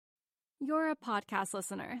You're a podcast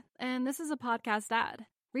listener, and this is a podcast ad.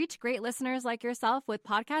 Reach great listeners like yourself with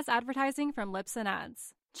podcast advertising from Libsyn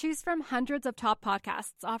Ads. Choose from hundreds of top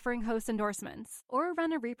podcasts offering host endorsements, or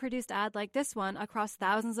run a reproduced ad like this one across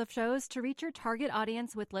thousands of shows to reach your target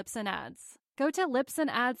audience with Libsyn Ads. Go to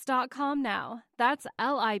libsynads.com now. That's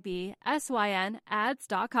LIBSYN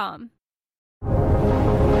ads.com.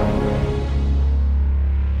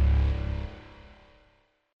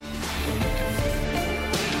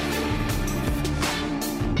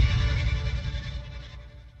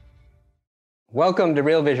 Welcome to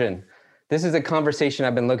Real Vision. This is a conversation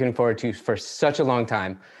I've been looking forward to for such a long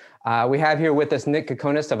time. We have here with us Nick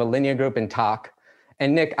Kokonas of Alinea Group and Tock.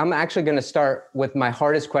 And Nick, I'm actually going to start with my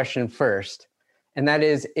hardest question first. And that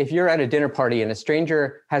is, if you're at a dinner party and a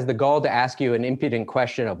stranger has the gall to ask you an impudent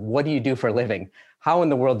question of what do you do for a living, how in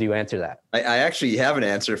the world do you answer that? I actually have an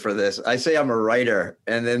answer for this. I say I'm a writer.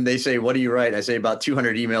 And then they say, what do you write? I say about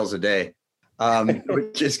 200 emails a day.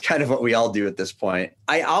 Which is kind of what we all do at this point.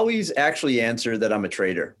 I always actually answer that I'm a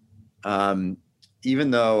trader.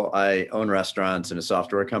 Even though I own restaurants and a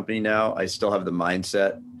software company now, I still have the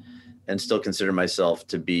mindset and still consider myself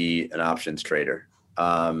to be an options trader.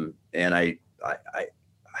 And I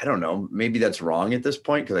don't know, maybe that's wrong at this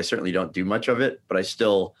point because I certainly don't do much of it, but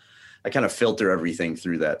I kind of filter everything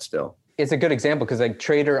through that still. It's a good example because like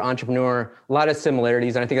trader, entrepreneur, a lot of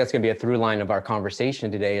similarities. And I think that's going to be a through line of our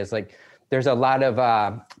conversation today is like, there's a lot of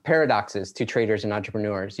paradoxes to traders and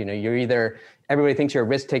entrepreneurs. You know, everybody thinks you're a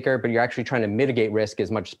risk taker, but you're actually trying to mitigate risk as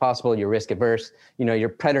much as possible. You're risk averse. You know, you're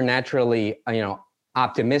preternaturally,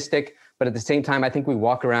 optimistic. But at the same time, I think we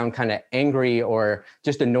walk around kind of angry or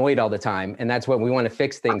just annoyed all the time. And that's when we want to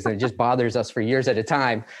fix things. And it just bothers us for years at a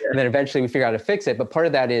time. And then eventually we figure out how to fix it. But part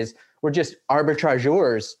of that is we're just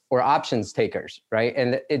arbitrageurs or options takers, right?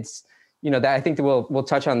 And it's, that I think that we'll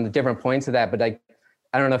touch on the different points of that. But like,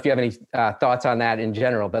 I don't know if you have any thoughts on that in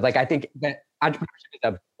general, but like I think that entrepreneurship is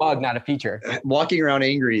a bug, not a feature. Walking around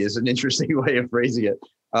angry is an interesting way of phrasing it,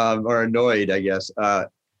 or annoyed, I guess.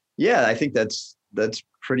 Yeah, I think that's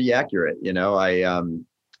pretty accurate.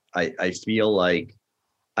 I feel like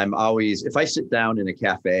I'm always, if I sit down in a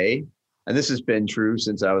cafe, and this has been true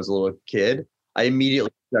since I was a little kid, I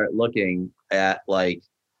immediately start looking at like,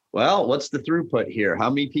 well, what's the throughput here? How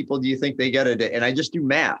many people do you think they get a day? And I just do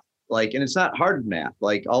math. And it's not hard math,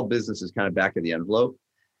 like all business is kind of back of the envelope.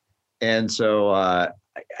 And so I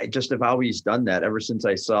just have always done that ever since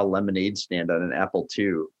I saw Lemonade Stand on an Apple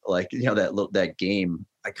II, that game.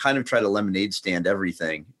 I kind of try to lemonade stand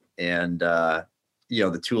everything. And,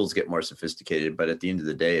 the tools get more sophisticated, but at the end of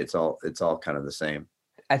the day, it's all kind of the same.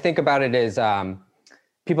 I think about it as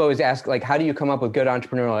people always ask, like, how do you come up with good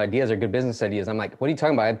entrepreneurial ideas or good business ideas? I'm like, what are you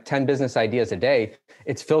talking about? I have 10 business ideas a day.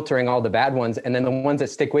 It's filtering all the bad ones. And then the ones that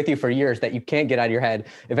stick with you for years that you can't get out of your head.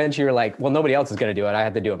 Eventually you're like, well, nobody else is going to do it. I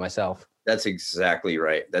have to do it myself. That's exactly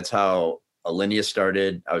right. That's how Alinea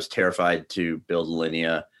started. I was terrified to build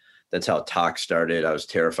Alinea. That's how Tock started. I was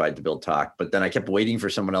terrified to build Tock, but then I kept waiting for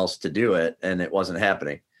someone else to do it and it wasn't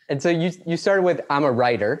happening. And so you started with, I'm a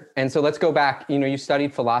writer. And so let's go back, you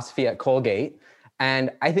studied philosophy at Colgate.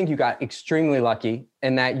 And I think you got extremely lucky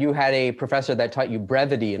in that you had a professor that taught you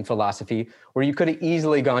brevity in philosophy, where you could have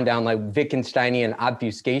easily gone down like Wittgensteinian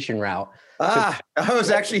obfuscation route. I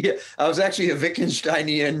was actually a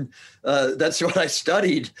Wittgensteinian. That's what I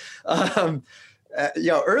studied.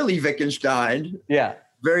 Early Wittgenstein. Yeah.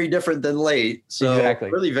 Very different than late. So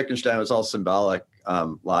exactly. Early Wittgenstein was all symbolic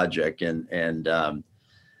logic, and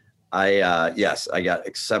I got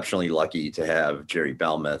exceptionally lucky to have Jerry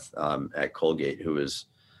Belmuth at Colgate, who was,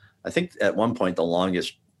 I think at one point, the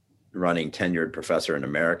longest running tenured professor in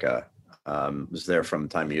America. Was there from the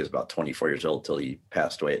time he was about 24 years old till he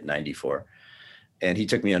passed away at 94. And he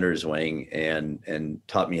took me under his wing and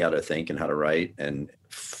taught me how to think and how to write and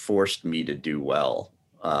forced me to do well.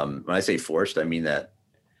 When I say forced, I mean that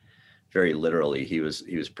very literally. He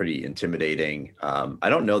was pretty intimidating. I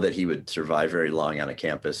don't know that he would survive very long on a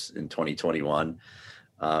campus in 2021.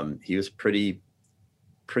 He was pretty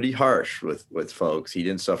harsh with folks. He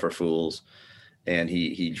didn't suffer fools, and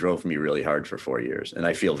he drove me really hard for 4 years. And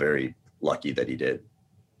I feel very lucky that he did.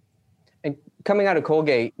 And coming out of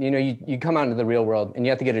Colgate, you come out into the real world and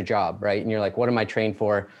you have to get a job, right? And you're like, what am I trained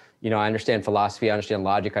for? I understand philosophy, I understand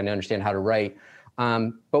logic, I understand how to write.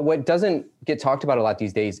 But what doesn't get talked about a lot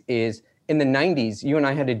these days is in the 90s, you and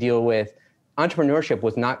I had to deal with entrepreneurship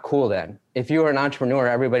was not cool then. If you were an entrepreneur,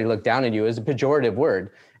 everybody looked down at you. It was a pejorative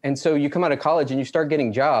word. And so you come out of college and you start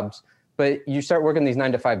getting jobs, but you start working these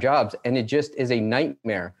 9-to-5 jobs and it just is a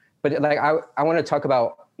nightmare. But like, I want to talk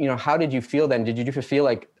about, how did you feel then? Did you feel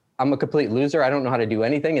like I'm a complete loser. I don't know how to do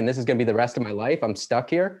anything. And this is going to be the rest of my life. I'm stuck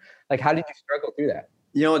here. Like, how did you struggle through that?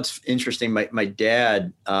 You know, it's interesting. My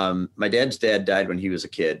dad's dad died when he was a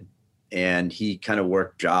kid, and he kind of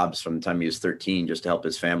worked jobs from the time he was 13 just to help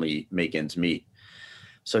his family make ends meet.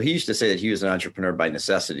 So he used to say that he was an entrepreneur by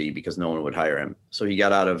necessity because no one would hire him. So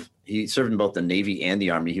he served in both the Navy and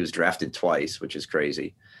the Army. He was drafted twice, which is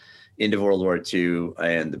crazy, into World War II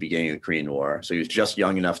and the beginning of the Korean War. So he was just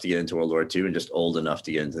young enough to get into World War II and just old enough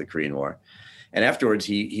to get into the Korean War. And afterwards,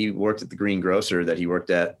 he worked at the green grocer that he worked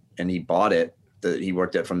at, and he bought it, that he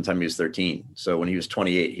worked at from the time he was 13. So when he was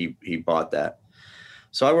 28, he bought that.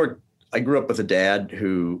 So I grew up with a dad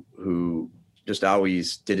who just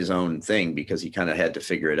always did his own thing because he kind of had to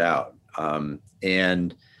figure it out.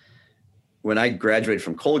 And when I graduated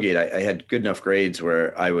from Colgate, I had good enough grades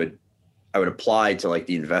where I would apply to like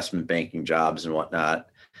the investment banking jobs and whatnot.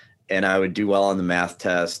 And I would do well on the math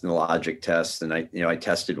test and the logic test. And I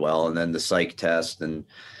tested well, and then the psych test, and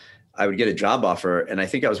I would get a job offer. And I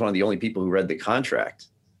think I was one of the only people who read the contract,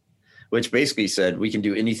 which basically said, we can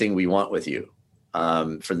do anything we want with you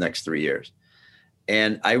for the next 3 years.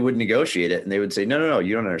 And I would negotiate it, and they would say, no,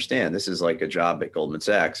 you don't understand. This is like a job at Goldman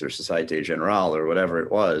Sachs or Societe Generale or whatever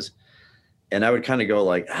it was. And I would kind of go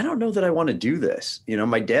like, I don't know that I want to do this. You know,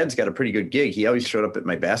 my dad's got a pretty good gig. He always showed up at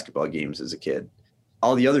my basketball games as a kid.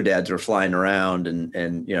 All the other dads were flying around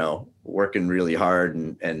and you know, working really hard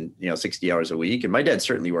and 60 hours a week. And my dad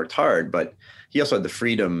certainly worked hard, but he also had the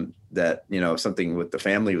freedom that, you know, if something with the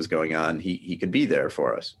family was going on, he could be there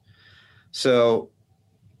for us. So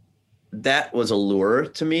that was a lure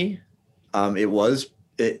to me. It was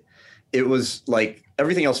like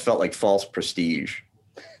everything else felt like false prestige.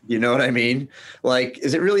 You know what I mean? Like,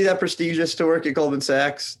 is it really that prestigious to work at Goldman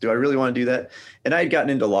Sachs? Do I really want to do that? And I had gotten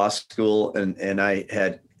into law school, and I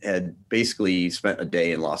had basically spent a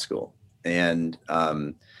day in law school. And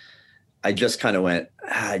I just kind of went,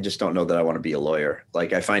 I just don't know that I want to be a lawyer.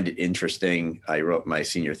 Like, I find it interesting. I wrote my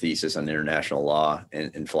senior thesis on international law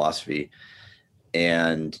and philosophy.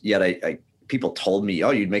 And yet people told me,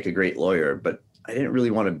 oh, you'd make a great lawyer, but I didn't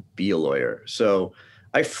really want to be a lawyer. So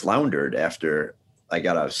I floundered after I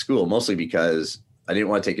got out of school, mostly because I didn't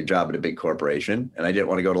want to take a job at a big corporation, and I didn't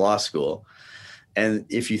want to go to law school. And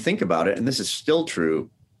if you think about it, and this is still true,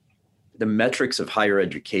 the metrics of higher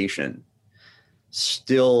education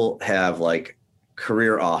still have like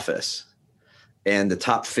career office, and the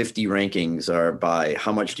top 50 rankings are by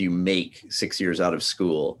how much do you make 6 years out of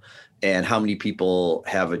school, and how many people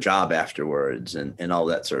have a job afterwards, and all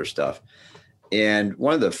that sort of stuff. And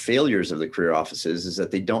one of the failures of the career offices is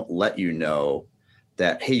that they don't let you know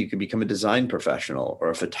that, hey, you can become a design professional or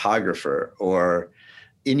a photographer or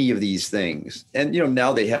any of these things. And, you know,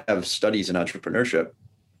 now they have studies in entrepreneurship.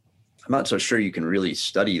 I'm not so sure you can really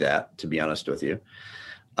study that, to be honest with you.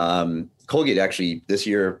 Colgate actually this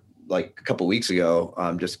year, like a couple of weeks ago,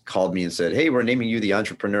 just called me and said, hey, we're naming you the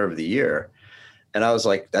Entrepreneur of the Year. And I was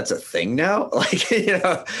like, that's a thing now? Like, you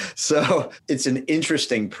know, so it's an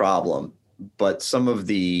interesting problem. But some of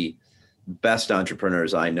the best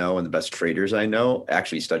entrepreneurs I know and the best traders I know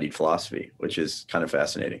actually studied philosophy, which is kind of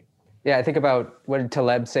fascinating. Yeah, I think about, what did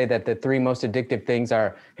Taleb say, that the three most addictive things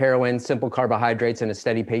are heroin, simple carbohydrates, and a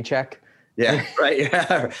steady paycheck? Yeah, right.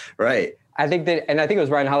 Yeah, right. I think that, and I think it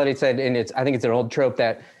was Ryan Holiday said, and I think it's an old trope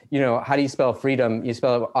that, you know, how do you spell freedom? You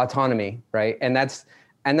spell autonomy, right? And that's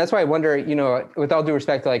why I wonder, you know, with all due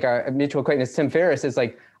respect to like our mutual acquaintance, Tim Ferriss, is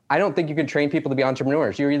like, I don't think you can train people to be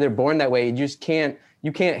entrepreneurs. You're either born that way. You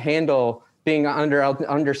can't handle being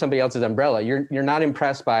under somebody else's umbrella. You're not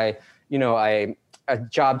impressed by, you know, a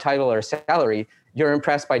job title or a salary. You're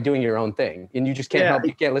impressed by doing your own thing, and you just can't help.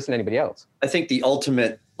 You can't listen to anybody else. I think the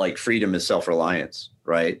ultimate like freedom is self-reliance,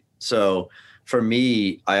 right? So for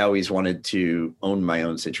me, I always wanted to own my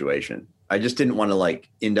own situation. I just didn't want to like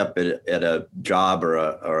end up at a job or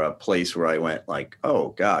a place where I went like, oh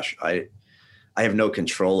gosh, I have no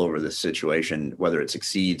control over this situation, whether it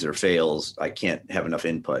succeeds or fails. I can't have enough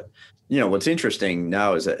input. You know, what's interesting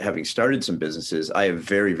now is that having started some businesses, I have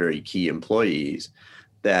very, very key employees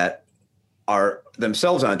that are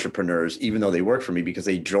themselves entrepreneurs, even though they work for me, because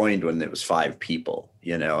they joined when it was 5 people,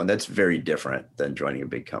 you know, and that's very different than joining a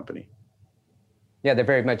big company. Yeah, they're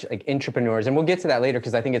very much like entrepreneurs. And we'll get to that later,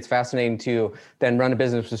 because I think it's fascinating to then run a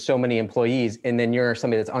business with so many employees, and then you're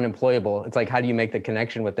somebody that's unemployable. It's like, how do you make the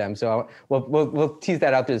connection with them? So we'll tease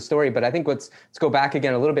that out through the story. But I think let's go back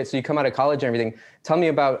again a little bit. So you come out of college and everything. Tell me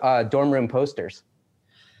about dorm room posters.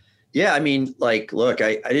 Yeah, I mean, like, look,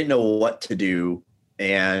 I didn't know what to do.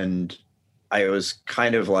 And I was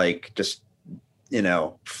kind of like just, you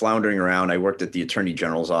know, floundering around. I worked at the Attorney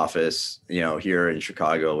General's office, you know, here in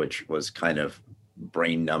Chicago, which was kind of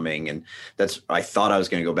brain numbing. And I thought I was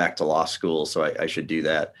going to go back to law school, so I should do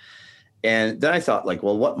that. And then I thought, like,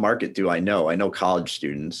 well, what market do I know? I know college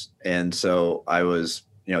students. And so I was,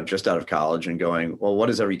 just out of college and going, well, what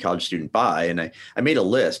does every college student buy? And I made a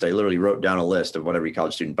list. I literally wrote down a list of what every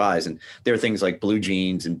college student buys. And there are things like blue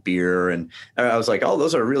jeans and beer. And I was like, oh,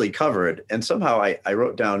 those are really covered. And somehow I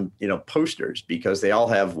wrote down, posters, because they all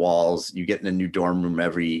have walls. You get in a new dorm room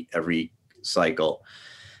every cycle.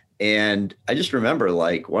 And I just remember,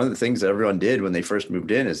 like, one of the things that everyone did when they first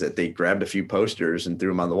moved in is that they grabbed a few posters and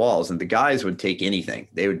threw them on the walls. And the guys would take anything.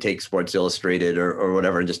 They would take Sports Illustrated or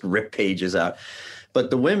whatever and just rip pages out. But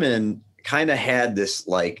the women kind of had this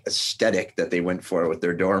like aesthetic that they went for with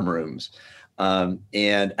their dorm rooms.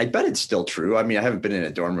 And I bet it's still true. I mean, I haven't been in a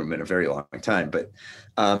dorm room in a very long time, but,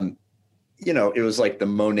 it was like the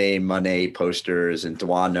Monet posters and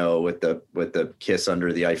Duano with the kiss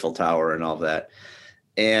under the Eiffel Tower and all that.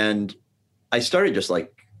 And I started just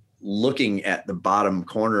like looking at the bottom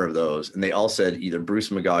corner of those, and they all said either Bruce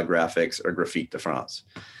McGaw Graphics or Graffiti de France.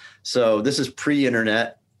 So this is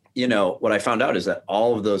pre-internet. What I found out is that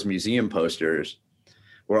all of those museum posters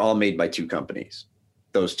were all made by two companies,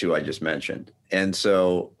 those two I just mentioned. And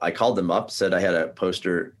so I called them up, said I had a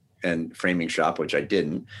poster and framing shop, which I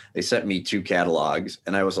didn't. They sent me 2 catalogs,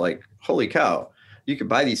 and I was like, holy cow, you could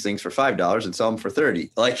buy these things for $5 and sell them for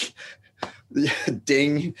 $30. Like,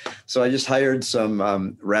 ding. So I just hired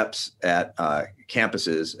some reps at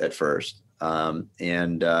campuses at first.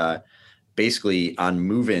 Basically on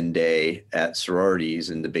move-in day at sororities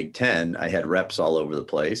in the Big Ten, I had reps all over the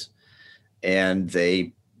place, and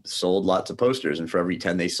they sold lots of posters. And for every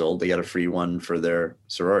 10 they sold, they got a free one for their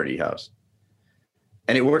sorority house.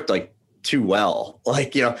 And it worked like too well.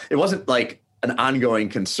 Like, it wasn't like an ongoing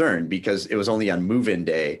concern because it was only on move-in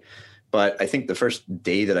day. But I think the first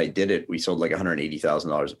day that I did it, we sold like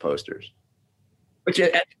 $180,000 of posters, which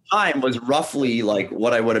at the time was roughly like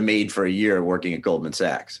what I would have made for a year working at Goldman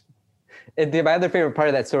Sachs. My other favorite part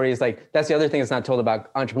of that story is like, that's the other thing that's not told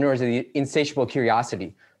about entrepreneurs, is the insatiable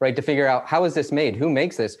curiosity, right? To figure out, how is this made? Who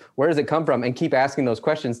makes this? Where does it come from? And keep asking those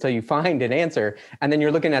questions till you find an answer. And then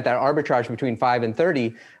you're looking at that arbitrage between 5 and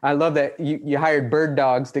 30. I love that you hired bird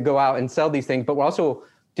dogs to go out and sell these things, but also,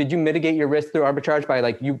 did you mitigate your risk through arbitrage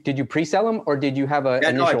by did you pre-sell them, or did you have an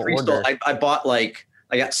initial order? I bought I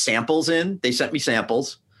got samples in. They sent me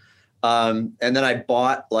samples. And then I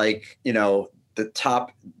bought the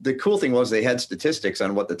cool thing was they had statistics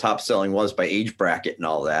on what the top selling was by age bracket and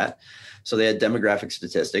all that. So they had demographic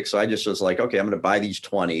statistics. So I just was like, okay, I'm going to buy these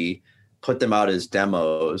 20, put them out as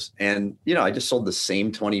demos. And, I just sold the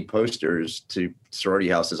same 20 posters to sorority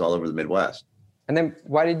houses all over the Midwest. And then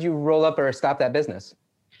why did you roll up or stop that business?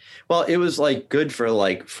 Well, it was like good for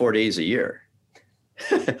like 4 days a year.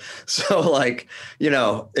 So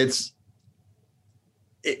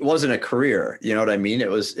it wasn't a career. You know what I mean? It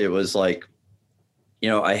was like,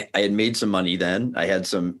 I had made some money then. I had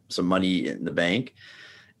some money in the bank,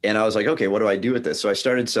 and I was like, okay, what do I do with this? So I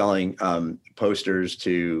started selling posters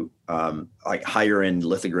to like higher end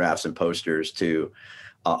lithographs and posters to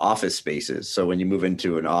office spaces. So when you move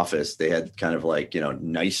into an office, they had kind of like,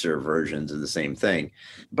 nicer versions of the same thing.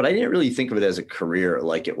 But I didn't really think of it as a career.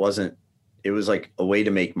 Like it was like a way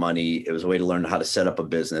to make money. It was a way to learn how to set up a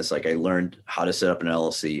business. Like I learned how to set up an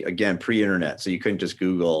LLC, again, pre-internet. So you couldn't just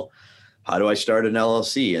Google, how do I start an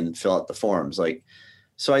LLC and fill out the forms?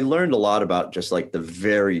 So I learned a lot about just like the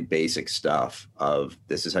very basic stuff of,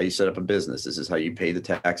 this is how you set up a business. This is how you pay the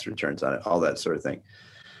tax returns on it, all that sort of thing.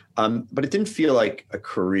 But it didn't feel like a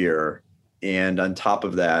career. And on top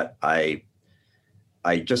of that, I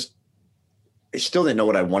still didn't know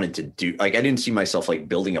what I wanted to do. Like, I didn't see myself like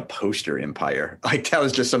building a poster empire. Like that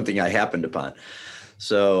was just something I happened upon.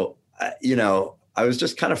 So, I was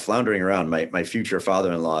just kind of floundering around. My future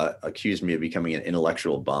father-in-law accused me of becoming an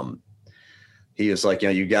intellectual bum. He was like,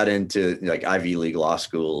 you got into like Ivy League law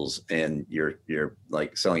schools and you're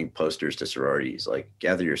like selling posters to sororities. Like,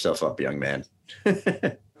 gather yourself up, young man.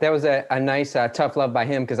 That was a nice tough love by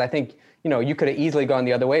him, because I think, you could have easily gone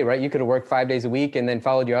the other way, right? You could have worked 5 days a week and then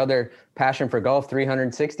followed your other passion for golf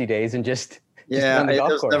 360 days and just run the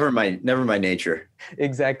golf course. Never my nature.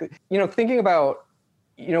 Exactly. Thinking about,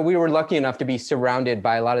 we were lucky enough to be surrounded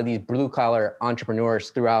by a lot of these blue collar entrepreneurs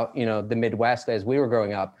throughout, the Midwest as we were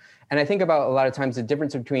growing up. And I think about a lot of times the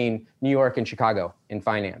difference between New York and Chicago in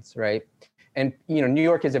finance, right? And, New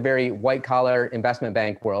York is a very white collar investment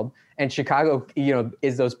bank world. And Chicago,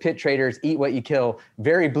 is those pit traders, eat what you kill,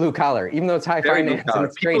 very blue collar, even though it's high finance and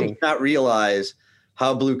it's trading. People do not realize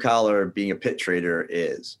how blue collar being a pit trader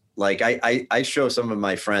is. Like I show some of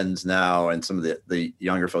my friends now and some of the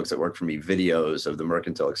younger folks that work for me videos of the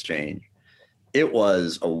Mercantile Exchange. it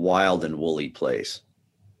was a wild and woolly place,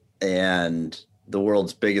 and the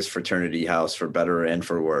world's biggest fraternity house, for better and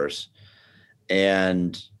for worse.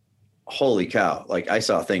 And holy cow, like I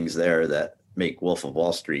saw things there that make Wolf of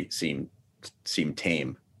Wall Street seem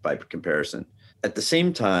tame by comparison. At the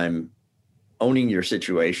same time, owning your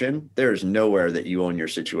situation, there's nowhere that you own your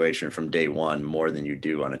situation from day one more than you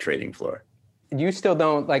do on a trading floor. You still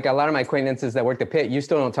don't, like a lot of my acquaintances that work the pit, you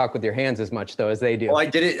still don't talk with your hands as much though as they do. Oh, I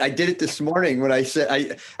did it this morning when I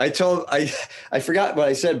said, I forgot what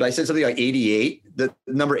I said, but I said something like 88. The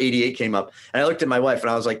number 88 came up, and I looked at my wife and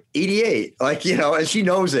I was like, 88, like, you know, and she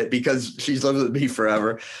knows it because she's lived with me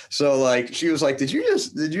forever. So like, she was like, did you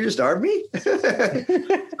just arm me?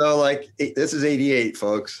 So like, this is 88,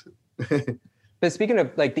 folks. But speaking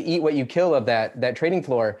of like the eat what you kill of that trading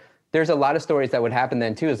floor, there's a lot of stories that would happen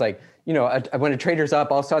then too. Is like, you know, when a trader's up,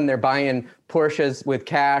 all of a sudden they're buying Porsches with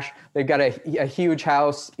cash. They've got a huge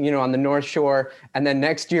house, you know, on the North Shore, and then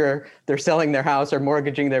next year they're selling their house or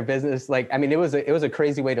mortgaging their business. Like, I mean, it was a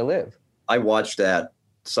crazy way to live. I watched that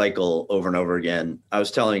cycle over and over again. I was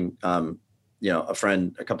telling, you know, a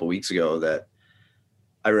friend a couple of weeks ago that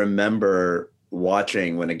I remember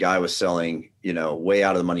watching when a guy was selling, you know, way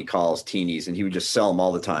out of the money calls, teenies, and he would just sell them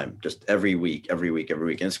all the time, just every week.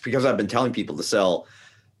 And it's because I've been telling people to sell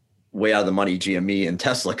way out of the money GME and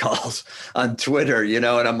Tesla calls on Twitter, you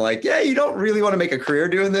know, and I'm like, yeah, you don't really want to make a career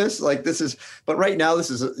doing this. Like but right now this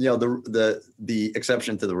is, you know, the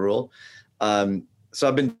exception to the rule. So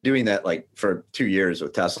I've been doing that like for 2 years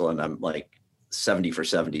with Tesla, and I'm like 70 for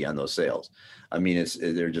 70 on those sales. I mean,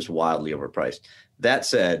 they're just wildly overpriced. That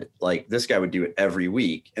said, like this guy would do it every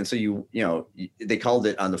week. And so you know, they called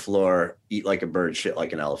it on the floor, eat like a bird, shit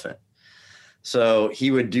like an elephant. So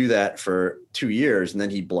he would do that for 2 years and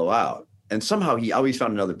then he'd blow out. And somehow he always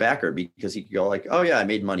found another backer because he could go like, oh yeah, I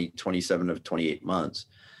made money 27 of 28 months.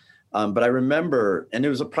 But I remember, and it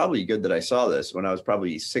was probably good that I saw this when I was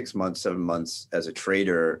probably 6 months, 7 months as a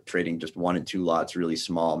trader, trading just 1 and 2 lots, really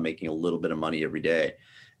small, making a little bit of money every day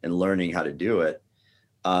and learning how to do it.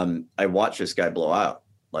 I watched this guy blow out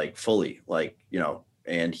like fully, like, you know,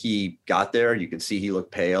 and he got there. You could see he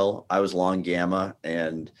looked pale. I was long gamma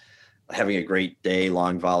and having a great day,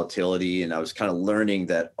 long volatility. And I was kind of learning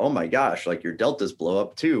that, oh my gosh, like your deltas blow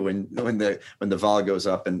up too. And when the vol goes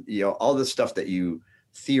up, and, you know, all the stuff that you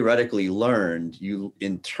theoretically learned, you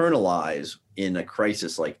internalize in a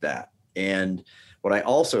crisis like that. And what I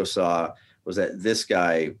also saw was that this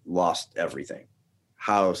guy lost everything.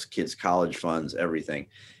 House, kids' college funds, everything.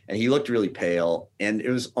 And he looked really pale. And it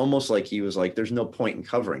was almost like he was like, there's no point in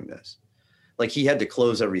covering this. Like he had to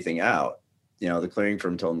close everything out. You know, the clearing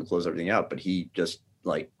firm told him to close everything out, but he just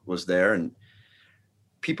like was there, and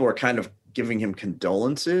people were kind of giving him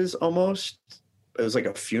condolences almost. It was like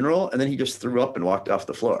a funeral. And then he just threw up and walked off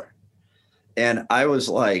the floor. And I was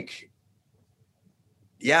like,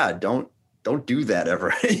 yeah, don't do that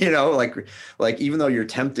ever. You know, like even though you're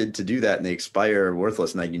tempted to do that and they expire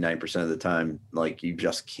worthless 99% of the time, like you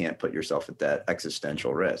just can't put yourself at that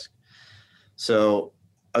existential risk. So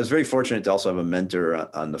I was very fortunate to also have a mentor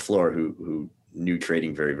on the floor who knew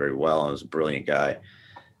trading very, very well. And was a brilliant guy.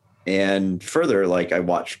 And further, like I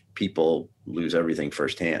watched people lose everything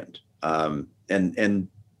firsthand. And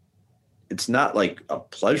it's not like a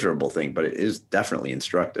pleasurable thing, but it is definitely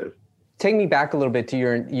instructive. Take me back a little bit to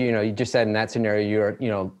your, you know, you just said in that scenario, you're, you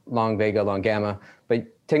know, long vega, long gamma, but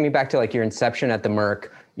take me back to like your inception at the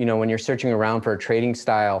Merc, you know, when you're searching around for a trading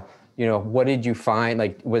style, you know, what did you find?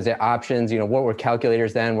 Like, was it options? You know, what were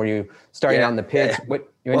calculators then? Were you starting out in the pits? Yeah.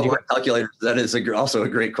 What were calculators? That is also a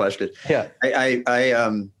great question. Yeah.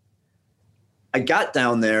 I got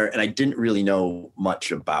down there and I didn't really know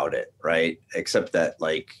much about it, right? Except that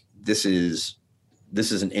like, this is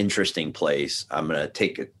an interesting place. I'm going to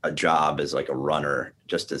take a job as like a runner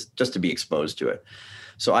just to be exposed to it.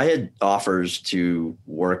 So I had offers to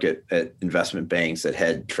work at investment banks that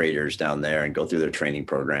had traders down there and go through their training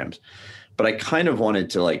programs. But I kind of wanted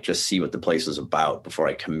to like just see what the place was about before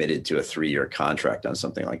I committed to a 3-year contract on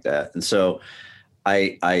something like that. And so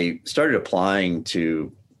I started applying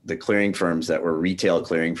to the clearing firms that were retail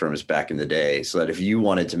clearing firms back in the day, so that if you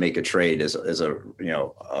wanted to make a trade as a you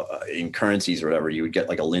know, in currencies or whatever, you would get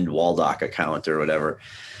like a Lind Waldock account or whatever.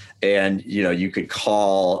 And, you know, you could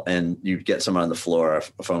call and you'd get someone on the floor,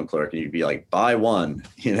 a phone clerk, and you'd be like, buy one,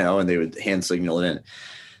 you know, and they would hand signal it in.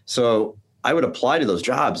 So I would apply to those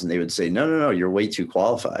jobs and they would say, no, you're way too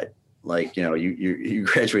qualified. Like, you know, you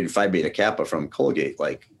graduated Phi Beta Kappa from Colgate.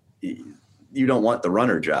 Like, you don't want the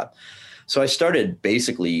runner job. So I started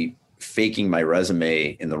basically faking my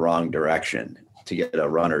resume in the wrong direction to get a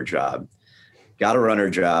runner job. Got a runner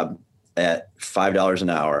job at $5 an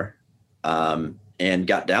hour. and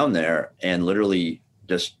got down there and literally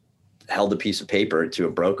just held a piece of paper to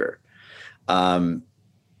a broker.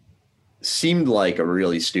 Seemed like a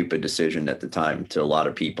really stupid decision at the time to a lot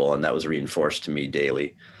of people, and that was reinforced to me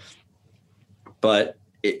daily. But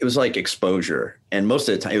it was like exposure. And most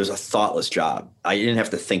of the time, it was a thoughtless job. I didn't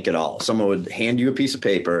have to think at all. Someone would hand you a piece of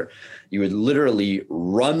paper. You would literally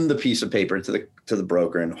run the piece of paper to the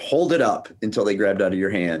broker and hold it up until they grabbed it out of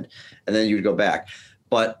your hand, and then you would go back.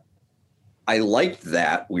 But I liked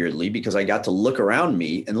that, weirdly, because I got to look around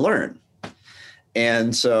me and learn.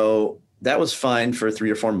 And so that was fine for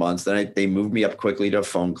 3 or 4 months. Then they moved me up quickly to a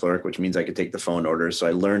phone clerk, which means I could take the phone orders. So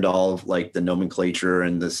I learned all of like the nomenclature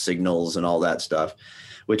and the signals and all that stuff,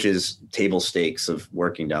 which is table stakes of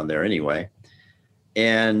working down there anyway.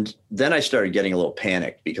 And then I started getting a little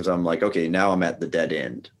panicked because I'm like, okay, now I'm at the dead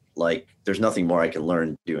end. Like, there's nothing more I can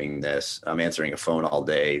learn doing this. I'm answering a phone all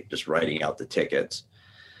day, just writing out the tickets.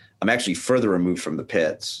 I'm actually further removed from the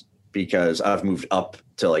pits because I've moved up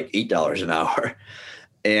to like $8 an hour.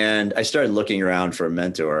 And I started looking around for a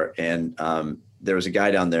mentor, and there was a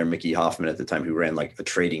guy down there, Mickey Hoffman at the time, who ran like a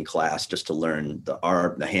trading class just to learn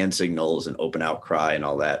the hand signals and open outcry and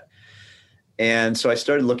all that. And so I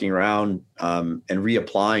started looking around and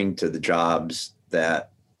reapplying to the jobs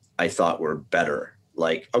that I thought were better.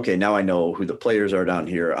 Like, okay, now I know who the players are down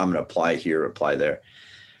here. I'm going to apply here, apply there.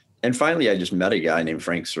 And finally, I just met a guy named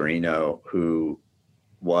Frank Serino, who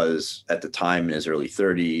was at the time in his early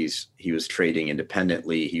 30s. He was trading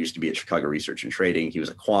independently. He used to be at Chicago Research and Trading. He was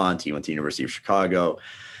a quant. He went to University of Chicago.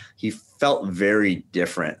 He felt very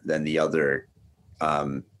different than the other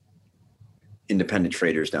independent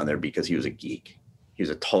traders down there because he was a geek. He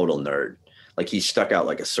was a total nerd. Like, he stuck out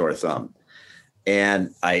like a sore thumb.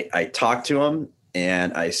 And I talked to him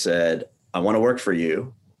and I said, I want to work for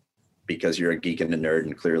you because you're a geek and a nerd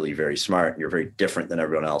and clearly very smart. You're very different than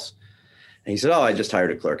everyone else. And he said, oh, I just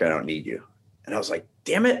hired a clerk. I don't need you. And I was like,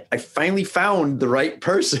 damn it. I finally found the right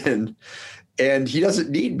person and he doesn't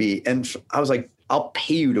need me. And I was like, I'll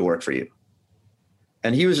pay you to work for you.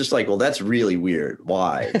 And he was just like, well, that's really weird.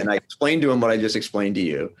 Why? And I explained to him what I just explained to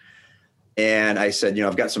you. And I said,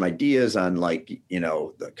 I've got some ideas on like,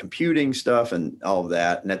 the computing stuff and all of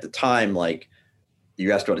that. And at the time, like,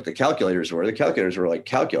 you asked what the calculators were. The calculators were like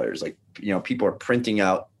calculators. Like, people are printing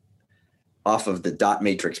out off of the dot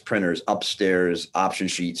matrix printers upstairs option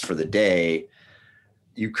sheets for the day.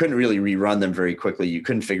 You couldn't really rerun them very quickly. You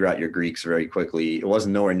couldn't figure out your Greeks very quickly. It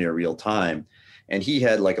wasn't nowhere near real time. And he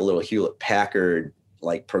had like a little Hewlett Packard,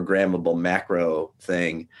 like programmable macro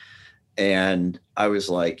thing. And I was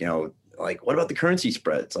like, like, what about the currency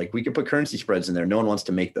spreads? Like, we could put currency spreads in there. No one wants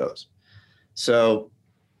to make those. So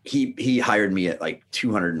he hired me at like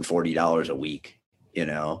 $240 a week,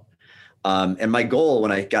 and my goal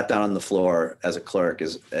when I got down on the floor as a clerk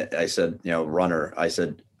is, I said, runner, I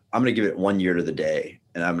said, I'm going to give it 1 year to the day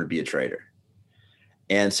and I'm going to be a trader.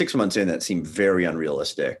 And 6 months in, that seemed very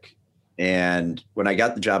unrealistic. And when I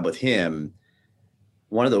got the job with him,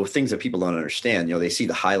 one of the things that people don't understand, they see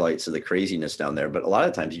the highlights of the craziness down there, but a lot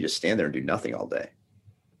of times you just stand there and do nothing all day.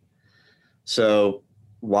 So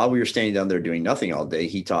while we were standing down there doing nothing all day,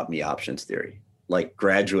 he taught me options theory, like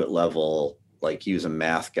graduate level. Like, he was a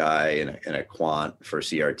math guy and a quant for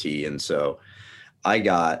CRT. And so I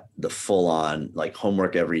got the full on like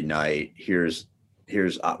homework every night. Here's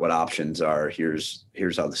what options are. Here's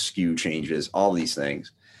how the skew changes, all these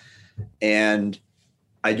things. And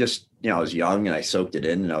I just, I was young and I soaked it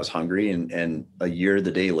in and I was hungry. And a year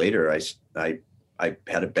the day later, I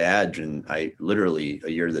had a badge, and I literally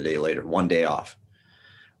a year the day later, 1 day off.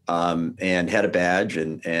 And had a badge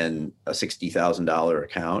and a $60,000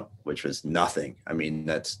 account, which was nothing. I mean,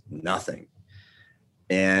 that's nothing.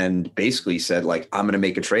 And basically said, like, I'm going to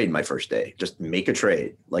make a trade my first day. Just make a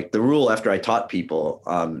trade. Like, the rule after I taught people,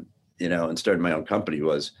 and started my own company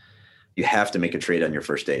was, you have to make a trade on your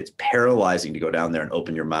first day. It's paralyzing to go down there and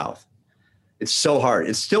open your mouth. It's so hard.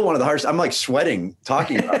 It's still one of the hardest. I'm like sweating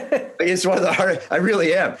talking about it. It's one of the hardest. I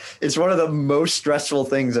really am. It's one of the most stressful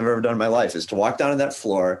things I've ever done in my life, is to walk down on that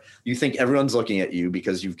floor. You think everyone's looking at you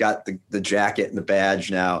because you've got the jacket and the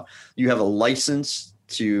badge now. You have a license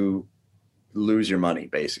to lose your money,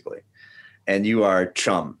 basically. And you are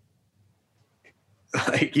chum.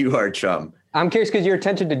 Like, you are chum. I'm curious, because your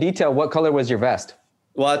attention to detail, what color was your vest?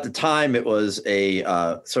 Well, at the time, it was a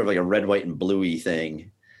sort of like a red, white, and bluey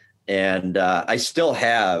thing. And I still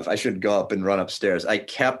have, I should go up and run upstairs. I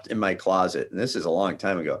kept in my closet, and this is a long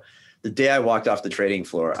time ago. The day I walked off the trading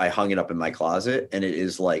floor, I hung it up in my closet, and it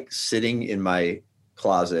is like sitting in my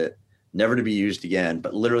closet, never to be used again,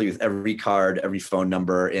 but literally with every card, every phone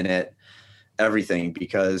number in it. everything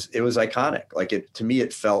because it was iconic. Like to me,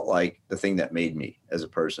 it felt like the thing that made me as a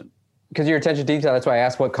person. Because your attention to detail, that's why I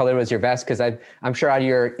asked what color was your vest, because I'm sure out of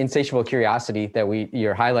your insatiable curiosity that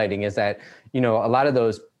you're highlighting is that, a lot of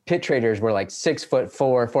those pit traders were like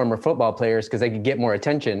 6'4" former football players because they could get more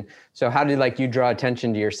attention. So how did you draw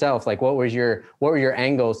attention to yourself? Like what were your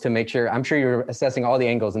angles to make sure? I'm sure you're assessing all the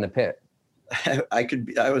angles in the pit.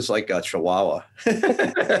 I was like a chihuahua.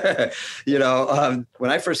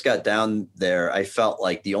 When I first got down there, I felt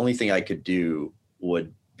like the only thing I could do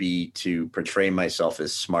would be to portray myself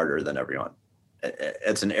as smarter than everyone.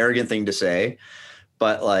 It's an arrogant thing to say,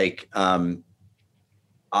 but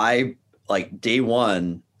I day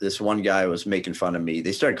one, this one guy was making fun of me.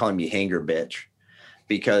 They started calling me hanger bitch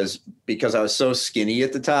because I was so skinny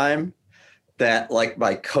at the time that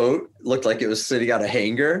my coat looked like it was sitting on a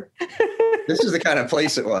hanger. This is the kind of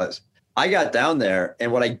place it was. I got down there,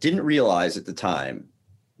 and what I didn't realize at the time,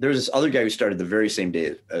 there was this other guy who started the very same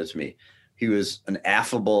day as me. He was an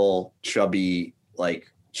affable, chubby,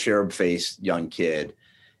 cherub-faced young kid.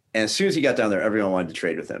 And as soon as he got down there, everyone wanted to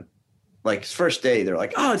trade with him. His first day, they're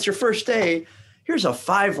like, "Oh, it's your first day. Here's a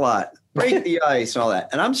 5-lot, break the ice," and all that.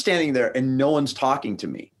 And I'm standing there, and no one's talking to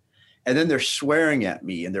me. And then they're swearing at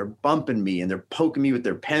me, and they're bumping me, and they're poking me with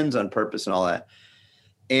their pens on purpose and all that.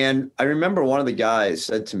 And I remember one of the guys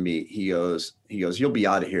said to me, he goes, "You'll be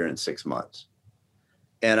out of here in 6 months."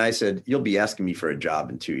 And I said, "You'll be asking me for a job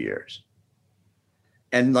in 2 years."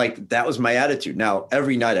 And that was my attitude. Now,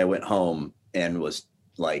 every night I went home and was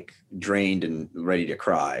drained and ready to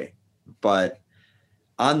cry. But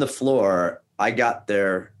on the floor, I got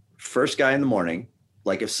there first guy in the morning.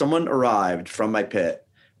 If someone arrived from my pit,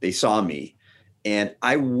 they saw me, and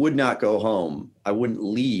I would not go home. I wouldn't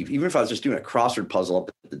leave. Even if I was just doing a crossword puzzle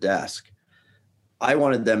up at the desk, I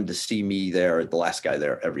wanted them to see me there, the last guy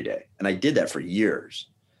there, every day. And I did that for years.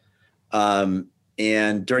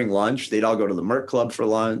 And during lunch, they'd all go to the Merc Club for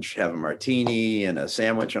lunch, have a martini and a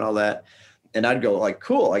sandwich and all that. And I'd go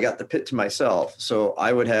cool, I got the pit to myself. So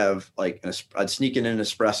I would have I'd sneak in an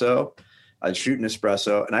espresso, I'd shoot an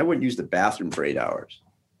espresso, and I wouldn't use the bathroom for 8 hours.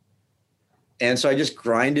 And so I just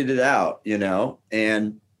grinded it out,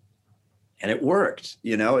 and it worked.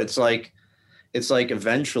 It's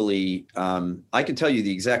eventually, I can tell you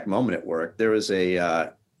the exact moment it worked. There was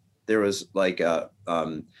a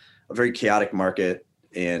very chaotic market,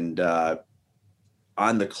 and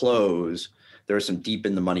on the close, there were some deep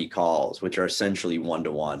in the money calls, which are essentially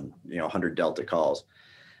 1-to-1, 100 delta calls.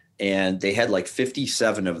 And they had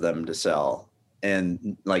 57 of them to sell.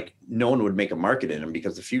 And no one would make a market in them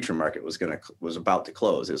because the future market was about to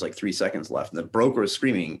close. There was 3 seconds left. And the broker was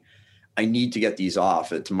screaming, "I need to get these off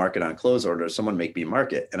to market on close order. Someone make me a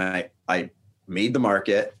market." And I made the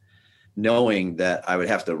market knowing that I would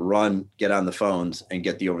have to get on the phones and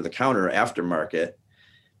get the over-the-counter aftermarket,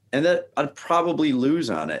 and that I'd probably lose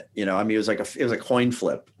on it. It was it was a coin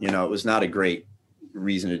flip. It was not a great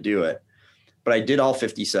reason to do it, but I did all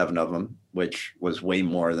 57 of them, which was way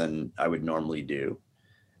more than I would normally do.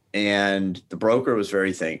 And the broker was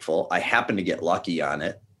very thankful. I happened to get lucky on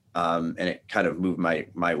it, and it kind of moved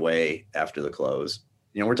my way after the close.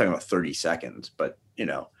 We're talking about 30 seconds, but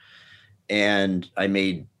and I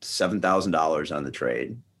made $7,000 on the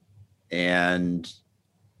trade. And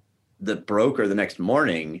the broker the next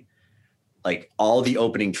morning, all the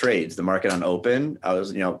opening trades, the market on open, I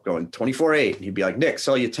was, going 24-8. He'd be like, "Nick,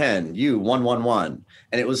 sell you 10, you 1-1-1."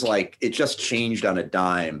 And it was it just changed on a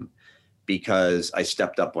dime because I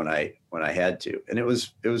stepped up when I had to. And it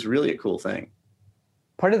was really a cool thing.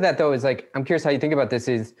 Part of that though is I'm curious how you think about this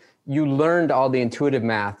is you learned all the intuitive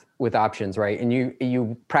math with options, right? And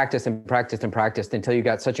you practiced and practiced and practiced until you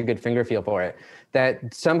got such a good finger feel for it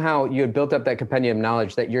that somehow you had built up that compendium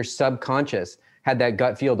knowledge that your subconscious had that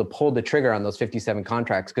gut feel to pull the trigger on those 57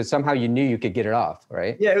 contracts because somehow you knew you could get it off,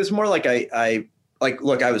 right? Yeah, it was more look, I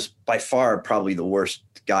was by far probably the worst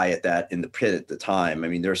guy at that in the pit at the time. I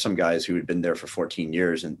mean, there are some guys who had been there for 14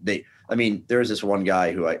 years and there was this one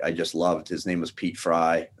guy who I just loved. His name was Pete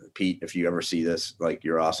Fry. Pete, if you ever see this,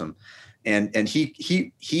 you're awesome. And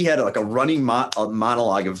he had a running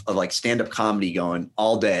monologue of stand-up comedy going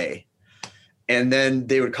all day. And then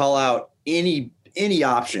they would call out any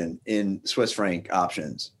option in Swiss franc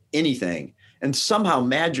options, anything. And somehow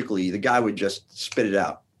magically the guy would just spit it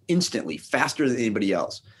out instantly, faster than anybody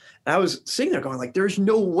else. And I was sitting there going there's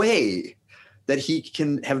no way that he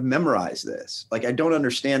can have memorized this. I don't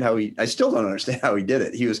understand I still don't understand how he did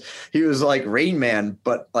it. He was like Rain Man,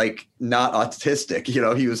 but not autistic.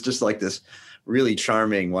 He was just this really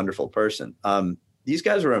charming, wonderful person. These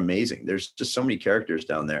guys were amazing. There's just so many characters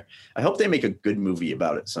down there. I hope they make a good movie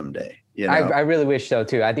about it someday. You know? I really wish so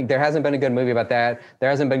too. I think there hasn't been a good movie about that. There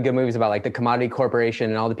hasn't been good movies about like the Commodity Corporation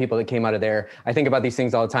and all the people that came out of there. I think about these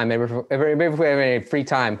things all the time. Maybe if we have any free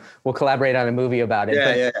time, we'll collaborate on a movie about it.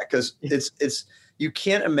 Yeah, because it's you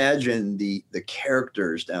can't imagine the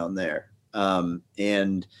characters down there.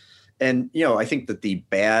 And I think that the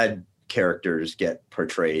bad characters get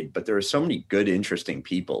portrayed, but there are so many good, interesting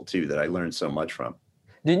people too that I learned so much from.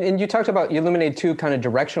 And you talked about, you eliminated two kind of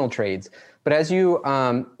directional trades, but as you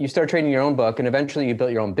started trading your own book and eventually you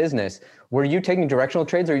built your own business, were you taking directional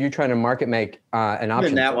trades or are you trying to market make an option?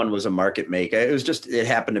 And that one was a market make. It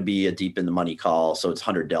happened to be a deep in the money call. So it's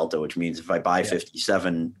 100 delta, which means if I buy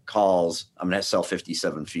 57 calls, I'm going to sell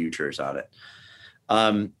 57 futures on it.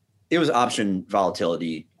 It was option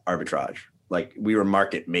volatility arbitrage. Like we were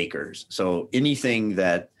market makers. So anything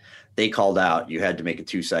that they called out, you had to make a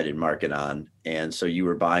two-sided market on. And so you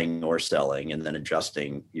were buying or selling and then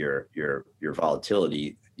adjusting your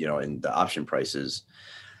volatility, in the option prices.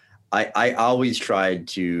 I always tried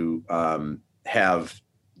to have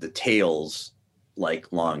the tails like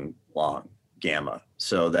long gamma,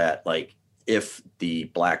 so that like if the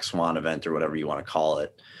black swan event or whatever you want to call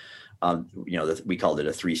it, we called it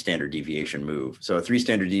a 3 standard deviation move. So a 3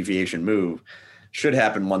 standard deviation move should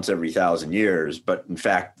happen once every 1,000 years, but in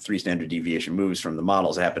fact, 3 standard deviation moves from the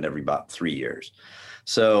models happen every about 3 years.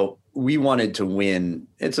 So we wanted to win.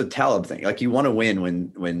 It's a Taleb thing. Like you want to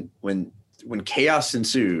win when chaos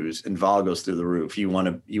ensues and vol goes through the roof. You want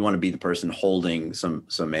to be the person holding some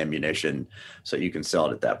ammunition so you can sell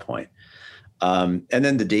it at that point. And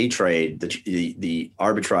then the day trade, the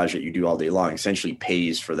arbitrage that you do all day long essentially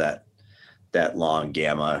pays for that long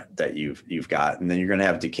gamma that you've got. And then you're going to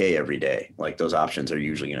have decay every day. Like those options are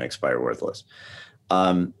usually going to expire worthless.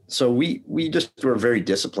 So we just were very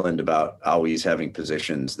disciplined about always having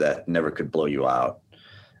positions that never could blow you out.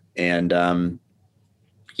 And,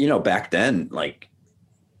 back then, like,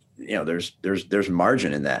 there's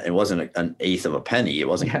margin in that. It wasn't an eighth of a penny. It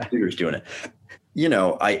wasn't computers doing it.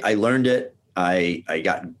 I learned it. I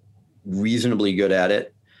got reasonably good at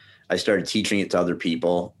it. I started teaching it to other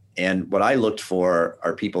people. And what I looked for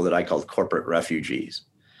are people that I called corporate refugees.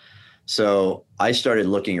 So I started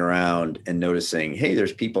looking around and noticing, hey,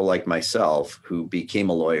 there's people like myself who became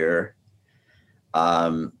a lawyer.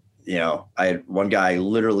 I had one guy I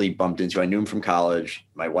literally bumped into. I knew him from college.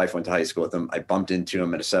 My wife went to high school with him. I bumped into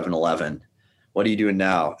him at a 7-Eleven. What are you doing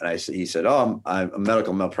now? And he said, oh, I'm a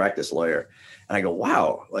medical malpractice lawyer. And I go,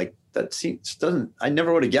 wow, like that I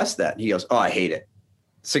never would have guessed that. And he goes, oh, I hate it.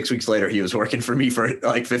 6 weeks later, he was working for me for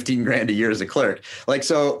like 15 grand a year as a clerk. Like,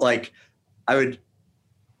 so like I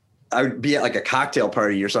would be at like a cocktail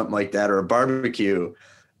party or something like that, or a barbecue.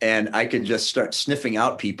 And I could just start sniffing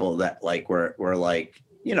out people that like were like,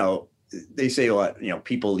 they say what,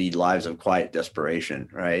 people lead lives of quiet desperation.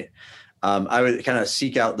 Right. I would kind of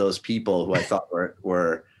seek out those people who I thought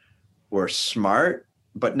were smart,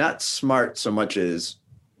 but not smart so much as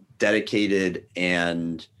dedicated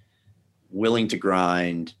and willing to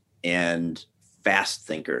grind and fast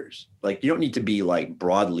thinkers. Like you don't need to be like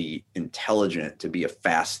broadly intelligent to be a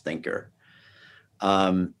fast thinker.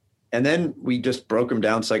 And then we just broke them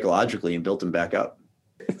down psychologically and built them back up.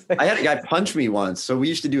 I had a guy punch me once. So we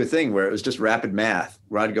used to do a thing where it was just rapid math,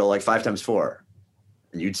 where I'd go like 5 times 4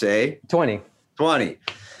 and you'd say 20.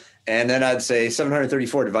 And then I'd say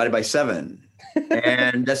 734 divided by 7.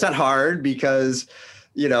 And that's not hard because,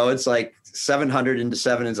 it's like 700 into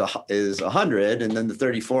 7 is 100. And then the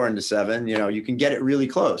 34 into 7, you can get it really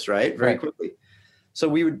close, right? Very quickly. So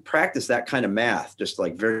we would practice that kind of math, just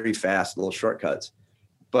like very fast little shortcuts.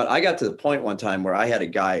 But I got to the point one time where I had a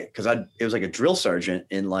guy, because it was like a drill sergeant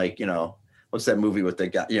in like, what's that movie with the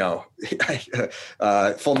guy,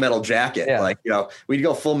 Full Metal Jacket. Yeah. Like, we'd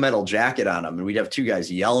go Full Metal Jacket on them and we'd have 2 guys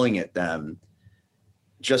yelling at them,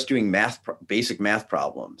 just doing basic math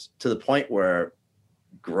problems, to the point where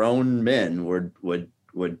grown men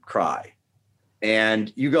would cry.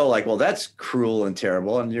 And you go like, well, that's cruel and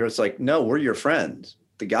terrible. And you're just like, no, we're your friends.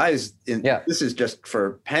 The guys this is just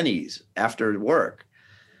for pennies after work.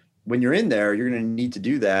 When you're in there, you're going to need to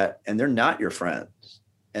do that. And they're not your friends.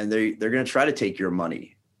 And they're going to try to take your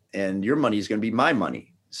money, and your money is going to be my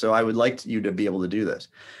money. So I would like you to be able to do this.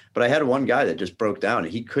 But I had one guy that just broke down,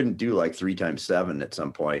 and he couldn't do like 3 times 7 at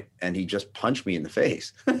some point, and he just punched me in the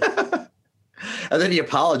face. And then he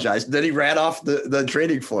apologized. Then he ran off the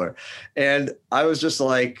trading floor. And I was just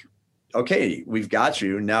like, okay, we've got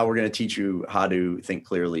you. Now we're going to teach you how to think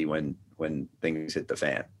clearly when things hit the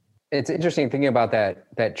fan. It's interesting thinking about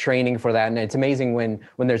that training for that. And it's amazing when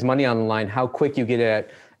there's money on the line, how quick you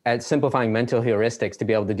get at simplifying mental heuristics to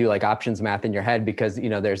be able to do like options math in your head, because, you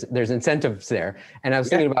know, there's incentives there. And I was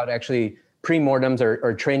thinking about actually pre-mortems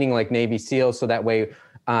or training like Navy SEALs. So that way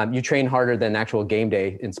you train harder than actual game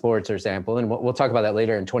day in sports, for example. And we'll talk about that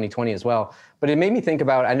later in 2020 as well. But it made me think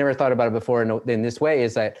about, I never thought about it before in this way,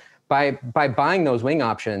 is that by buying those wing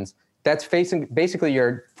options, that's basically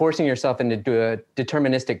you're forcing yourself into a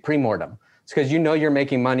deterministic pre-mortem. It's because you know you're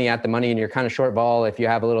making money at the money and you're kind of short vol if you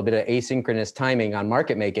have a little bit of asynchronous timing on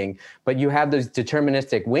market making, but you have those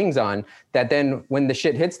deterministic wings on that then when the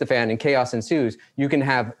shit hits the fan and chaos ensues, you can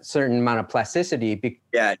have certain amount of plasticity.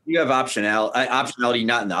 Yeah, you have optionality,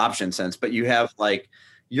 not in the option sense, but you have like,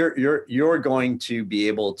 you're going to be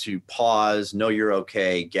able to pause, know you're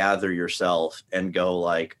okay, gather yourself and go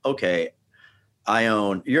like, okay, I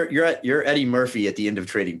own, you're Eddie Murphy at the end of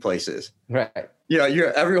Trading Places. Right. You know,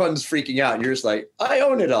 everyone's freaking out. And you're just like, I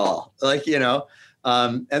own it all. Like, you know,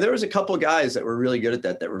 and there was a couple of guys that were really good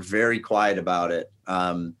at that were very quiet about it.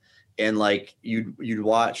 And like you'd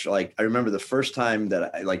watch, like, I remember the first time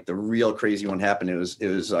that like the real crazy one happened. It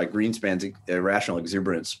was like Greenspan's irrational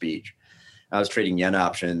exuberance speech. I was trading yen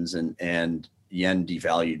options and yen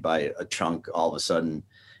devalued by a chunk all of a sudden.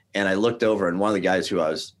 And I looked over, and one of the guys who I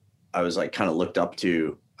was like kind of looked up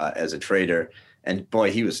to as a trader, and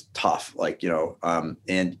boy, he was tough, like, you know,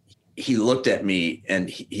 and he looked at me and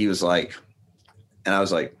he was like, and I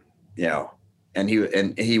was like, you know, and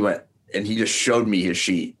he went and he just showed me his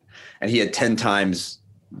sheet, and he had 10 times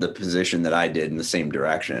the position that I did in the same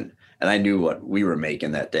direction. And I knew what we were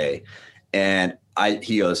making that day. And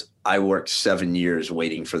he goes, I worked 7 years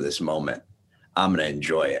waiting for this moment. I'm going to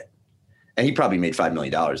enjoy it. And he probably made $5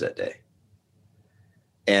 million that day.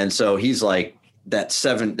 And so he's like, that's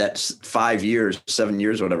 5 years, 7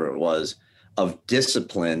 years, whatever it was, of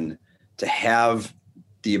discipline to have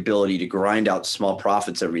the ability to grind out small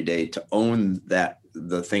profits every day, to own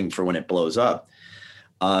the thing for when it blows up.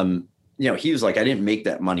 You know, he was like, I didn't make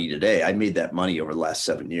that money today. I made that money over the last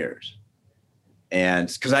 7 years. And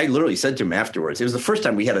because I literally said to him afterwards, it was the first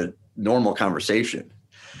time we had a normal conversation,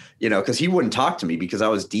 you know, because he wouldn't talk to me because I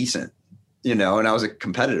was decent, you know, and I was a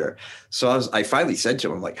competitor. So I finally said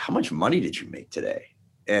to him, like, how much money did you make today?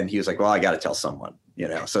 And he was like, well, I got to tell someone, you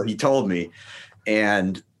know. So he told me,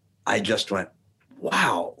 and I just went,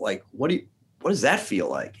 wow, like, what does that feel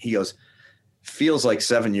like? He goes, feels like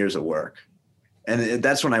 7 years of work. And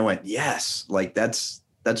that's when I went, yes, like that's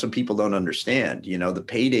what people don't understand. You know, the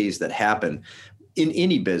paydays that happen in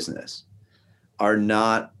any business are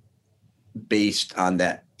not based on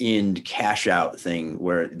that end cash out thing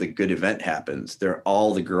where the good event happens. They're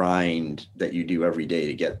all the grind that you do every day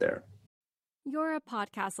to get there. You're a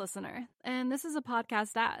podcast listener, and this is a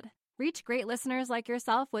podcast ad. Reach great listeners like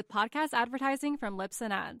yourself with podcast advertising from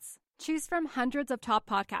Libsyn Ads. Choose from hundreds of top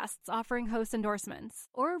podcasts offering host endorsements,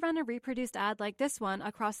 or run a reproduced ad like this one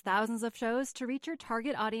across thousands of shows to reach your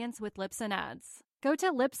target audience with Libsyn Ads. Go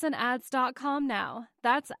to libsynads.com now.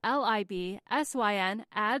 That's LIBSYN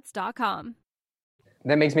ads.com.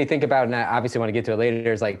 That makes me think about, and I obviously want to get to it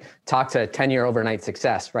later, is like talk to 10-year overnight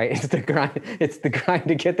success, right? It's the grind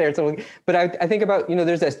to get there. So, but I think about, you know,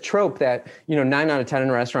 there's this trope that, you know, 9 out of 10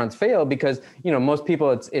 restaurants fail because, you know, most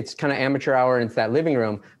people it's kind of amateur hour and it's that living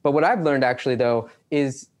room. But what I've learned actually though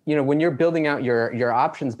is, you know, when you're building out your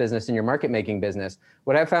options business and your market making business,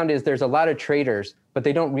 what I've found is there's a lot of traders, but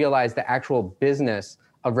they don't realize the actual business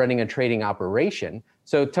of running a trading operation.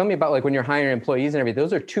 So tell me about, like, when you're hiring employees and everything,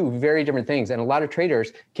 those are two very different things. And a lot of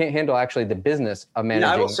traders can't handle actually the business of managing.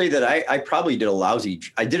 Yeah, I will say that I probably did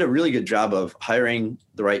I did a really good job of hiring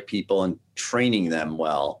the right people and training them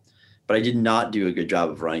well, but I did not do a good job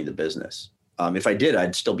of running the business. If I did,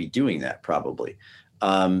 I'd still be doing that probably.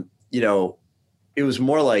 You know, it was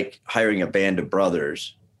more like hiring a band of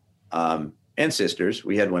brothers and sisters.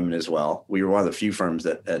 We had women as well. We were one of the few firms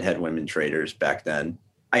that had women traders back then.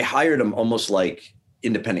 I hired them almost like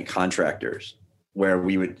independent contractors, where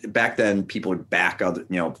back then people would back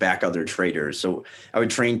other traders. So I would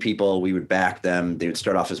train people, we would back them. They would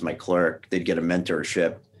start off as my clerk. They'd get a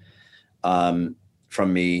mentorship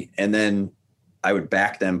from me. And then I would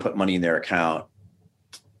back them, put money in their account,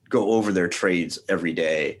 go over their trades every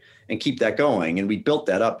day and keep that going. And we built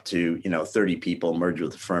that up to, 30 people, merged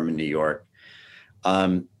with a firm in New York,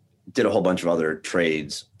 did a whole bunch of other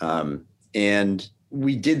trades. And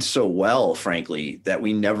we did so well, frankly, that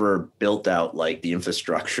we never built out like the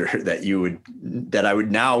infrastructure that I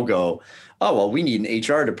would now go, oh, well, we need an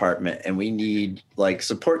HR department and we need like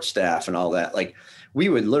support staff and all that. Like we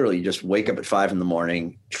would literally just wake up at 5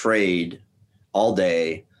 a.m, trade all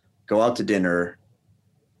day, go out to dinner,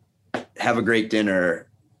 have a great dinner,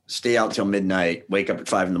 stay out till midnight, wake up at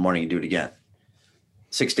 5 a.m. and do it again.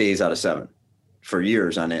 6 days out of 7 for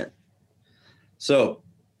years on end. So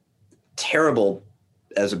terrible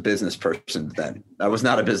as a business person then. I was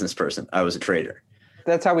not a business person. I was a trader.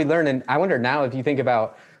 That's how we learn. And I wonder now, if you think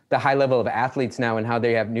about the high level of athletes now and how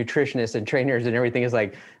they have nutritionists and trainers and everything, is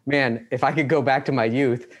like, man, if I could go back to my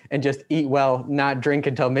youth and just eat well, not drink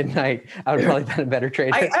until midnight, I would probably be a better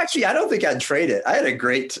trader. I don't think I'd trade it. I had a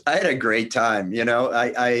great time. You know,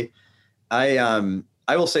 I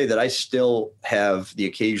will say that I still have the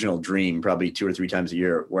occasional dream, probably 2 or 3 times a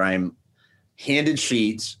year, where I'm handed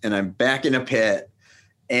sheets and I'm back in a pit,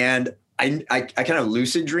 and I kind of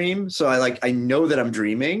lucid dream. So I know that I'm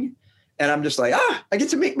dreaming, and I'm just like, I get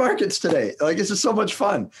to make markets today. Like, this is so much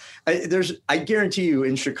fun. I guarantee you,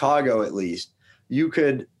 in Chicago, at least, you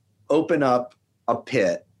could open up a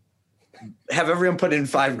pit, have everyone put in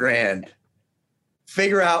 $5,000,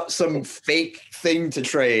 figure out some fake thing to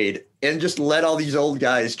trade, and just let all these old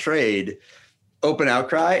guys trade, open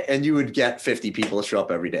outcry, and you would get 50 people to show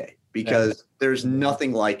up every day, because there's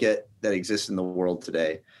nothing like it that exists in the world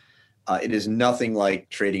today. It is nothing like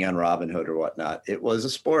trading on Robinhood or whatnot. It was a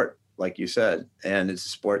sport, like you said, and it's a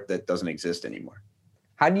sport that doesn't exist anymore.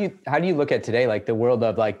 How do you look at today, like the world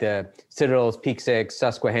of like the Citadels, Peak Six,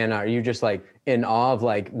 Susquehanna? Are you just like in awe of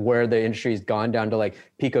like where the industry's gone down to like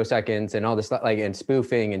picoseconds and all this stuff, like, and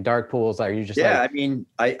spoofing and dark pools? Are you just I mean,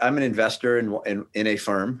 I'm an investor in a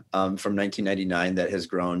firm from 1999 that has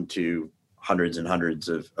grown to hundreds and hundreds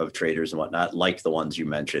of traders and whatnot, like the ones you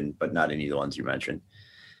mentioned, but not any of the ones you mentioned.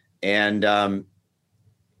 And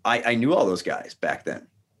I knew all those guys back then.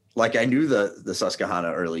 Like, I knew the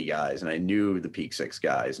Susquehanna early guys, and I knew the Peak Six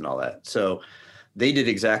guys and all that. So they did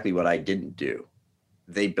exactly what I didn't do.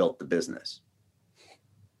 They built the business.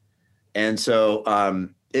 And so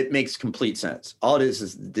it makes complete sense. All it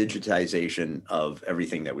is the digitization of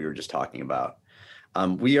everything that we were just talking about.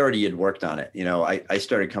 We already had worked on it. You know, I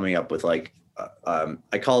started coming up with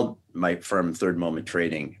I called my firm Third Moment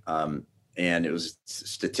Trading. And it was a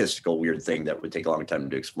statistical weird thing that would take a long time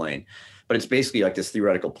to explain. But it's basically like this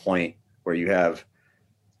theoretical point where you have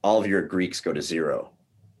all of your Greeks go to zero.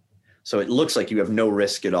 So it looks like you have no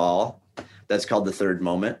risk at all. That's called the third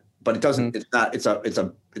moment, but it doesn't, it's not, it's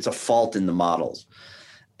a fault in the models.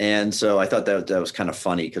 And so I thought that was kind of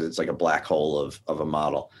funny, because it's like a black hole of a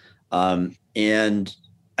model. And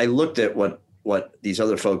I looked at what these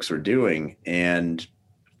other folks were doing, and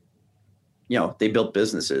you know, they built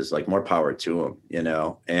businesses, like, more power to them, you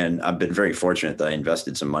know. And I've been very fortunate that I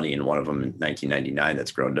invested some money in one of them in 1999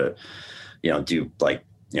 that's grown to, you know, do like,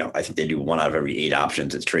 you know, I think they do 1 out of every 8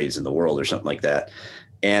 options it trades in the world or something like that.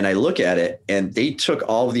 And I look at it, and they took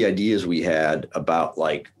all of the ideas we had about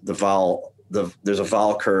like there's a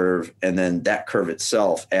vol curve, and then that curve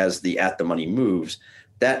itself, as the at the money moves,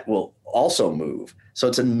 that will also move. So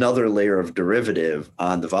it's another layer of derivative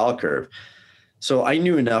on the vol curve. So I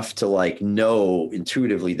knew enough to like know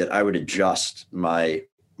intuitively that I would adjust my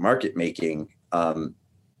market making, you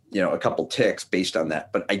know, a couple ticks based on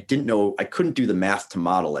that. But I didn't know, I couldn't do the math to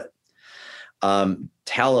model it.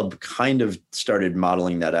 Taleb kind of started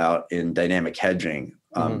modeling that out in Dynamic Hedging,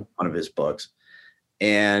 one of his books.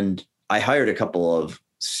 And I hired a couple of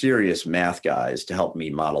serious math guys to help me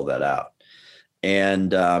model that out.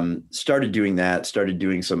 And started doing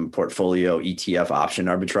some portfolio ETF option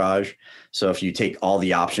arbitrage. So if you take all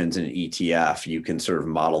the options in an ETF, you can sort of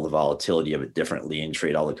model the volatility of it differently and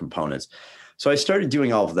trade all the components. So I started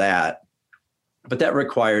doing all of that, but that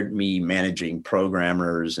required me managing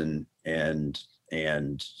programmers and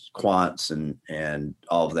quants and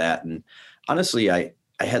all of that. And honestly, I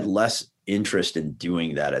had less interest in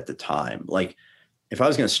doing that at the time. Like, if I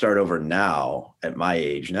was going to start over now at my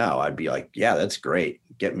age now, I'd be like, yeah, that's great.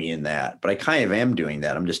 Get me in that. But I kind of am doing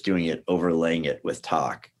that. I'm just doing it, overlaying it with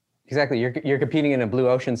talk. Exactly. You're competing in a blue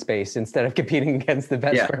ocean space instead of competing against the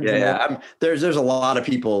best firms. Yeah. There's a lot of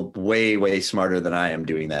people way smarter than I am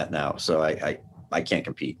doing that now. So I can't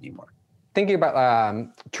compete anymore. Thinking about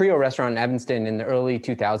Trio Restaurant in Evanston in the early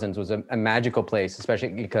 2000s was a magical place, especially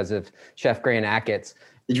because of Chef Grant Achatz.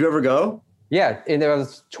 Did you ever go? Yeah. And there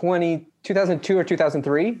was 2002 or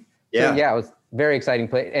 2003. Yeah. So, yeah, it was a very exciting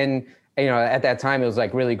place. And, you know, at that time, it was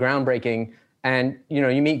like really groundbreaking. And, you know,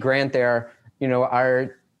 you meet Grant there, you know,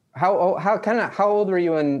 how old were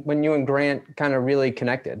you when you and Grant kind of really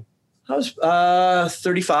connected? I was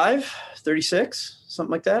 35, 36,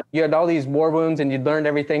 something like that. You had all these war wounds, and you'd learned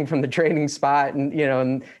everything from the trading spot, and you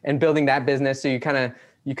know, and building that business. So you kind of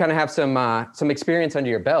have some experience under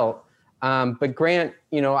your belt. But Grant,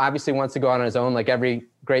 you know, obviously wants to go out on his own, like every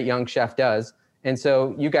great young chef does. And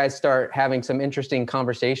so you guys start having some interesting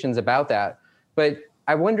conversations about that. But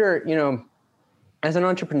I wonder, you know, as an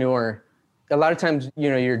entrepreneur, a lot of times,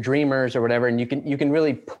 you're dreamers or whatever, and you can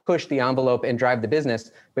really push the envelope and drive the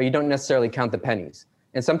business, but you don't necessarily count the pennies.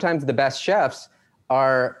 And sometimes the best chefs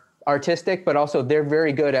are artistic, but also they're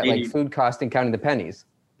very good at like food cost and counting the pennies,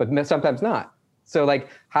 but sometimes not. So like,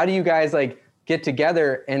 how do you guys like get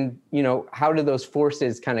together, and how do those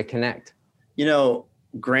forces kind of connect?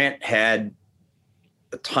 Grant had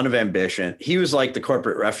a ton of ambition. He was like the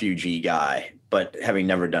corporate refugee guy, but having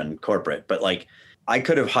never done corporate, but like, I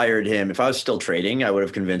could have hired him if I was still trading. I would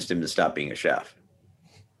have convinced him to stop being a chef,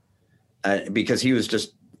 because he was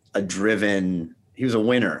just he was a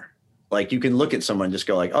winner. Like, you can look at someone and just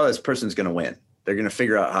go like, oh, this person's going to win. They're going to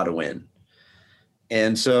figure out how to win.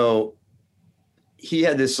 And so he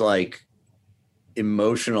had this like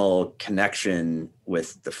emotional connection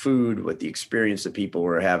with the food, with the experience that people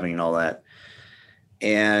were having and all that.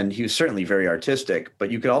 And he was certainly very artistic,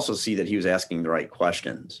 but you could also see that he was asking the right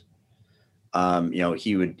questions.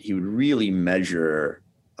 He would really measure,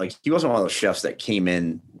 like, he wasn't one of those chefs that came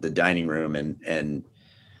in the dining room and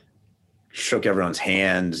shook everyone's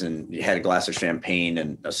hands and had a glass of champagne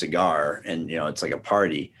and a cigar and, it's like a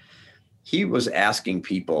party. He was asking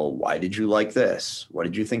people, why did you like this? What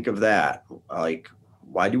did you think of that? Like,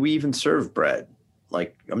 why do we even serve bread?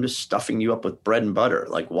 Like, I'm just stuffing you up with bread and butter.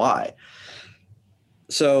 Like, why?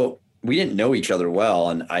 So we didn't know each other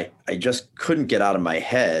well. And I just couldn't get out of my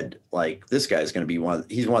head, like, this guy's going to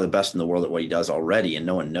be he's one of the best in the world at what he does already, and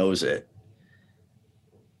no one knows it.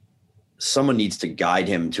 Someone needs to guide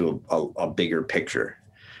him to a bigger picture,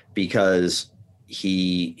 because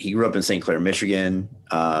he grew up in St. Clair, Michigan,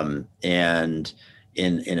 and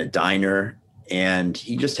in a diner, and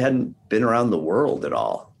he just hadn't been around the world at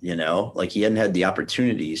all, like he hadn't had the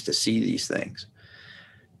opportunities to see these things.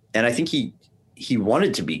 And I think he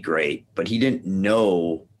wanted to be great, but he didn't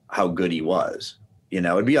know how good he was.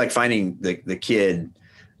 It'd be like finding the kid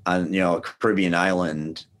on, a Caribbean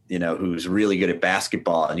island, who's really good at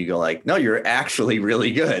basketball. And you go like, no, you're actually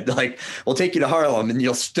really good. Like, we'll take you to Harlem and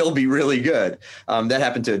you'll still be really good. That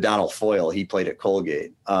happened to Donald Foyle. He played at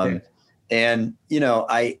Colgate. And,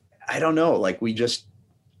 I don't know, like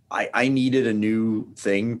I needed a new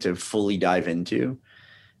thing to fully dive into,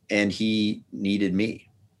 and he needed me.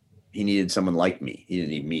 He needed someone like me. He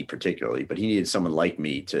didn't need me particularly, but he needed someone like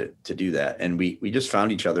me to do that. And we just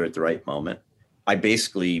found each other at the right moment. I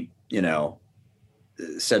basically,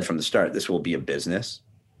 said from the start, this will be a business,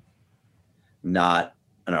 not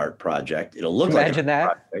an art project. It'll look like an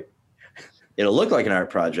art project. It'll look like an art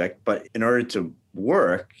project, but in order to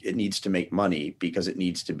work, it needs to make money, because it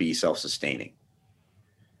needs to be self-sustaining.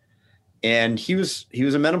 And he was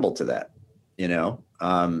amenable to that,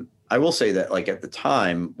 I will say that, like, at the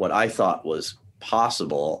time, what I thought was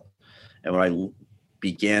possible and what I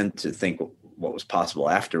began to think what was possible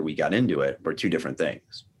after we got into it were two different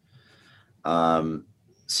things. But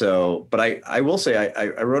I will say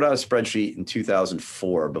I wrote out a spreadsheet in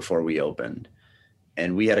 2004 before we opened,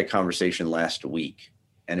 and we had a conversation last week,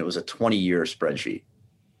 and it was a 20-year spreadsheet.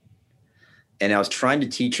 And I was trying to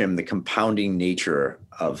teach him the compounding nature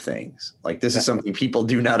of things. Like, this is something people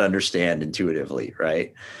do not understand intuitively,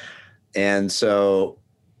 right? And so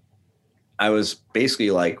I was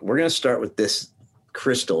basically like, we're going to start with this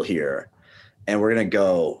crystal here, and we're going to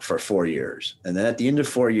go for 4 years. And then at the end of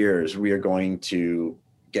 4 years, we are going to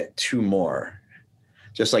get 2 more,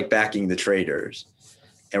 just like backing the traders.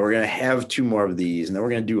 And we're going to have 2 more of these, and then we're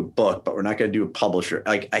going to do a book, but we're not going to do a publisher.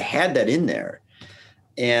 Like, I had that in there.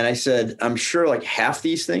 And I said, I'm sure like half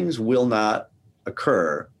these things will not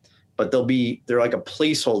occur, but they're like a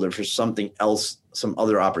placeholder for something else, some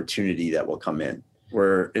other opportunity that will come in.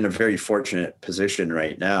 We're in a very fortunate position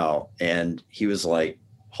right now. And he was like,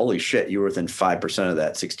 holy shit, you were within 5% of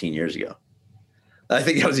that 16 years ago. I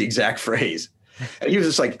think that was the exact phrase. And he was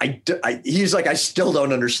just like, he's like, I still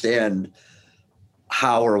don't understand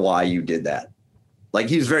how or why you did that. Like,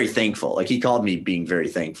 he was very thankful. Like, he called me being very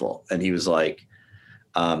thankful. And he was like,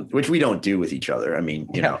 which we don't do with each other. I mean,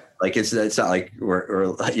 like it's not like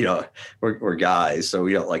we're guys, so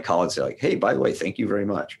we don't like call and say like, hey, by the way, thank you very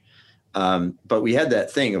much. But we had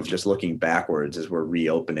that thing of just looking backwards as we're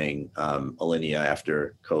reopening Alinea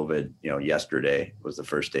after COVID. Yesterday was the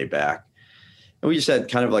first day back, and we just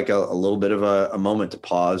had kind of like a little bit of a moment to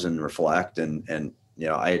pause and reflect. And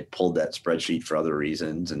I had pulled that spreadsheet for other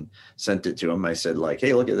reasons and sent it to him. I said like,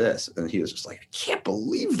 hey, look at this. And he was just like, I can't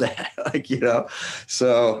believe that.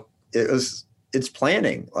 So it's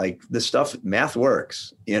planning, like this stuff, math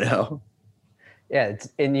works, Yeah.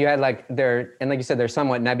 And you had like you said, there's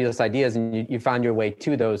somewhat nebulous ideas, and you found your way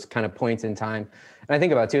to those kind of points in time. And I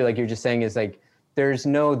think about too, like you're just saying, is like, there's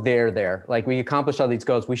no there. Like we accomplished all these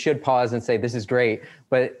goals. We should pause and say, this is great,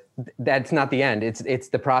 but that's not the end. It's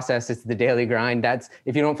the process. It's the daily grind. That's,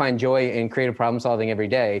 if you don't find joy in creative problem solving every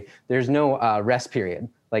day, there's no rest period.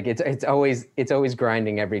 Like it's always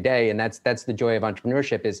grinding every day. And that's the joy of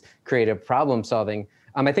entrepreneurship, is creative problem solving.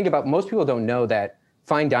 I think about, most people don't know that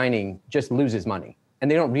fine dining just loses money,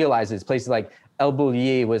 and they don't realize it's places like El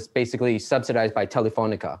Bullier was basically subsidized by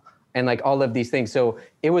Telefonica and like all of these things. So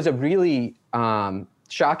it was a really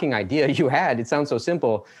shocking idea you had. It sounds so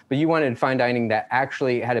simple, but you wanted fine dining that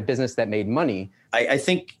actually had a business that made money. I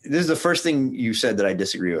think this is the first thing you said that I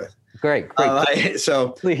disagree with. Great. So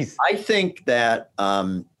please. I think that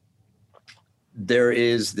there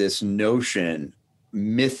is this notion,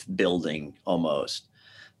 myth building almost,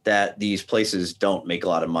 that these places don't make a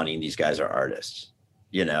lot of money and these guys are artists.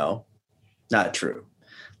 Not true.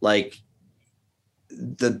 Like,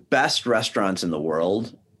 the best restaurants in the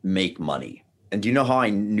world make money. And do you know how I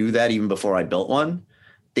knew that even before I built one?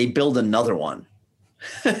 They build another one.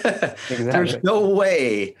 Exactly. There's no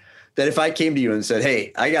way that if I came to you and said,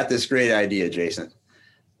 hey, I got this great idea, Jason,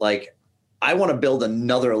 like, I want to build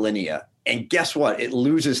another Alinea, and guess what? It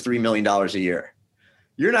loses $3 million a year.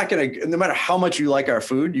 You're not going to, no matter how much you like our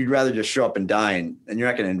food, you'd rather just show up and dine, and you're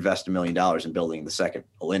not going to invest $1 million in building the second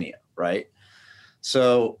Alinea, right?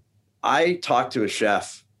 So I talked to a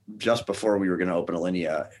chef just before we were going to open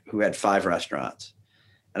Alinea who had 5 restaurants.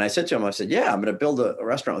 And I said to him, I said, yeah, I'm going to build a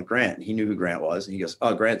restaurant with Grant. And he knew who Grant was. And he goes,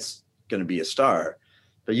 oh, Grant's going to be a star,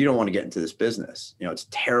 but you don't want to get into this business. It's a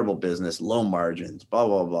terrible business, low margins, blah,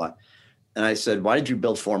 blah, blah. And I said, why did you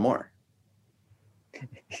build 4 more?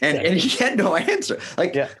 And he had no answer.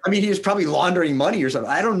 Like, yeah. I mean, he was probably laundering money or something.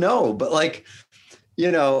 I don't know. But like,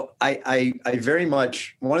 I very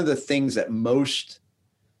much, one of the things that most,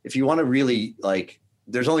 if you want to really, like,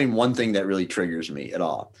 there's only one thing that really triggers me at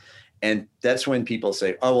all. And that's when people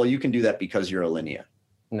say, oh, well, you can do that because you're Alinea.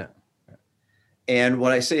 No. And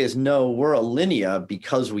what I say is, no, we're Alinea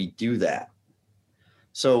because we do that.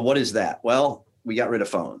 So what is that? Well, we got rid of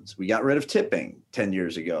phones. We got rid of tipping 10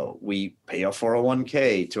 years ago. We pay a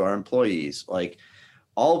 401k to our employees. Like,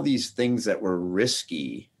 all of these things that were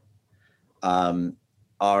risky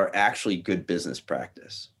are actually good business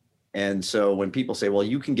practice. And so when people say, well,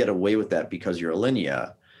 you can get away with that because you're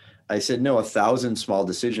Alinea, I said, no, 1,000 small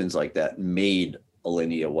decisions like that made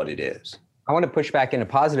Alinea what it is. I want to push back in a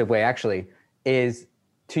positive way, actually, is,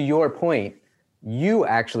 to your point, you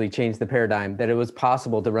actually changed the paradigm that it was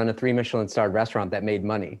possible to run a 3 Michelin starred restaurant that made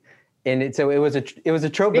money. And so it was a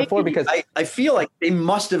trope before, because I feel like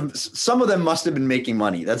some of them must have been making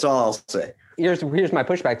money. That's all I'll say. Here's my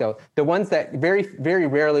pushback though. The ones that very, very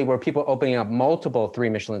rarely were people opening up multiple 3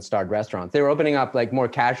 Michelin starred restaurants. They were opening up like more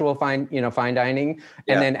casual fine dining.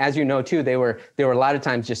 And then, as you know too, they were a lot of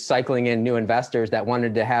times just cycling in new investors that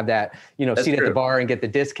wanted to have that, seat at the bar and get the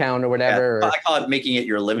discount or whatever. Yeah, I call it making it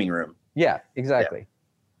your living room. Yeah, exactly.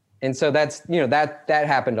 Yeah. And so that's, that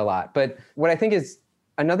happened a lot. But what I think is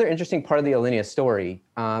another interesting part of the Alinea story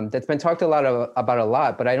that's been talked about a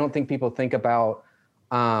lot, but I don't think people think about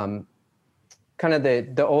kind of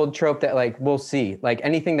the old trope that, like, we'll see, like,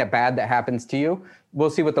 anything bad that happens to you, we'll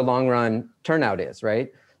see what the long run turnout is,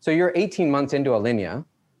 right? So you're 18 months into Alinea,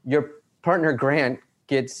 your partner Grant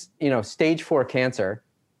gets, stage 4 cancer.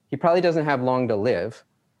 He probably doesn't have long to live.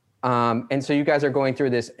 And so you guys are going through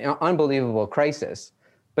this unbelievable crisis.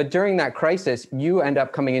 But during that crisis, you end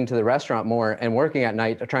up coming into the restaurant more and working at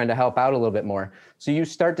night, trying to help out a little bit more. So you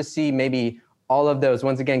start to see maybe all of those,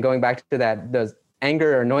 once again, going back to those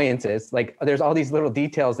anger or annoyances, like, there's all these little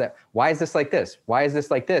details that, why is this like this? Why is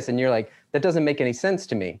this like this? And you're like, that doesn't make any sense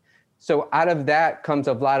to me. So out of that comes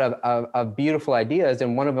a lot of beautiful ideas,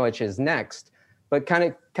 and one of which is Next. But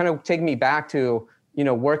kind of take me back to,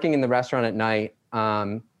 working in the restaurant at night,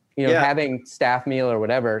 having staff meal or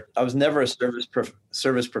whatever. I was never a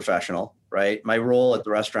service professional, right? My role at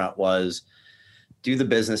the restaurant was do the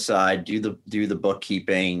business side, do the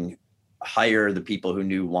bookkeeping, hire the people who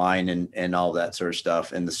knew wine and all that sort of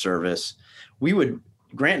stuff, and the service.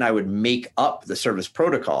 Grant and I would make up the service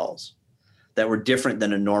protocols that were different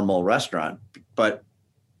than a normal restaurant. But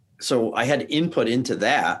so I had input into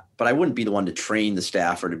that, but I wouldn't be the one to train the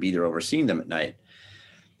staff or to be there overseeing them at night.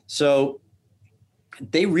 So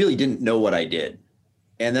they really didn't know what I did.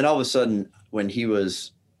 And then all of a sudden, when he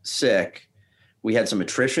was sick, we had some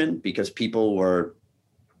attrition because people were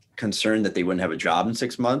concerned that they wouldn't have a job in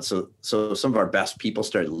 6 months. So some of our best people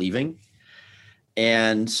started leaving.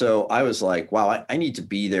 And so I was like, wow, I need to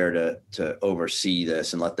be there to oversee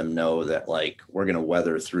this and let them know that, like, we're going to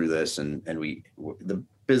weather through this, and the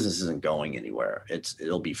business isn't going anywhere.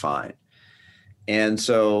 It'll be fine. And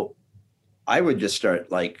so I would just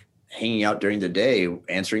start like hanging out during the day,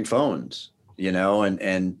 answering phones,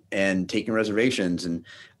 and taking reservations. And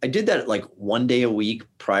I did that like one day a week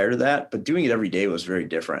prior to that, but doing it every day was very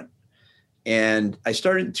different. And I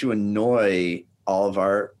started to annoy all of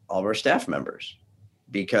our staff members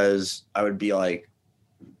because I would be like,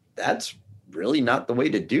 that's really not the way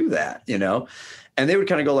to do that, And they would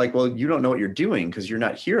kind of go like, well, you don't know what you're doing because you're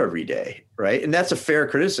not here every day, right? And that's a fair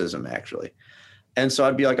criticism, actually. And so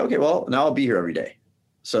I'd be like, okay, well, now I'll be here every day.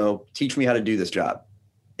 So teach me how to do this job.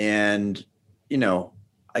 And,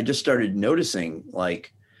 I just started noticing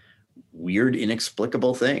like weird,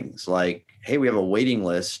 inexplicable things like, hey, we have a waiting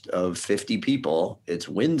list of 50 people. It's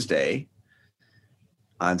Wednesday.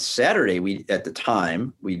 On Saturday, at the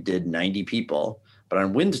time, we did 90 people. But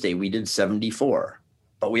on Wednesday, we did 74.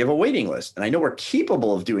 But we have a waiting list. And I know we're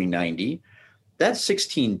capable of doing 90. That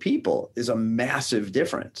 16 people is a massive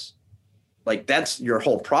difference. Like that's your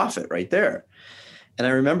whole profit right there. And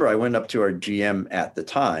I remember I went up to our GM at the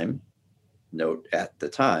time, note at the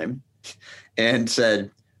time, and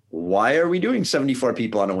said, why are we doing 74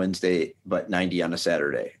 people on a Wednesday, but 90 on a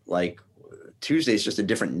Saturday? Like Tuesday is just a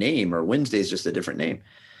different name or Wednesday is just a different name.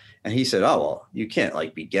 And he said, oh, well, you can't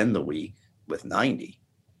like begin the week with 90.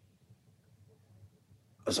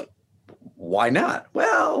 I was like, why not?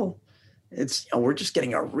 Well, it's, we're just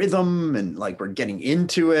getting our rhythm and like, we're getting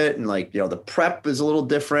into it. And like, the prep is a little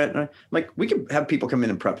different. And I'm like, we could have people come in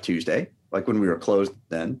and prep Tuesday, like when we were closed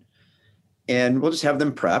then, and we'll just have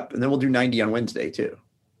them prep and then we'll do 90 on Wednesday too.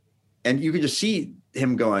 And you could just see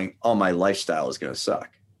him going, oh, my lifestyle is going to suck.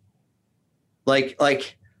 Like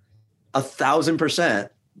 1,000%,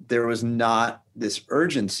 there was not this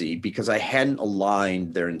urgency because I hadn't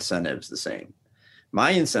aligned their incentives the same. My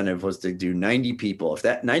incentive was to do 90 people. If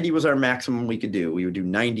that 90 was our maximum we could do, we would do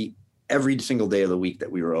 90 every single day of the week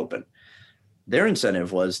that we were open. Their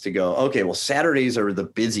incentive was to go, okay, well, Saturdays are the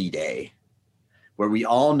busy day where we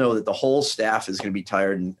all know that the whole staff is going to be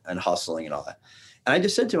tired and hustling and all that. And I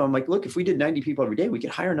just said to him, I'm like, look, if we did 90 people every day, we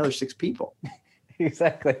could hire another 6 people.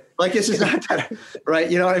 Exactly. Like, this is not that,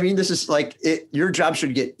 right? You know what I mean? This is like, your job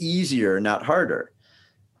should get easier, not harder.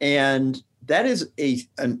 And that is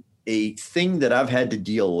a thing that I've had to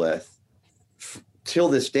deal with till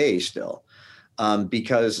this day still.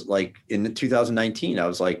 Because like in 2019, I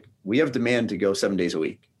was like, we have demand to go 7 days a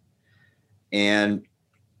week. And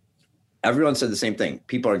everyone said the same thing.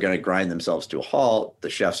 People are going to grind themselves to a halt. The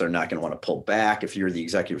chefs are not going to want to pull back. If you're the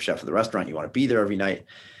executive chef of the restaurant, you want to be there every night.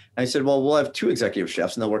 And I said, well, we'll have 2 executive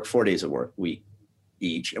chefs and they'll work 4 days a week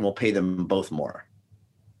each, and we'll pay them both more.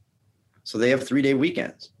 So they have 3-day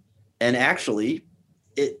weekends. And actually,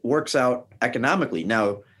 it works out economically.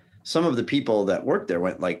 Now, some of the people that work there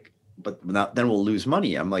went like, but then we'll lose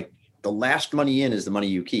money. I'm like, the last money in is the money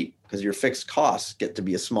you keep because your fixed costs get to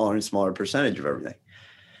be a smaller and smaller percentage of everything.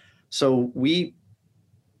 So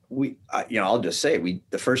I'll just say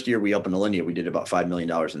the first year we opened Alinea, we did about $5 million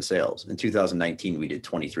in sales. In 2019, we did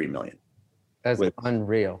 23 million. That's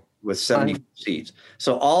unreal. With 70 seats.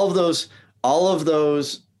 So all of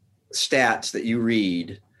those stats that you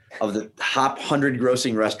read of the top 100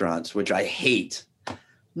 grossing restaurants, which I hate, I'm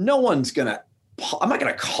not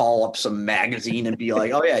going to call up some magazine and be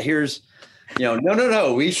like, oh yeah, here's,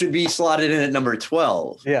 no, we should be slotted in at number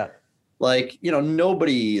 12. Yeah. Like,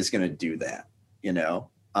 nobody is going to do that,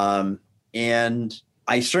 and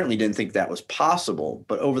I certainly didn't think that was possible.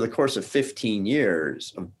 But over the course of 15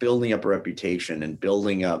 years of building up a reputation and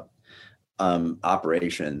building up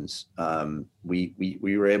operations, we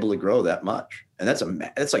were able to grow that much. And that's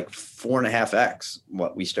like 4.5x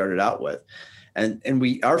what we started out with. And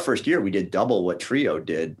our first year, we did double what Trio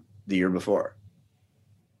did the year before.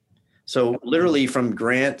 So literally from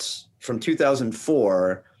grants from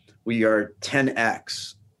 2004, we are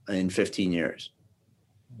 10x in 15 years.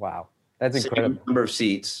 Wow. That's incredible. Same number of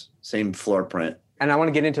seats, same floor print. And I want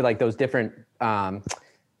to get into like those different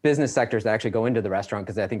business sectors that actually go into the restaurant,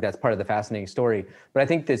 because I think that's part of the fascinating story. But I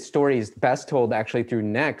think this story is best told actually through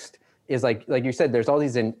Next. Is like you said, there's all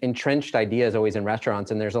these entrenched ideas always in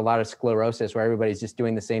restaurants, and there's a lot of sclerosis where everybody's just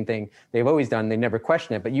doing the same thing they've always done. They never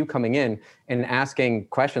question it, but you coming in and asking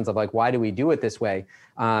questions of like, why do we do it this way?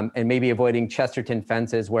 And maybe avoiding Chesterton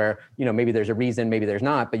fences where, maybe there's a reason, maybe there's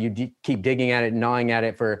not, but you keep digging at it, gnawing at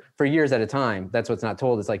it for years at a time. That's what's not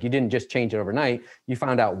told. It's like, you didn't just change it overnight. You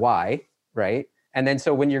found out why, right? And then,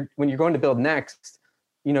 so when you're going to build Next,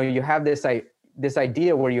 you have this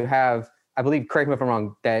idea where you have, I believe, correct me if I'm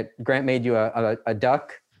wrong, that Grant made you a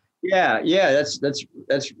duck. Yeah, that's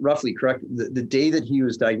roughly correct. The day that he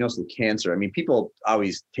was diagnosed with cancer, I mean, people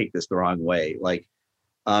always take this the wrong way. Like,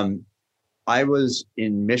 I was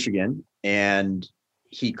in Michigan and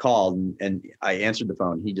he called and I answered the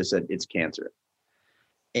phone. He just said, it's cancer.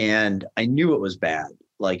 And I knew it was bad.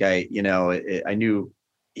 Like I knew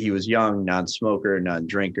he was young, non-smoker,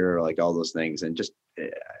 non-drinker, like all those things. And just,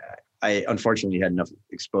 I unfortunately had enough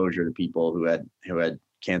exposure to people who had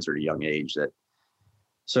cancer at a young age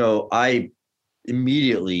so I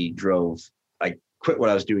immediately I quit what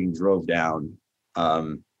I was doing, drove down,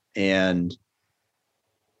 and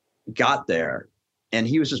got there, and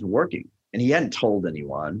he was just working, and he hadn't told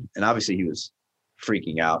anyone. And obviously he was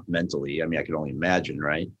freaking out mentally. I mean, I could only imagine,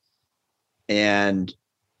 right? And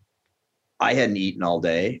I hadn't eaten all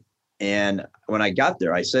day. And when I got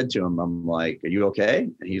there, I said to him, I'm like, are you okay?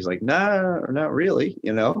 And he's like, nah, not really,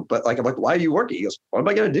 but like, I'm like, why are you working? He goes, what am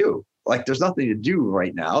I going to do? Like, there's nothing to do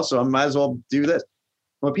right now. So I might as well do this.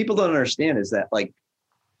 What people don't understand is that, like,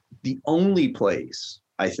 the only place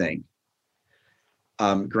I think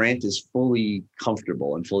Grant is fully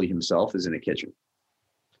comfortable and fully himself is in a kitchen.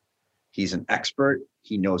 He's an expert.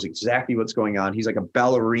 He knows exactly what's going on. He's like a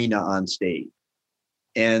ballerina on stage.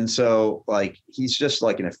 And so, like, he's just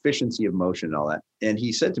like an efficiency of motion and all that. And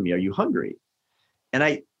he said to me, are you hungry? And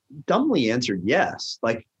I dumbly answered yes.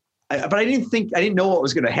 Like, but I didn't know what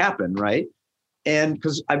was going to happen. Right. And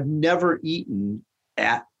because I've never eaten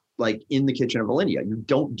in the kitchen of Alinea. You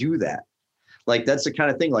don't do that. Like, that's the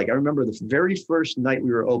kind of thing. Like, I remember the very first night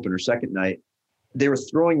we were open, or second night, they were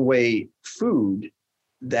throwing away food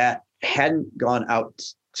that hadn't gone out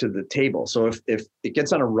to the table. So if it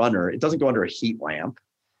gets on a runner, it doesn't go under a heat lamp.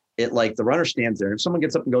 The runner stands there. If someone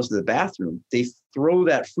gets up and goes to the bathroom, they throw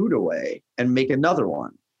that food away and make another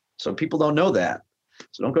one. So people don't know that.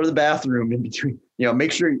 So don't go to the bathroom in between.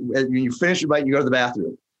 Make sure when you finish your bite, you go to the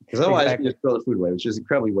bathroom, because otherwise you just throw the food away, which is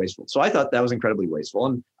incredibly wasteful. So I thought that was incredibly wasteful,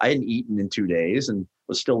 and I hadn't eaten in 2 days and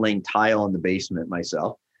was still laying tile in the basement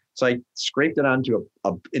myself. So I scraped it onto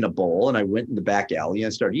in a bowl, and I went in the back alley and I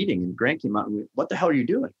started eating. And Grant came out and went, what the hell are you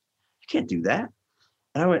doing? You can't do that.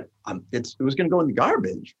 And I went, it was going to go in the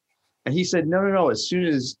garbage. And he said, no. As soon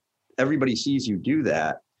as everybody sees you do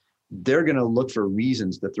that, they're going to look for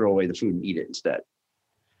reasons to throw away the food and eat it instead.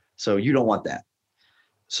 So you don't want that.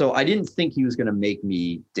 So I didn't think he was going to make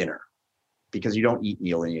me dinner, because you don't eat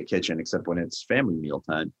meal in your kitchen except when it's family meal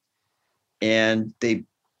time. And they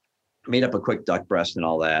made up a quick duck breast and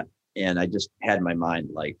all that. And I just had in my mind,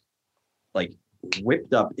 like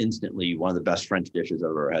whipped up instantly one of the best French dishes I've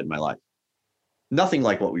ever had in my life. Nothing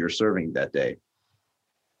like what we were serving that day.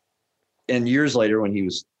 And years later, when he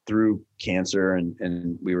was through cancer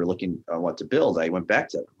and we were looking at what to build, I went back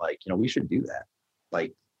to him, like, we should do that.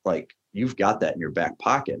 Like you've got that in your back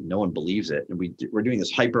pocket. No one believes it. And we're doing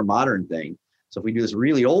this hyper modern thing. So if we do this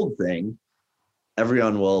really old thing,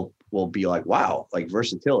 everyone will be like, wow, like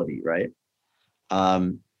versatility, right?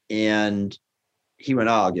 And he went,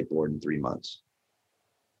 I'll get bored in 3 months.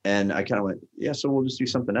 And I kind of went, yeah, so we'll just do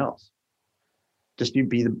something else. Just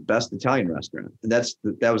be the best Italian restaurant. And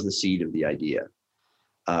that was the seed of the idea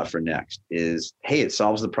for Next is, hey, it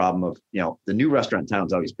solves the problem of, the new restaurant in town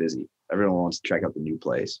is always busy. Everyone wants to check out the new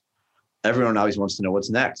place. Everyone always wants to know what's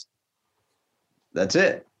next. That's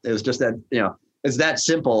it. It was just that, it's that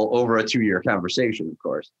simple over a 2-year conversation, of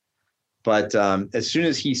course. But as soon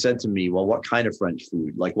as he said to me, well, what kind of French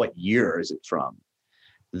food? Like, what year is it from?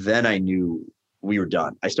 Then I knew we were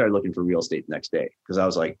done. I started looking for real estate the next day, because I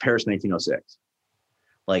was like, Paris 1906.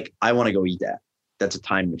 Like, I want to go eat that. That's a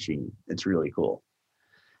time machine. It's really cool.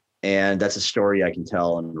 And that's a story I can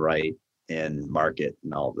tell and write and market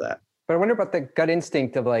and all of that. But I wonder about the gut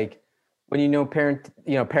instinct of, like, when Paris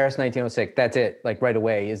 1906, that's it, like right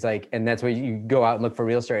away is like, and that's where you go out and look for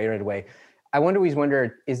real estate right away. I always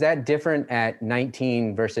wonder, is that different at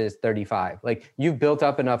 19 versus 35? Like, you've built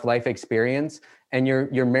up enough life experience and you're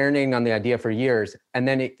marinating on the idea for years. And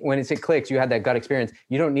then when it clicks, you had that gut experience.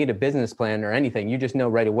 You don't need a business plan or anything. You just know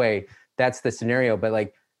right away that's the scenario. But,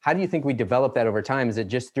 like, how do you think we develop that over time? Is it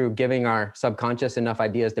just through giving our subconscious enough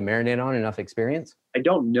ideas to marinate on, enough experience? I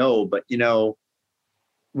don't know, but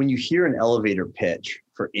when you hear an elevator pitch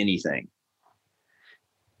for anything,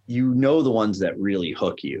 the ones that really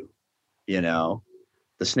hook you, the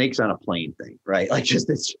snakes on a plane thing, right? Like, just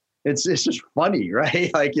it's just funny, right?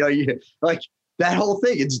 Like, like that whole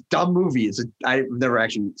thing, it's a dumb movie. I've never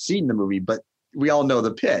actually seen the movie, but we all know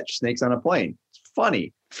the pitch, snakes on a plane. It's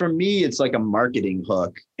funny. For me, it's like a marketing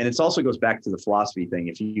hook. And it also goes back to the philosophy thing.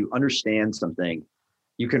 If you understand something,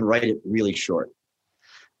 you can write it really short.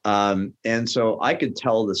 And so I could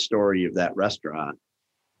tell the story of that restaurant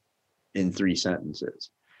in 3 sentences.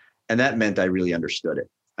 And that meant I really understood it.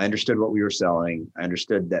 I understood what we were selling. I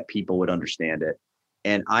understood that people would understand it.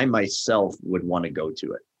 And I myself would want to go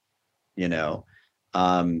to it.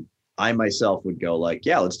 I myself would go like,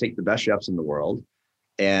 yeah, let's take the best chefs in the world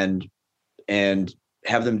and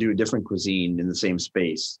have them do a different cuisine in the same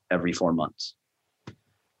space every 4 months.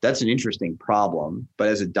 That's an interesting problem, but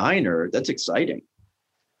as a diner, that's exciting.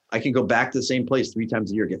 I can go back to the same place 3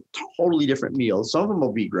 times a year, get totally different meals. Some of them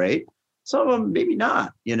will be great, some of them maybe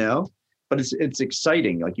not, but it's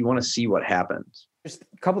exciting. Like, you want to see what happens. There's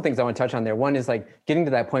a couple of things I want to touch on there. One is like getting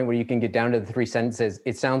to that point where you can get down to the 3 sentences.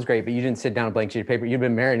 It sounds great, but you didn't sit down a blank sheet of paper. You've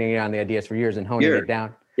been marinating on the ideas for years and honing it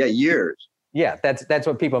down. Yeah, years. Yeah, that's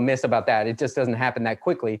what people miss about that. It just doesn't happen that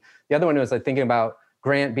quickly. The other one was like thinking about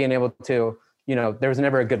Grant being able to, there was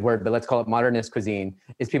never a good word, but let's call it modernist cuisine.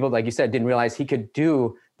 Is people, like you said, didn't realize he could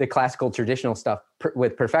do the classical traditional stuff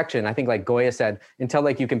with perfection. I think like Goya said, until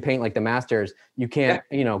like you can paint like the masters, you can't,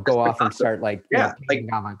 go off and start like, painting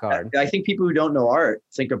avant-garde. I think people who don't know art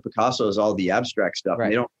think of Picasso as all the abstract stuff.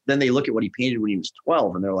 Right. Then they look at what he painted when he was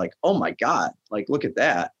 12 and they're like, oh my God, like, look at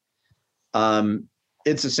that.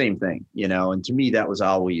 It's the same thing, and to me, that was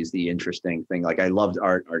always the interesting thing. Like, I loved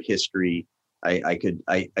art history. I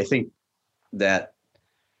think that,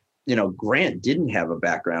 Grant didn't have a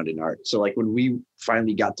background in art. So like when we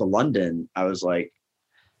finally got to London, I was like,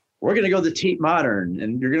 we're going to go to the Tate Modern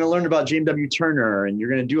and you're going to learn about James W. Turner and you're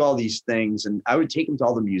going to do all these things. And I would take him to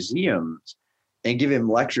all the museums and give him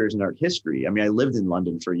lectures in art history. I mean, I lived in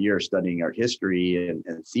London for a year studying art history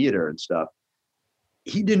and theater and stuff.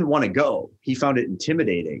 He didn't want to go. He found it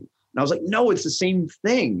intimidating. And I was like, no, it's the same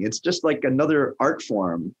thing. It's just like another art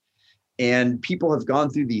form. And people have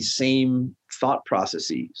gone through these same thought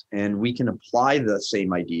processes, and we can apply the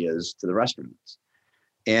same ideas to the restaurants.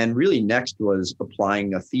 And really next was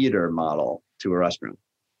applying a theater model to a restaurant.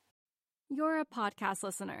 You're a podcast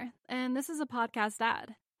listener, and this is a podcast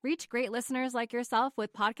ad. Reach great listeners like yourself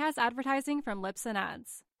with podcast advertising from Libsyn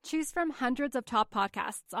Ads. Choose from hundreds of top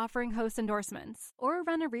podcasts offering host endorsements, or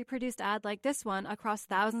run a reproduced ad like this one across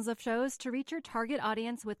thousands of shows to reach your target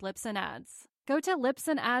audience with Libsyn Ads. Go to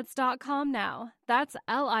libsynads.com now. That's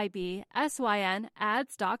LIBSYN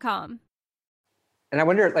ads.com. And I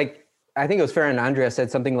wonder, like, I think it was Ferran Andrea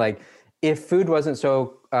said something like, if food wasn't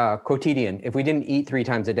so quotidian, if we didn't eat 3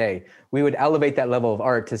 times a day, we would elevate that level of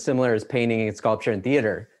art to similar as painting and sculpture and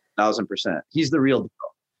theater. 1,000%. He's the real deal.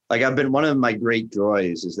 Like, one of my great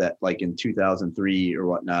joys is that like in 2003 or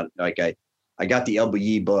whatnot, like I got the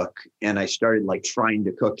LBE book and I started like trying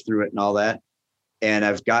to cook through it and all that. And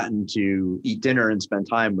I've gotten to eat dinner and spend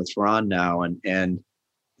time with Ferran now. And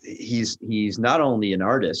he's not only an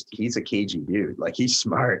artist, he's a cagey dude. Like, he's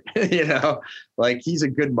smart, like he's a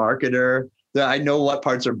good marketer. I know what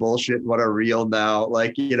parts are bullshit, what are real now.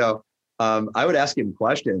 Like, I would ask him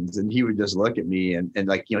questions and he would just look at me and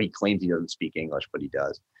like, he claims he doesn't speak English, but he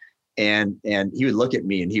does. And he would look at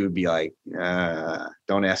me and he would be like,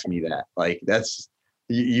 don't ask me that. Like, that's,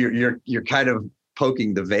 you're kind of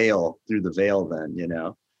poking the veil through the veil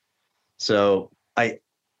then, So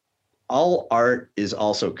all art is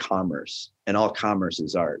also commerce, and all commerce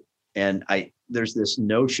is art. And there's this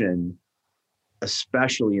notion,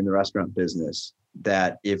 especially in the restaurant business,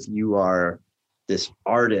 that if you are this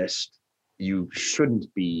artist, you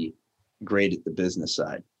shouldn't be great at the business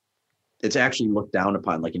side. It's actually looked down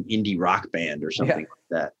upon, like an indie rock band or something like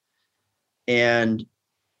that. And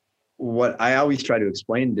what I always try to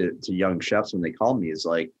explain to young chefs when they call me is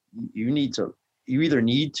like, you either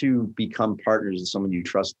need to become partners with someone you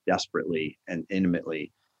trust desperately and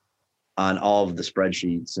intimately on all of the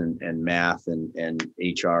spreadsheets and math and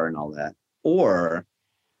HR and all that, or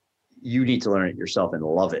you need to learn it yourself and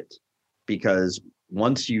love it. Because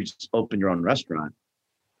once you open your own restaurant,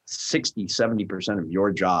 60-70% of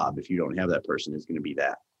your job, if you don't have that person, is going to be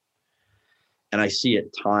that. And I see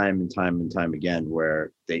it time and time again,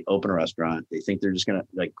 where they open a restaurant, they think they're just going to,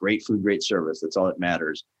 like, great food, great service, that's all that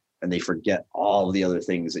matters. And they forget all the other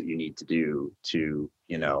things that you need to do to,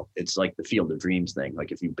 it's like the Field of Dreams thing.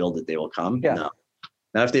 Like, if you build it, they will come. Yeah. No,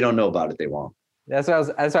 not if they don't know about it, they won't. That's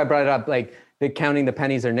why I brought it up, like the counting the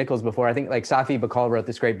pennies or nickels before. I think like Safi Bacall wrote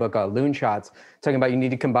this great book, Loon Shots, talking about you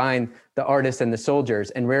need to combine the artists and the soldiers,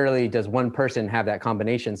 and rarely does one person have that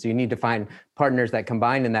combination. So you need to find partners that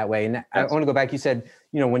combine in that way. And I want to go back. You said,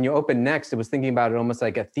 when you open Next, it was thinking about it almost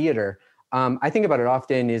like a theater. I think about it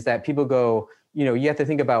often is that people go, you have to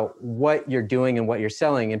think about what you're doing and what you're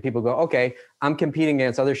selling. And people go, okay, I'm competing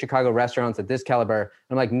against other Chicago restaurants at this caliber. And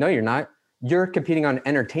I'm like, no, you're not. You're competing on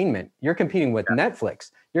entertainment. You're competing with Netflix.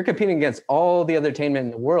 You're competing against all the other entertainment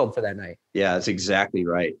in the world for that night. Yeah, that's exactly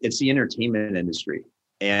right. It's the entertainment industry.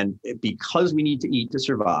 And because we need to eat to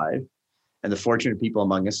survive, and the fortunate people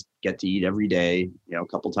among us get to eat every day, a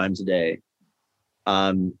couple times a day,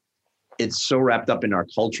 it's so wrapped up in our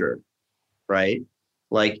culture, right?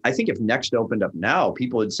 Like, I think if Next opened up now,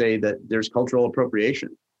 people would say that there's cultural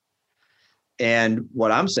appropriation. And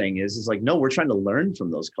what I'm saying is like, no, we're trying to learn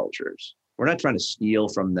from those cultures. We're not trying to steal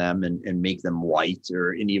from them and make them white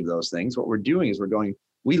or any of those things. What we're doing is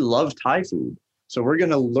we love Thai food. So we're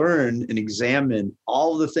going to learn and examine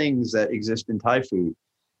all the things that exist in Thai food.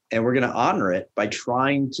 And we're going to honor it by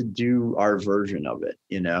trying to do our version of it,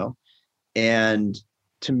 you know? And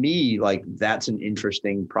to me, like, that's an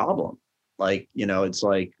interesting problem. Like, you know, it's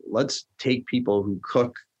like, let's take people who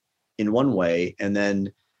cook in one way and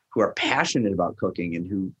then who are passionate about cooking and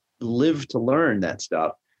who live to learn that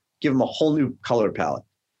stuff, give them a whole new color palette,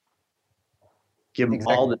 give them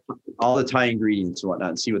all the Thai ingredients and whatnot,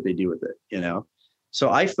 and see what they do with it, you know? So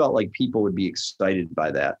I felt like people would be excited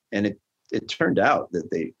by that. And it turned out that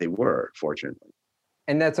they were, fortunately.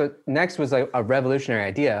 And that's what Next was a revolutionary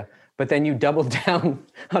idea, but then you doubled down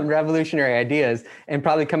on revolutionary ideas, and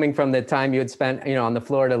probably coming from the time you had spent, you know, on the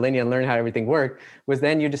Florida Linea and learn how everything worked, was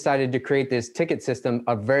then you decided to create this ticket system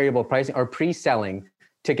of variable pricing or pre-selling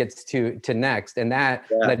tickets to Next. And that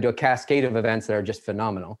led to a cascade of events that are just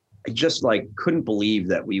phenomenal. I just like couldn't believe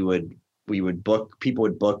that people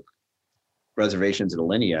would book reservations at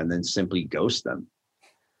Alinea and then simply ghost them.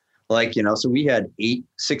 Like, you know, so we had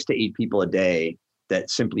 6 to 8 people a day that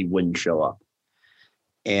simply wouldn't show up.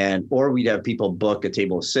 Or we'd have people book a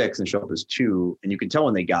table of 6 and show up as 2. And you could tell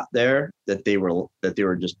when they got there that they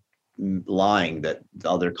were just lying, that the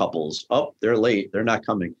other couples, oh, they're late, they're not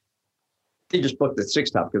coming. They just booked the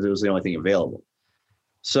 6 top because it was the only thing available.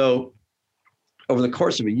 So over the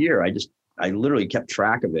course of a year, I literally kept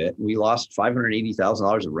track of it. We lost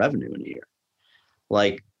 $580,000 of revenue in a year.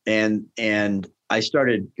 Like, and I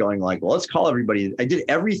started going like, well, let's call everybody. I did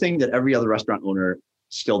everything that every other restaurant owner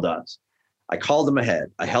still does. I called them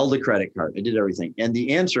ahead. I held a credit card. I did everything. And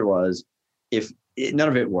the answer was, none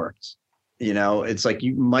of it worked. You know, it's like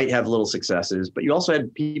you might have little successes, but you also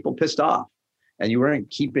had people pissed off and you weren't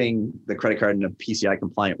keeping the credit card in a PCI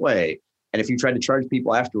compliant way. And if you tried to charge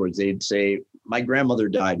people afterwards, they'd say, my grandmother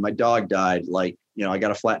died, my dog died, like, you know, I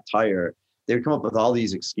got a flat tire. They would come up with all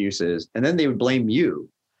these excuses, and then they would blame you.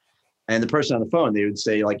 And the person on the phone, they would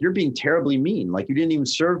say, like, you're being terribly mean. Like, you didn't even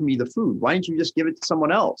serve me the food. Why didn't you just give it to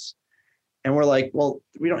someone else? And we're like, well,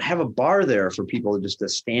 we don't have a bar there for people to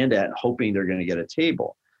stand at hoping they're going to get a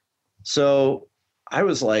table. So I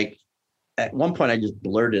was like, at one point I just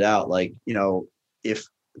blurted out, like, you know,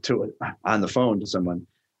 on the phone to someone,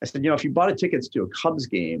 I said, you know, if you bought a tickets to a Cubs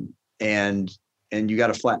game and you got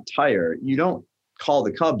a flat tire, you don't call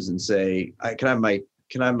the Cubs and say, can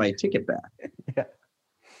I have my ticket back? Yeah.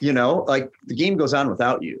 You know, like, the game goes on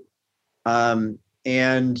without you.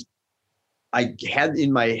 And I had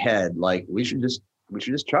in my head, like, we should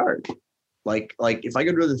just charge. Like if I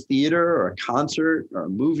go to the theater or a concert or a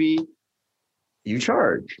movie, you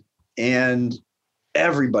charge. And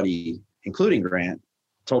everybody, including Grant,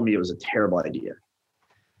 told me it was a terrible idea.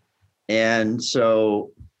 And so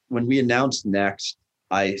when we announced Next,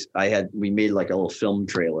 we made like a little film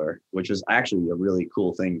trailer, which was actually a really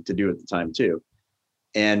cool thing to do at the time too.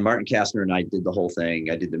 And Martin Kastner and I did the whole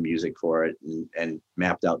thing. I did the music for it and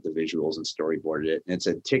mapped out the visuals and storyboarded it. And it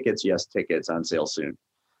said, tickets, yes, tickets, on sale soon.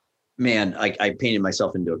 Man, I painted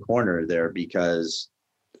myself into a corner there because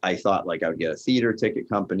I thought like I would get a theater ticket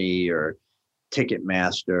company or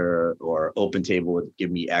Ticketmaster or OpenTable would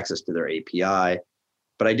give me access to their API.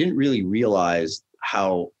 But I didn't really realize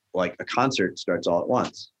how, like, a concert starts all at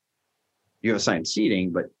once. You have assigned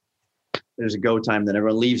seating, but there's a go time, then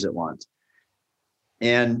everyone leaves at once.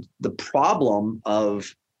 And the problem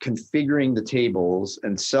of configuring the tables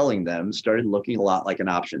and selling them started looking a lot like an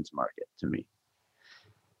options market to me.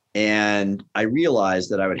 And I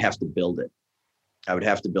realized that I would have to build it. I would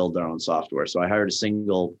have to build our own software. So I hired a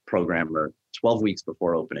single programmer 12 weeks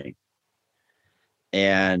before opening.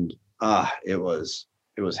 And it was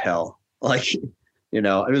hell. Like, you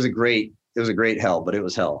know, it was a great hell, but it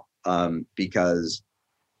was hell because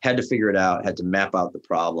had to figure it out, had to map out the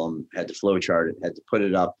problem, had to flowchart it, had to put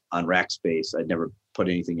it up on Rackspace. I'd never put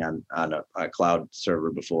anything on a cloud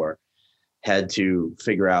server before. Had to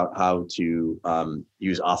figure out how to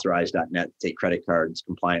use authorize.net, take credit cards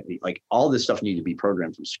compliantly. Like, all this stuff needed to be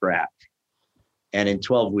programmed from scratch. And in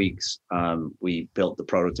 12 weeks, we built the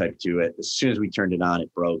prototype to it. As soon as we turned it on,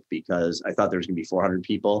 it broke because I thought there was going to be 400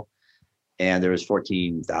 people, and there was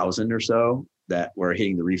 14,000 or so that were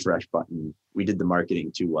hitting the refresh button. We did the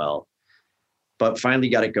marketing too well, but finally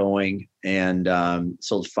got it going and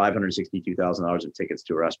sold $562,000 of tickets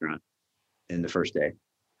to a restaurant in the first day.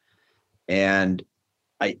 And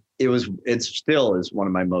it still is one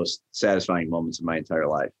of my most satisfying moments of my entire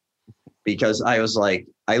life, because I was like,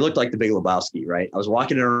 I looked like the Big Lebowski, right? I was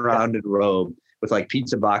walking around in a robe with like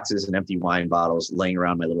pizza boxes and empty wine bottles laying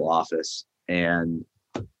around my little office, and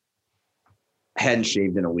hadn't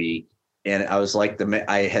shaved in a week. And I was like,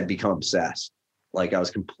 I had become obsessed. Like I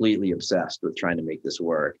was completely obsessed with trying to make this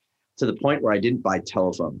work, to the point where I didn't buy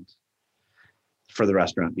telephones for the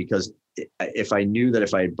restaurant, because if I knew that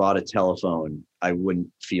if I had bought a telephone, I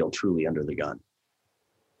wouldn't feel truly under the gun.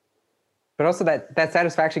 But also that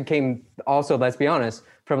satisfaction came also, let's be honest,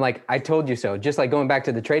 from like, I told you so. Just like going back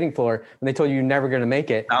to the trading floor when they told you you're never going to make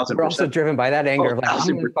it. 1,000%. We're also driven by that anger of like, I'm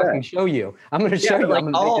going to fucking show you. I'm going to show you. Like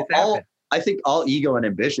I'm going to make this happen. I think all ego and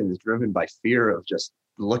ambition is driven by fear of just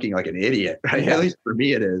looking like an idiot, right? Yeah. At least for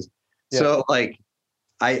me it is. Yeah. So like,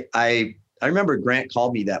 I remember Grant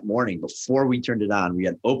called me that morning before we turned it on. We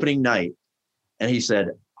had opening night, and he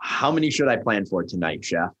said, "How many should I plan for tonight,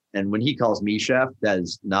 chef?" And when he calls me chef, that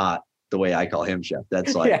is not the way I call him chef.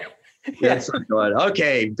 That's like, that's like going,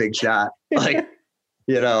 okay, big shot. Like,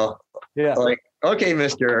 like, okay,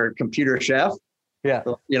 Mr. Computer Chef. Yeah.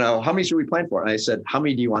 How many should we plan for? And I said, how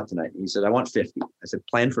many do you want tonight? And he said, I want 50. I said,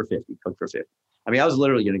 plan for 50, cook for 50. I mean, I was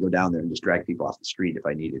literally going to go down there and just drag people off the street if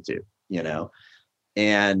I needed to,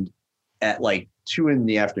 and at like 2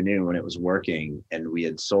 p.m. when it was working and we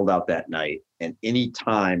had sold out that night, and any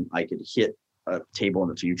time I could hit a table in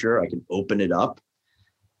the future, I could open it up,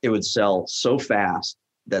 it would sell so fast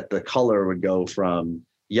that the color would go from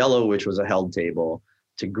yellow, which was a held table,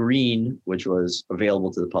 to green, which was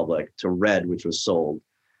available to the public, to red, which was sold.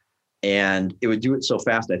 And it would do it so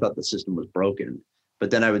fast, I thought the system was broken.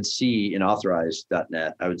 But then I would see in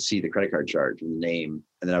authorize.net, I would see the credit card charge and the name,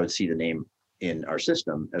 and then I would see the name in our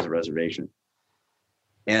system as a reservation.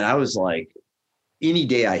 And I was like, any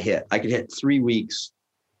day I could hit 3 weeks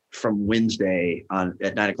from Wednesday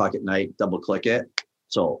at 9 o'clock at night, double click it.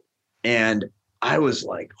 So, and I was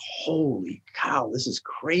like, holy cow, this is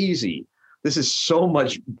crazy. This is so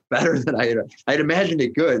much better than I'd imagined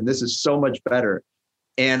it could. This is so much better.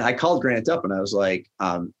 And I called Grant up and I was like,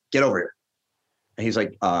 get over here. And he's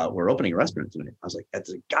like, we're opening a restaurant tonight. I was like,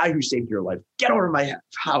 that's the guy who saved your life. Get over to my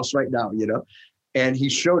house right now, And he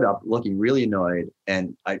showed up looking really annoyed.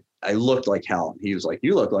 And I looked like hell. He was like,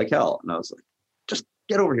 you look like hell. And I was like, just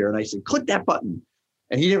get over here. And I said, click that button.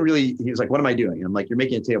 And he was like, what am I doing? And I'm like, you're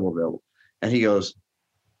making a table available. And he goes,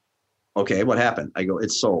 okay, what happened? I go,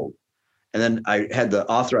 it's sold. And then I had the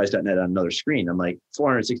authorize.net on another screen. I'm like,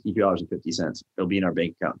 $462.50. It'll be in our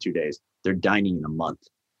bank account in 2 days. They're dining in a month.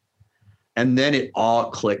 And then it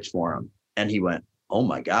all clicked for him. And he went, oh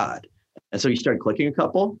my God. And so he started clicking a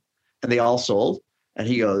couple and they all sold. And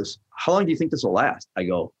he goes, how long do you think this will last? I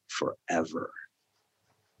go, forever.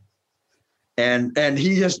 And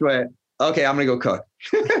he just went, okay, I'm going to go cook.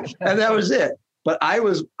 And that was it. But I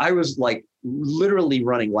was like literally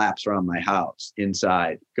running laps around my house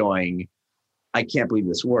inside going, I can't believe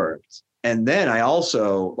this worked. And then I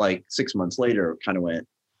also, like 6 months later, kind of went,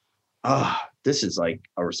 this is like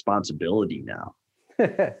a responsibility now.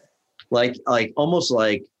 like almost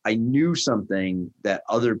like I knew something that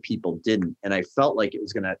other people didn't. And I felt like it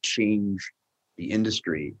was going to change the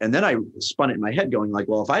industry. And then I spun it in my head going like,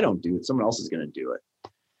 well, if I don't do it, someone else is going to do it.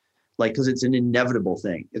 Like, because it's an inevitable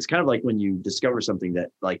thing. It's kind of like when you discover something that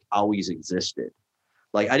like always existed.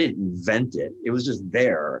 Like I didn't invent it. It was just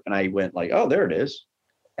there. And I went like, oh, there it is.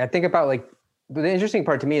 I think about like, the interesting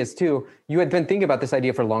part to me is too, you had been thinking about this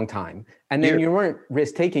idea for a long time. And then you weren't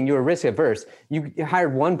risk taking, you were risk averse. You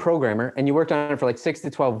hired one programmer and you worked on it for like 6 to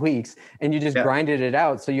 12 weeks and you just grinded it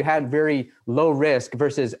out. So you had very low risk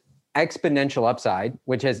versus exponential upside,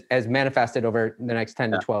 which has manifested over the next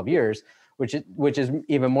 10 to 12 years. Which is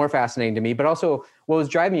even more fascinating to me. But also what was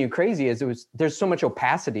driving you crazy is there's so much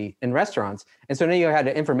opacity in restaurants. And so now you had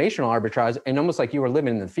an informational arbitrage and almost like you were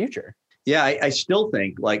living in the future. Yeah, I still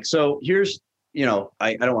think like, so here's,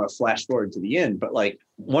 I don't want to flash forward to the end, but like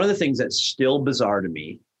one of the things that's still bizarre to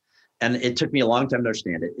me, and it took me a long time to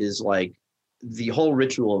understand it, is like the whole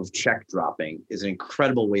ritual of check dropping is an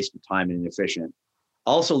incredible waste of time and inefficient.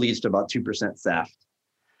 Also leads to about 2% theft.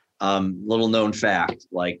 Little known fact,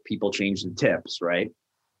 like people change the tips, right?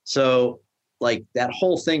 So like that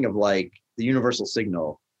whole thing of like the universal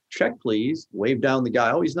signal, check please, wave down the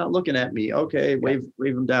guy. Oh, he's not looking at me. Okay, wave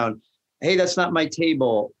him down. Hey, that's not my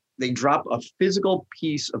table. They drop a physical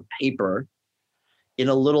piece of paper in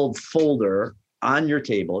a little folder on your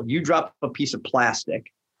table. You drop a piece of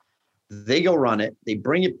plastic. They go run it. They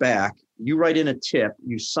bring it back. You write in a tip.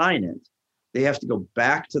 You sign it. They have to go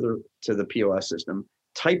back to the POS system,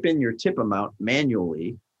 type in your tip amount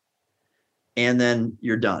manually, and then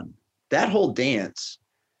you're done. That whole dance,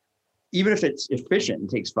 even if it's efficient and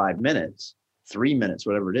takes 5 minutes, 3 minutes,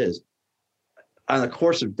 whatever it is, on the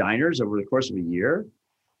course of diners over the course of a year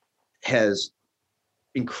has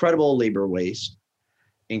incredible labor waste,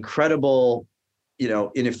 incredible,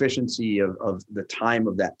 inefficiency of the time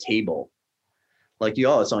of that table. Like,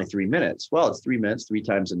 it's only 3 minutes. Well, it's 3 minutes, 3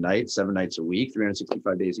 times a night, 7 nights a week,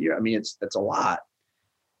 365 days a year. I mean, that's a lot.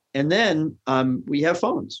 And then we have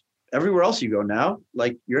phones everywhere else you go now.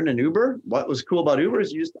 Like, you're in an Uber. What was cool about Uber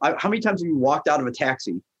is how many times have you walked out of a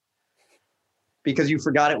taxi because you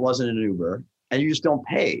forgot it wasn't an Uber and you just don't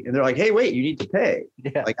pay? And they're like, hey, wait, you need to pay.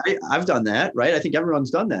 Yeah. Like I've done that, right? I think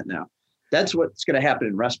everyone's done that now. That's what's going to happen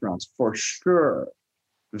in restaurants for sure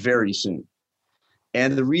very soon.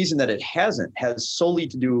 And the reason that it hasn't has solely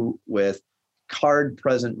to do with card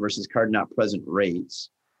present versus card not present rates,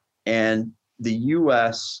 and the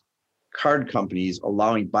US card companies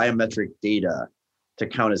allowing biometric data to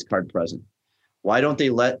count as card present. Why don't they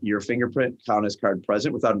let your fingerprint count as card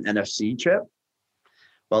present without an NFC chip?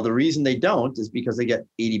 Well, the reason they don't is because they get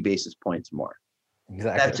 80 basis points more.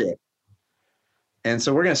 Exactly. That's it. And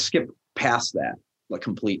so we're going to skip past that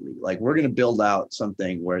completely. Like, we're going to build out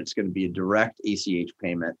something where it's going to be a direct ACH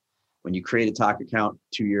payment. When you create a Tock account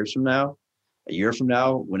 2 years from now, a year from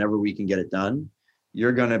now, whenever we can get it done,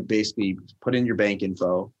 you're going to basically put in your bank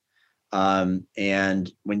info.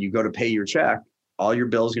 And when you go to pay your check, all your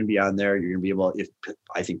bills going to be on there. You're going to be able,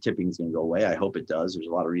 I think tipping is going to go away. I hope it does. There's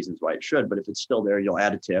a lot of reasons why it should, but if it's still there, you'll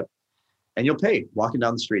add a tip and you'll pay walking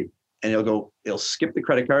down the street, and it'll skip the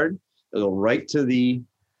credit card. It'll go right to the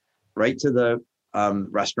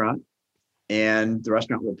restaurant, and the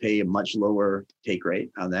restaurant will pay a much lower take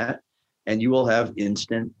rate on that. And you will have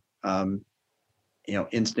instant payment.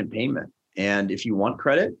 And if you want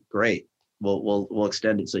credit, great. We'll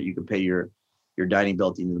extend it so you can pay your dining bill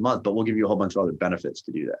at the end of the month, but we'll give you a whole bunch of other benefits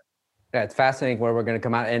to do that. Yeah, it's fascinating where we're going to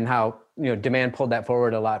come out and how, demand pulled that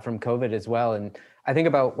forward a lot from COVID as well. And I think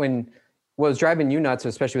about what was driving you nuts,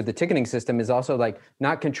 especially with the ticketing system, is also like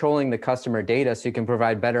not controlling the customer data so you can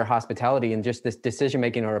provide better hospitality and just this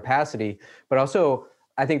decision-making or opacity. But also,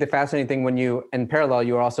 I think the fascinating thing when in parallel,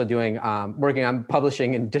 you are also doing, working on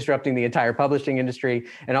publishing and disrupting the entire publishing industry,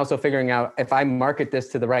 and also figuring out if I market this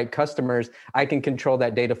to the right customers, I can control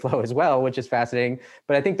that data flow as well, which is fascinating.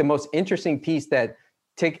 But I think the most interesting piece that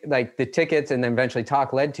the tickets and then eventually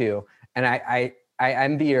Tock led to, and I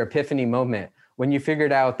envy your epiphany moment when you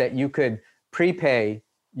figured out that you could prepay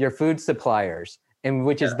your food suppliers, and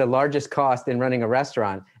which is the largest cost in running a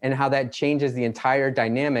restaurant, and how that changes the entire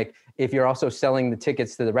dynamic if you're also selling the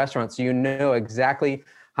tickets to the restaurant. So you know exactly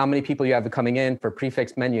how many people you have coming in for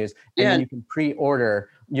prefixed menus, and then you can pre-order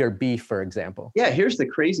your beef, for example. Yeah, here's the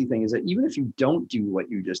crazy thing is that even if you don't do what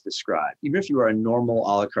you just described, even if you are a normal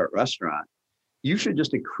a la carte restaurant, you should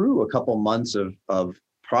just accrue a couple months of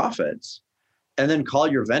profits and then call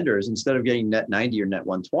your vendors instead of getting net 90 or net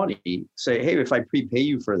 120, say, hey, if I prepay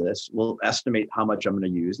you for this, we'll estimate how much I'm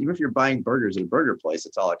going to use. Even if you're buying burgers at a burger place,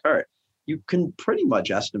 it's a la carte. You can pretty much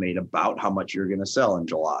estimate about how much you're going to sell in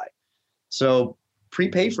July. So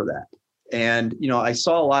prepay for that. And, I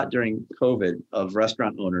saw a lot during COVID of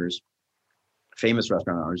restaurant owners, famous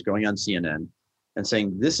restaurant owners going on CNN and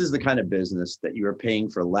saying, this is the kind of business that you are paying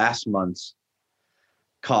for last month's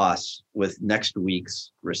costs with next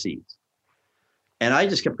week's receipts. And I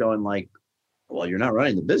just kept going like, well, you're not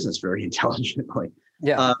running the business very intelligently.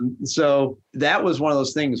 Yeah. So that was one of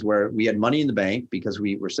those things where we had money in the bank because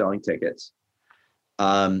we were selling tickets.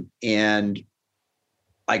 And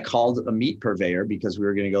I called a meat purveyor because we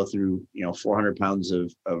were going to go through, 400 pounds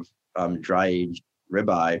of dry aged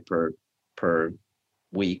ribeye per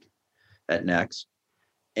week at Next.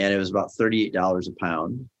 And it was about $38 a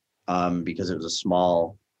pound because it was a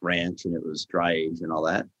small ranch and it was dry aged and all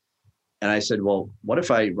that. And I said, well, what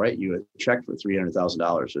if I write you a check for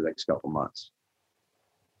 $300,000 for the next couple months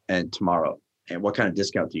and tomorrow? And what kind of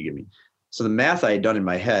discount do you give me? So the math I had done in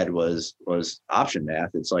my head was option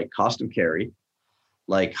math. It's like cost of carry.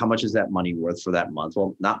 Like, how much is that money worth for that month?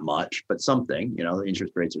 Well, not much, but something. The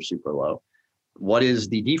interest rates are super low. What is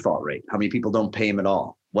the default rate? How many people don't pay him at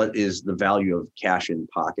all? What is the value of cash in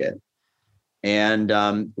pocket? And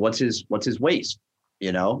what's his waste?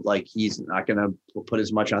 Like, he's not going to put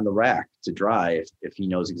as much on the rack to dry if he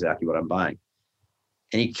knows exactly what I'm buying.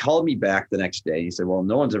 And he called me back the next day. He said, well,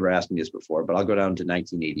 no one's ever asked me this before, but I'll go down to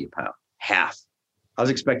 $19.80 a pound, half. I was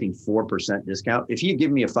expecting 4% discount. If he had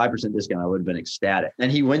given me a 5% discount, I would have been ecstatic.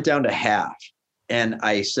 And he went down to half. And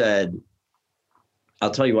I said, I'll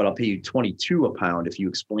tell you what, I'll pay you $22 a pound if you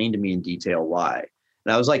explain to me in detail why.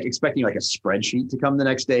 And I was like expecting like a spreadsheet to come the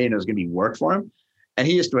next day and it was going to be work for him. And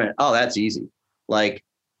he just went, oh, that's easy. Like,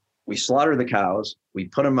 we slaughter the cows, we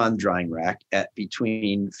put them on drying rack at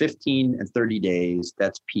between 15 and 30 days.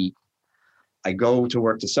 That's peak. I go to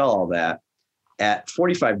work to sell all that. At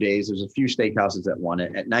 45 days, there's a few steakhouses that want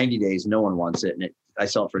it. At 90 days, no one wants it. And I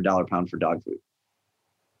sell it for $1 a pound for dog food.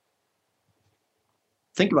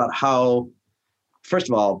 Think about how, first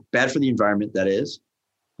of all, bad for the environment that is.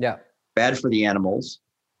 Yeah. Bad for the animals,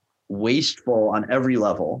 wasteful on every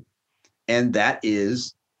level. And that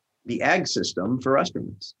is the ag system for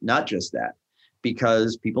restaurants, not just that,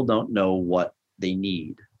 because people don't know what they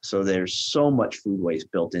need. So there's so much food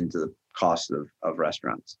waste built into the cost of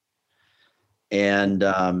restaurants. And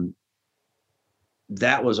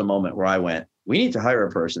that was a moment where I went, we need to hire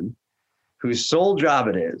a person whose sole job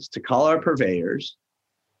it is to call our purveyors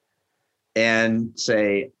and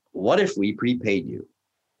say, what if we prepaid you?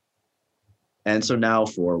 And so now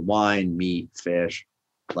for wine, meat, fish,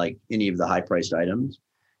 like any of the high priced items,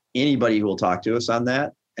 anybody who will talk to us on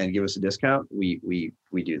that and give us a discount, we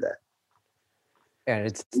do that.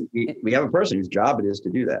 And we have a person whose job it is to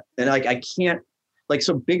do that. And like, I can't, like,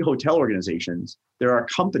 so big hotel organizations, there are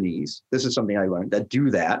companies, this is something I learned, that do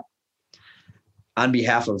that on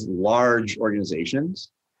behalf of large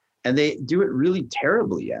organizations. And they do it really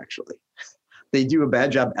terribly, actually. They do a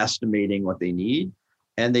bad job estimating what they need.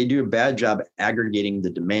 And they do a bad job aggregating the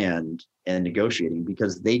demand and negotiating,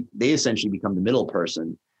 because they essentially become the middle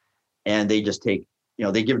person, and they just take,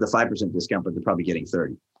 they give the 5% discount, but they're probably getting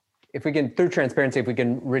 30. If we can, through transparency, if we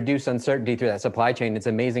can reduce uncertainty through that supply chain, it's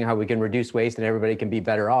amazing how we can reduce waste and everybody can be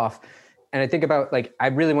better off. And I think about, like, I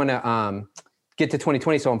really want to get to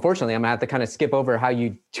 2020. So unfortunately, I'm gonna have to kind of skip over how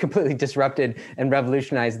you completely disrupted and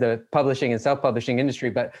revolutionized the publishing and self-publishing industry.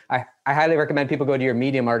 But I highly recommend people go to your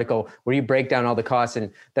Medium article where you break down all the costs.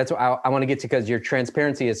 And that's what I want to get to, because your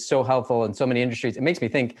transparency is so helpful in so many industries. It makes me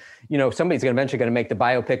think, somebody's eventually going to make the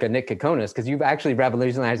biopic of Nick Kokonas, because you've actually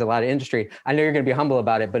revolutionized a lot of industry. I know you're going to be humble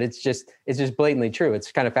about it, but it's just blatantly true.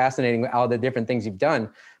 It's kind of fascinating all the different things you've done.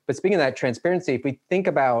 But speaking of that transparency, if we think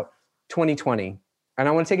about 2020, and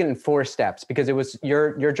I want to take it in 4 steps, because it was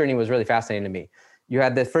your journey was really fascinating to me. You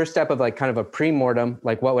had the first step of, like, kind of a pre-mortem,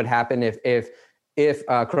 like what would happen if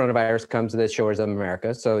coronavirus comes to the shores of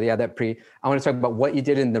America. So yeah, I want to talk about what you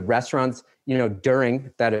did in the restaurants, during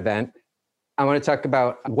that event. I want to talk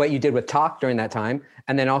about what you did with Tock during that time,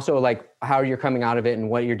 and then also, like, how you're coming out of it and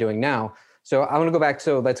what you're doing now. So I want to go back.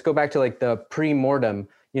 So let's go back to, like, the pre-mortem.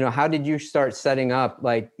 How did you start setting up,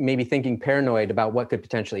 like, maybe thinking paranoid about what could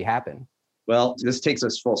potentially happen? Well, this takes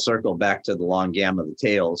us full circle back to the long gamut of the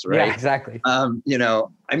tales, right? Yeah, exactly.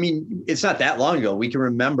 It's not that long ago. We can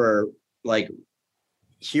remember, like,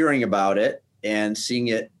 hearing about it and seeing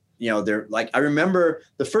it, I remember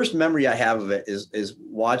the first memory I have of it is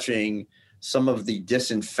watching some of the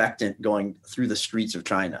disinfectant going through the streets of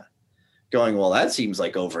China, going, well, that seems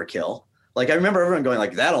like overkill. Like, I remember everyone going,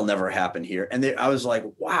 like, that'll never happen here. And I was like,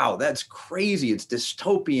 wow, that's crazy. It's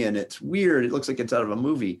dystopian. It's weird. It looks like it's out of a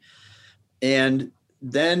movie. And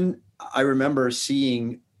then I remember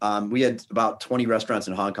seeing, we had about 20 restaurants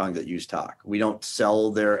in Hong Kong that use Tock. We don't sell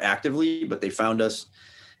there actively, but they found us.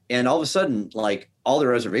 And all of a sudden, like, all the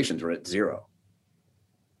reservations were at 0.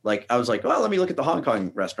 Like, I was like, well, let me look at the Hong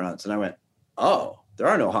Kong restaurants. And I went, oh, there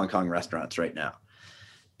are no Hong Kong restaurants right now.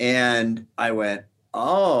 And I went,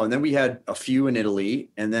 oh, and then we had a few in Italy,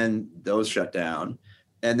 and then those shut down.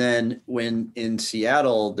 And then when in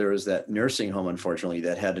Seattle, there was that nursing home, unfortunately,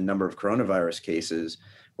 that had a number of coronavirus cases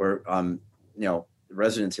where,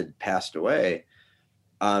 residents had passed away.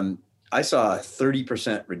 I saw a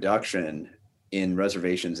 30% reduction in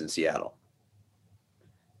reservations in Seattle.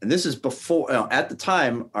 And this is before, at the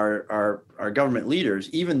time, our government leaders,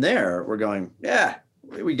 even there, were going, yeah,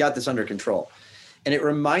 we got this under control. And it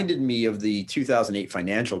reminded me of the 2008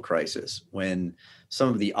 financial crisis, when some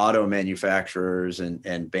of the auto manufacturers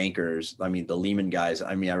and bankers, the Lehman guys,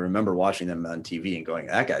 I remember watching them on TV and going,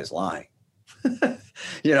 that guy's lying.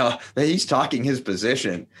 He's talking his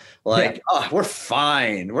position like, yeah. Oh, we're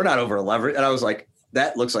fine. We're not over leveraged. And I was like,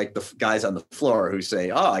 that looks like the guys on the floor who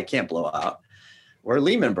say, oh, I can't blow out. We're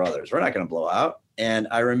Lehman Brothers. We're not going to blow out. And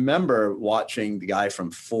I remember watching the guy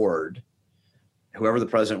from Ford, whoever the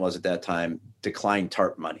president was at that time, decline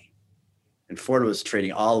TARP money. And Ford was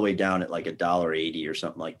trading all the way down at like $1.80 or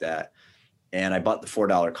something like that. And I bought the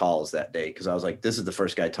 $4 calls that day, because I was like, this is the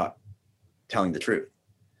first guy telling the truth.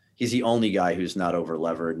 He's the only guy who's not over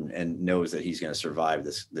levered and knows that he's going to survive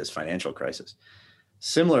this financial crisis.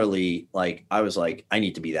 Similarly, like, I was like, I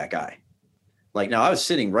need to be that guy. Like, now I was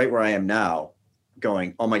sitting right where I am now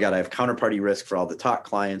going, oh my God, I have counterparty risk for all the top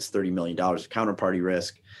clients, $30 million of counterparty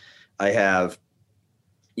risk. I have,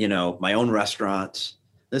 my own restaurants.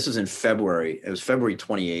 This was in February. It was February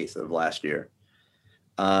 28th of last year.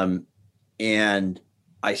 And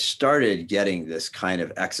I started getting this kind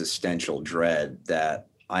of existential dread that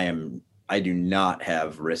I do not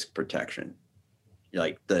have risk protection.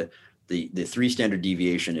 Like the 3 standard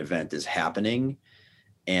deviation event is happening,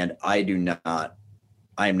 and I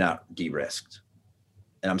am not de-risked.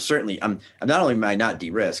 And I'm not only am I not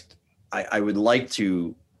de-risked, I would like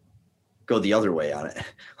to go the other way on it.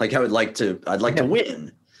 Like I'd like to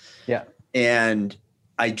win. Yeah. And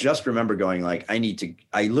I just remember going like,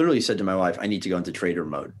 I literally said to my wife, I need to go into trader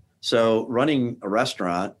mode. So running a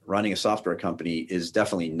restaurant, running a software company is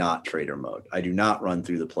definitely not trader mode. I do not run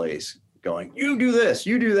through the place going, you do this,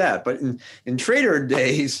 you do that. But in trader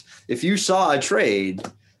days, if you saw a trade,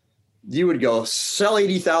 you would go sell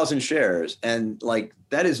 80,000 shares. And like,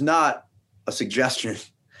 that is not a suggestion.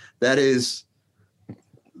 That is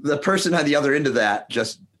the person on the other end of that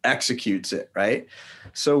just executes it. Right.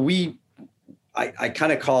 So I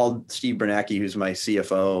kind of called Steve Bernanke, who's my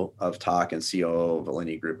CFO of Talk and COO of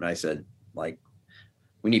Alinea Group. And I said, like,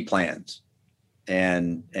 we need plans.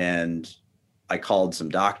 And I called some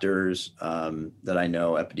doctors that I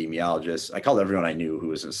know, epidemiologists. I called everyone I knew who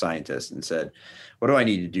was a scientist and said, what do I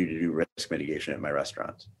need to do risk mitigation at my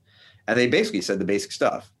restaurants? And they basically said the basic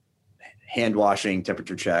stuff: hand washing,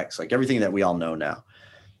 temperature checks, like everything that we all know now.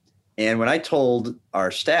 And when I told our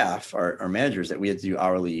staff, our managers, that we had to do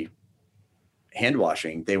hourly hand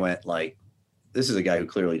washing, they went like, this is a guy who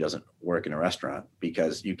clearly doesn't work in a restaurant,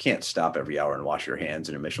 because you can't stop every hour and wash your hands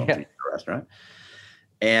in a Michelin three-star restaurant.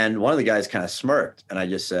 And one of the guys kind of smirked, and I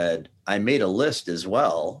just said, I made a list as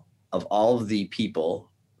well of all of the people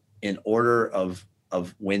in order of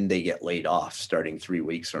when they get laid off starting 3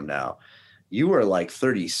 weeks from now. You were like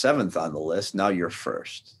 37th on the list. Now you're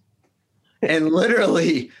first. And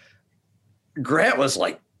literally Grant was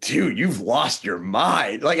like, dude, you've lost your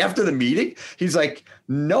mind. Like after the meeting, he's like,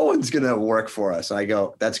 no one's going to work for us. And I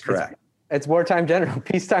go, that's correct. It's wartime general,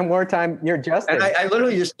 peacetime, wartime. You're just. And I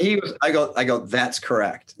literally just, I go, that's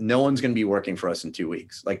correct. No one's going to be working for us in 2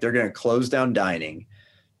 weeks. Like they're going to close down dining,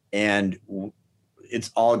 and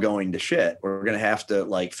it's all going to shit. We're going to have to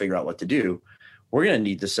like figure out what to do. We're going to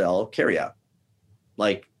need to sell carry out.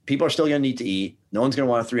 Like people are still going to need to eat. No one's going to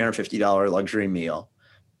want a $350 luxury meal.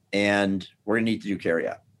 And we're going to need to do carry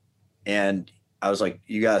out. And I was like,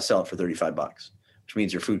 you got to sell it for $35, which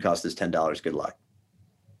means your food cost is $10. Good luck.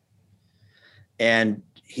 And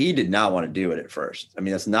he did not want to do it at first. I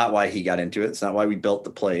mean, that's not why he got into it. It's not why we built the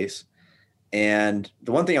place. And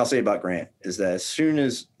the one thing I'll say about Grant is that as soon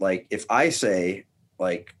as, like, if I say,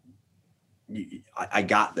 like, I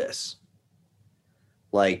got this,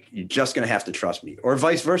 like, you're just going to have to trust me, or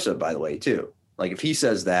vice versa, by the way, too. Like, if he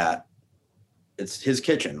says that, it's his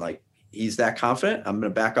kitchen. Like, he's that confident, I'm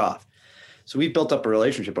going to back off. So we built up a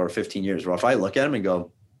relationship over 15 years where if I look at him and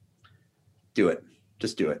go, do it,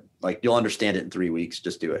 just do it. Like, you'll understand it in 3 weeks.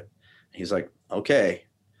 Just do it. He's like, okay.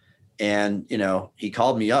 And, you know, he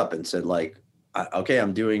called me up and said, like, okay,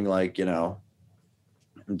 I'm doing like,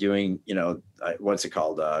 what's it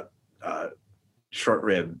called? Short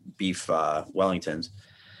rib beef Wellingtons.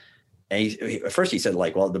 And at first he said,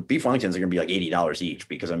 like, well, the beef Wellingtons are going to be like $80 each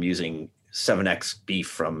because I'm using 7X beef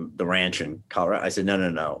from the ranch in Colorado. I said,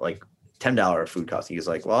 no, like $10 food cost. He was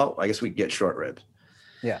like, well, I guess we get short ribs.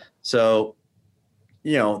 Yeah. So,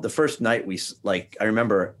 you know, the first night I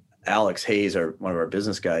remember Alex Hayes, one of our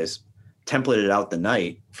business guys, templated out the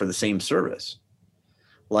night for the same service,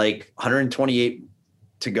 like 128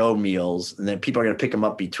 to-go meals. And then people are going to pick them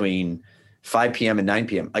up between 5 p.m. and 9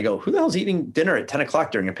 p.m. I go, who the hell's eating dinner at 10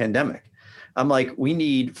 o'clock during a pandemic? I'm like, we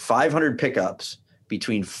need 500 pickups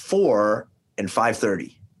between 4 and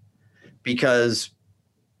 5:30 because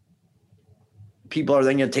people are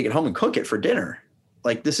then going to take it home and cook it for dinner.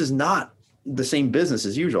 Like, this is not the same business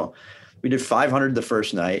as usual. We did 500 the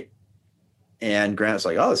first night, and Grant's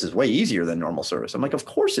like, oh, this is way easier than normal service. I'm like, of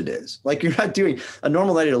course it is. Like, you're not doing a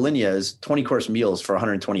normal night at Alinea is 20 course meals for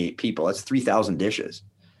 128 people. That's 3,000 dishes.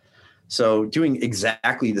 So doing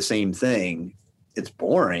exactly the same thing, it's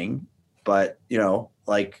boring, but, you know,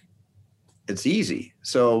 like, it's easy.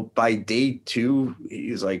 So by day 2,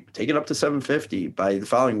 he's like, take it up to 750. By the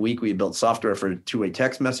following week, we had built software for two-way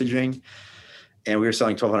text messaging, and we were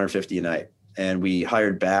selling $1,250 a night. And we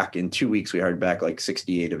hired back in 2 weeks, we hired back like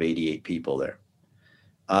 68 of 88 people there.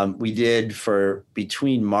 We did for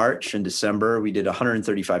between March and December, we did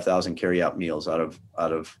 135,000 carry-out meals out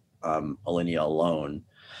of Alinea alone.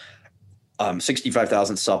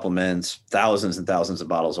 65,000 supplements, thousands and thousands of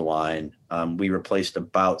bottles of wine. We replaced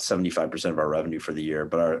about 75% of our revenue for the year,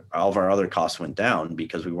 but all of our other costs went down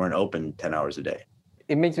because we weren't open 10 hours a day.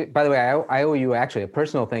 it makes me, by the way, I owe you actually a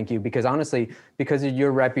personal thank you, because honestly, because of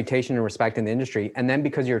your reputation and respect in the industry, and then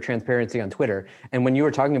because of your transparency on Twitter. And when you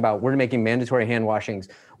were talking about, we're making mandatory hand washings,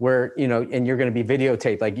 where, you know, and you're going to be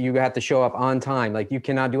videotaped, like you have to show up on time, like you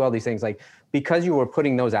cannot do all these things, like, because you were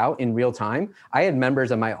putting those out in real time, I had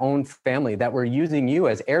members of my own family that were using you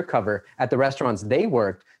as air cover at the restaurants they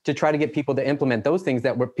worked to try to get people to implement those things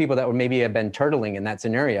that were people that would maybe have been turtling in that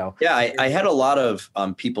scenario. Yeah, I had a lot of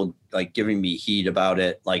people like giving me heat about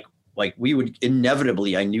it. Like we would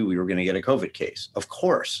inevitably, I knew we were going to get a COVID case. Of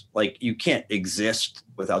course, like you can't exist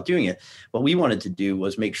without doing it. What we wanted to do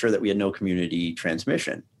was make sure that we had no community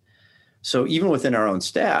transmission. So even within our own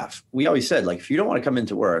staff, we always said, like, if you don't want to come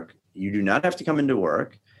into work, you do not have to come into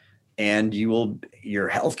work, and your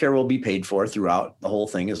healthcare will be paid for throughout the whole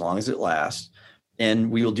thing as long as it lasts. And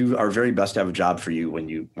we will do our very best to have a job for you when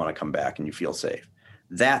you want to come back and you feel safe.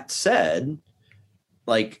 That said,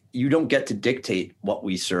 like, you don't get to dictate what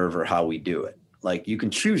we serve or how we do it. Like, you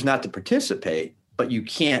can choose not to participate, but you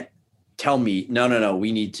can't tell me, no,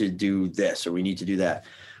 we need to do this or we need to do that.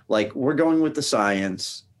 Like, we're going with the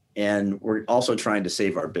science, and we're also trying to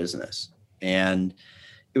save our business. And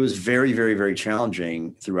it was very, very, very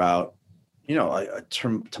challenging throughout, you know, a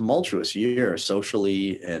tumultuous year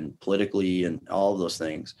socially and politically and all of those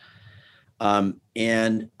things.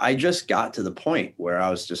 And I just got to the point where I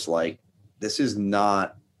was just like,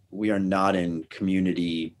 we are not in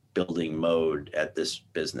community building mode at this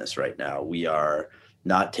business right now. We are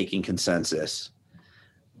not taking consensus.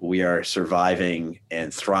 We are surviving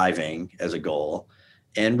and thriving as a goal.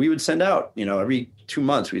 And we would send out, you know, every 2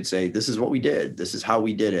 months, we'd say, this is what we did. This is how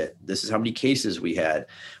we did it. This is how many cases we had.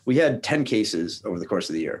 We had 10 cases over the course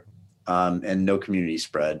of the year, and no community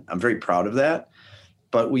spread. I'm very proud of that.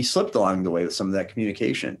 But we slipped along the way with some of that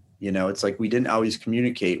communication. You know, it's like we didn't always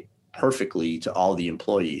communicate perfectly to all the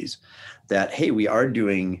employees that, hey, we're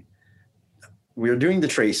doing the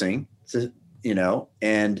tracing, you know,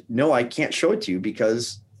 and no, I can't show it to you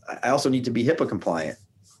because I also need to be HIPAA compliant.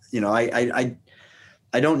 You know,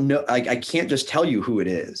 I don't know. I can't just tell you who it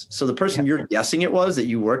is. So the person you're guessing it was that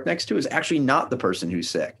you work next to is actually not the person who's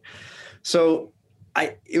sick. So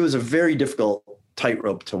it was a very difficult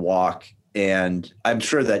tightrope to walk. And I'm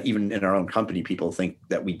sure that even in our own company, people think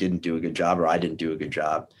that we didn't do a good job or I didn't do a good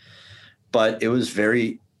job. But it was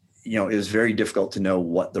very difficult to know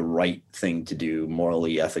what the right thing to do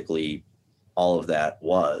morally, ethically, all of that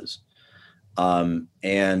was. And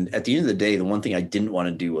at the end of the day, the one thing I didn't want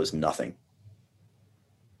to do was nothing.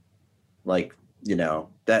 Like, you know,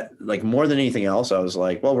 that, like, more than anything else, I was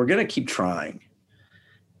like, well, we're going to keep trying,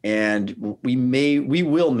 and we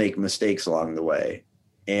will make mistakes along the way.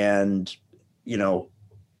 And, you know,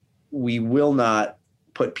 we will not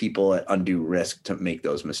put people at undue risk to make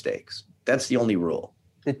those mistakes. That's the only rule.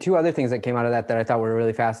 The two other things that came out of that I thought were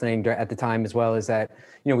really fascinating at the time as well is that,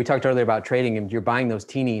 you know, we talked earlier about trading, and you're buying those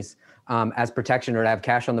teenies as protection or to have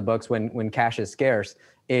cash on the books when cash is scarce.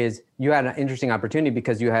 Is you had an interesting opportunity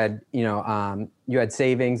because you had, you know, you had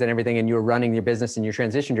savings and everything, and you were running your business and you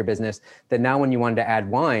transitioned your business, that now when you wanted to add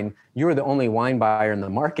wine, you were the only wine buyer in the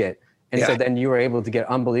market. And so then you were able to get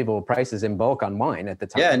unbelievable prices in bulk on wine at the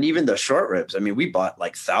time. Yeah. And even the short ribs. I mean, we bought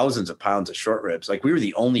like thousands of pounds of short ribs. Like, we were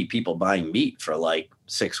the only people buying meat for like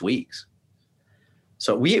 6 weeks.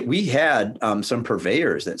 So we had some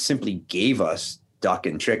purveyors that simply gave us duck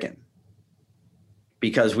and chicken,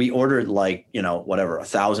 because we ordered, like, you know, whatever,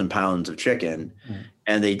 1,000 pounds of chicken,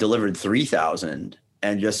 and they delivered 3,000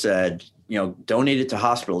 and just said, you know, donate it to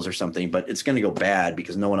hospitals or something, but it's going to go bad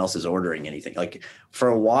because no one else is ordering anything. Like, for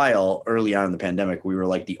a while early on in the pandemic, we were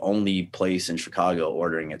like the only place in Chicago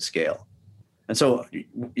ordering at scale. And so,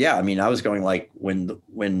 yeah, I mean, I was going, like, when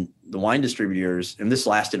the wine distributors, and this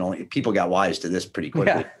lasted only, people got wise to this pretty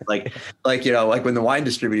quickly. Yeah. Like, you know, like when the wine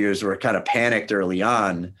distributors were kind of panicked early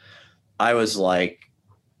on, I was like,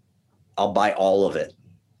 I'll buy all of it.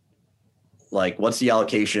 Like, what's the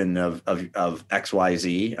allocation of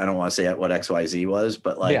XYZ? I don't want to say what XYZ was,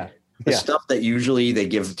 but like the stuff that usually they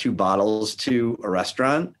give 2 bottles to a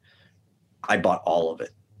restaurant, I bought all of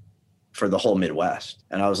it for the whole Midwest.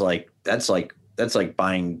 And I was like, that's like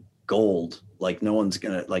buying gold. Like, no one's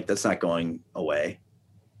going to, like, that's not going away.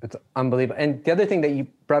 It's unbelievable. And the other thing that you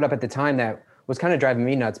brought up at the time that was kind of driving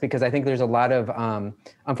me nuts, because I think there's a lot of,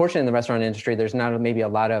 unfortunately in the restaurant industry, there's not maybe a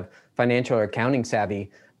lot of financial or accounting savvy,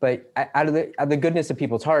 but out of the goodness of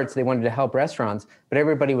people's hearts, they wanted to help restaurants, but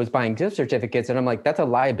everybody was buying gift certificates. And I'm like, that's a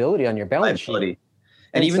liability on your balance sheet.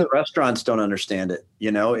 And even the restaurants don't understand it,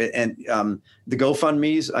 you know, and the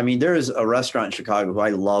GoFundMes. I mean, there is a restaurant in Chicago who I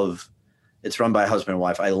love. It's run by a husband and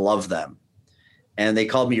wife. I love them. And they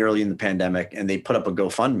called me early in the pandemic and they put up a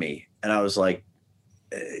GoFundMe. And I was like,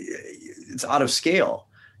 it's out of scale.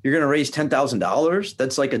 You're going to raise $10,000.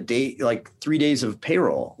 That's like a day, like 3 days of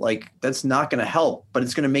payroll. Like that's not going to help, but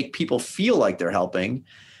it's going to make people feel like they're helping.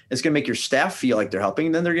 It's going to make your staff feel like they're helping.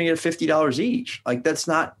 And then they're going to get $50 each. Like that's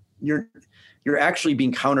not, you're actually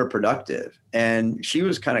being counterproductive. And she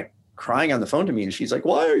was kind of crying on the phone to me and she's like,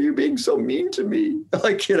 why are you being so mean to me?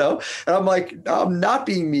 Like, and I'm like, I'm not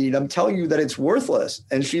being mean. I'm telling you that it's worthless.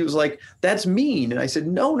 And she was like, that's mean. And I said,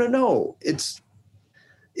 no,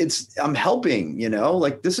 I'm helping,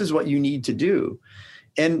 like this is what you need to do.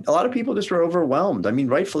 And a lot of people just were overwhelmed. I mean,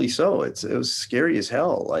 rightfully so. It was scary as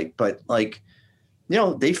hell. But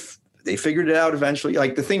they figured it out eventually.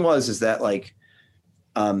 Like the thing is that like,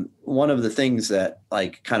 one of the things that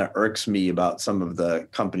like kind of irks me about some of the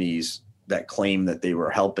companies that claim that they were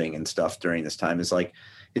helping and stuff during this time is like,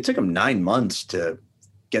 it took them 9 months to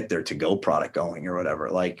get their to-go product going or whatever.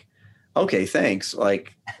 Like, okay, thanks.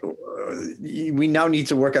 Like we now need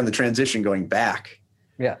to work on the transition going back.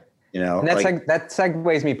 Yeah. And that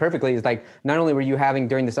segues me perfectly. Is like, not only were you having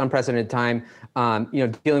during this unprecedented time,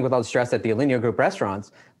 dealing with all the stress at the Alinea Group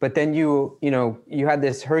restaurants, but then you had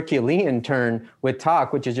this Herculean turn with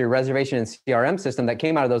Tock, which is your reservation and CRM system that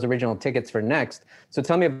came out of those original tickets for Next. So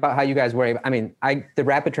tell me about how you guys were. The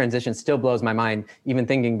rapid transition still blows my mind, even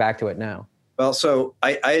thinking back to it now. Well, so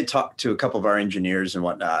I had talked to a couple of our engineers and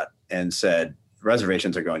whatnot and said,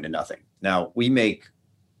 reservations are going to nothing. Now we make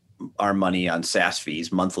our money on SaaS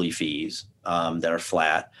fees, monthly fees that are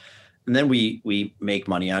flat. And then we make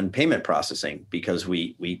money on payment processing because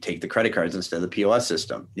we take the credit cards instead of the POS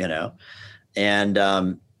system, And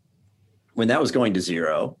when that was going to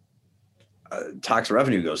zero, Tock's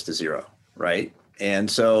revenue goes to zero, right? And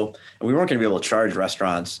so we weren't going to be able to charge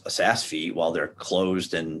restaurants a SaaS fee while they're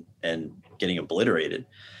closed and getting obliterated.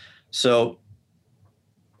 So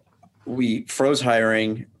we froze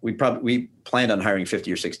hiring. We planned on hiring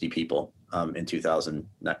 50 or 60 people in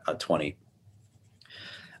 2020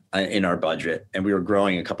 in our budget, and we were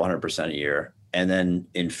growing a couple 100% a year. And then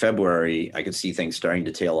in February, I could see things starting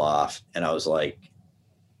to tail off, and I was like,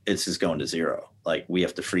 "It's just going to zero. Like we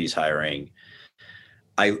have to freeze hiring."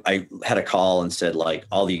 I had a call and said like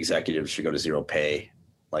all the executives should go to zero pay,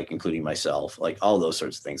 like including myself, like all those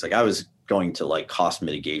sorts of things. Like I was going to like cost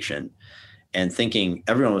mitigation. And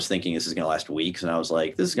everyone was thinking this is going to last weeks. And I was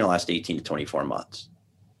like, this is going to last 18 to 24 months.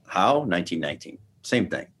 How? 1919. Same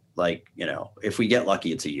thing. Like, if we get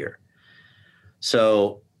lucky, it's a year.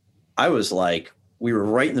 So I was like, we were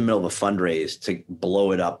right in the middle of a fundraise to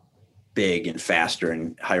blow it up big and faster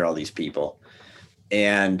and hire all these people.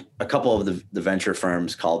 And a couple of the venture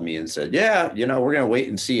firms called me and said, yeah, we're going to wait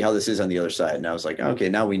and see how this is on the other side. And I was like, okay,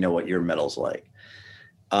 now we know what your metal's like.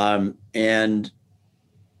 And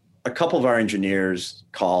a couple of our engineers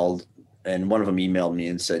called and one of them emailed me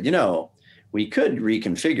and said, we could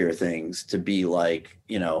reconfigure things to be like,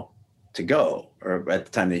 to go, or at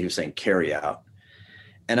the time that he was saying carry out.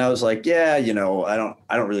 And I was like, yeah, I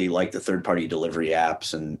don't really like the third-party delivery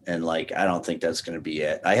apps. And like, I don't think that's going to be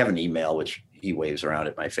it. I have an email, which he waves around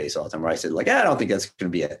at my face all the time where I said like, I don't think that's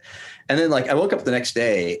going to be it. And then like, I woke up the next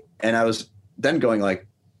day and I was then going like,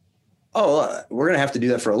 oh, we're going to have to do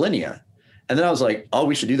that for Alinea. And then I was like, oh,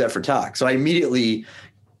 we should do that for Tock. So I immediately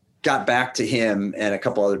got back to him and a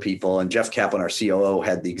couple other people. And Jeff Kaplan, our COO,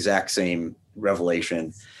 had the exact same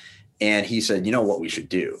revelation. And he said, what we should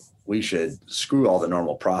do? We should screw all the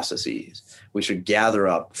normal processes. We should gather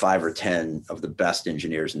up 5 or 10 of the best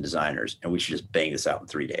engineers and designers, and we should just bang this out in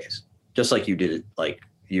 3 days, just like you did it like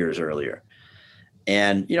years earlier.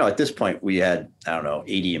 And, at this point we had,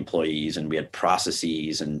 80 employees and we had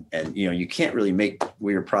processes and you can't really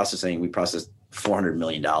we processed $400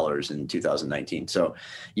 million in 2019. So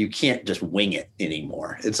you can't just wing it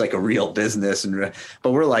anymore. It's like a real business.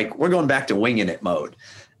 But we're going back to winging it mode.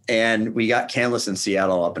 And we got Canlis in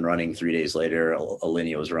Seattle up and running 3 days later.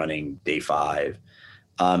 Alinea was running day 5.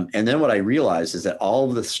 And then what I realized is that all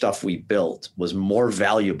of the stuff we built was more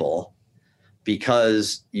valuable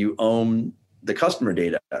because you own the customer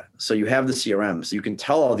data. So you have the CRM. So you can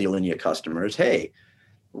tell all the Alinea customers, hey,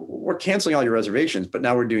 we're canceling all your reservations, but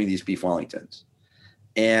now we're doing these beef Wellingtons.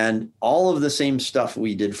 And all of the same stuff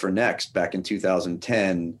we did for Next back in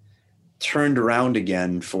 2010 turned around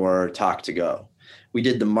again for Tock to Go. We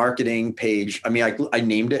did the marketing page. I mean, I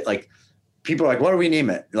named it like, people are like, what do we name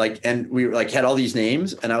it? Like, and we like had all these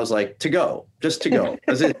names and I was like, to go, just to go.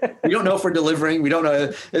 We don't know if we're delivering. We don't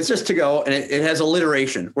know. It's just to go. And it has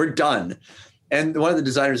alliteration. We're done. And one of the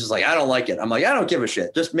designers is like, I don't like it. I'm like, I don't give a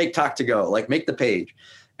shit. Just make Tock to Go, like make the page.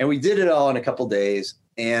 And we did it all in a couple of days.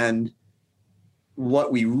 And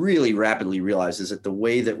what we really rapidly realized is that the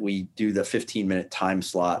way that we do the 15-minute time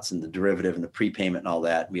slots and the derivative and the prepayment and all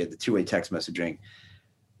that, we had the two-way text messaging,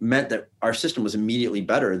 meant that our system was immediately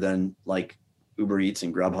better than like Uber Eats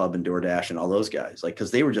and Grubhub and DoorDash and all those guys, like,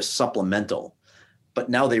 because they were just supplemental, but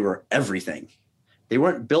now they were everything. They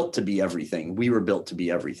weren't built to be everything. We were built to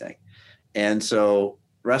be everything. And so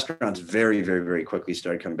restaurants very, very, very quickly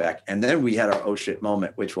started coming back. And then we had our oh shit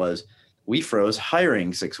moment, which was we froze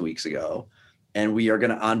hiring 6 weeks ago, and we are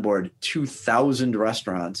going to onboard 2,000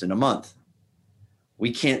 restaurants in a month.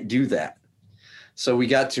 We can't do that. So we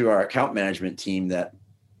got to our account management team that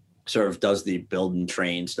sort of does the build and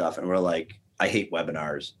train stuff. And we're like, I hate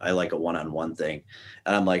webinars. I like a one-on-one thing.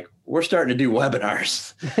 And I'm like, we're starting to do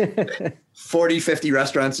webinars, 40, 50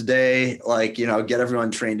 restaurants a day, like, you know, get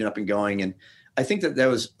everyone trained up and going. And I think that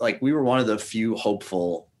was like, we were one of the few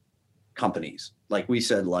hopeful companies. Like we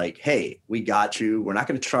said, like, hey, we got you. We're not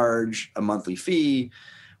going to charge a monthly fee.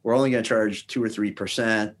 We're only going to charge 2 or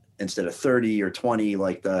 3% instead of 30 or 20,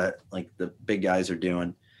 like the big guys are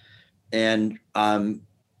doing. And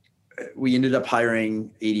we ended up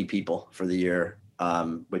hiring 80 people for the year,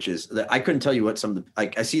 which is, I couldn't tell you what some of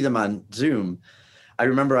the, I see them on Zoom. I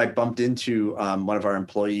remember I bumped into one of our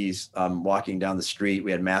employees walking down the street.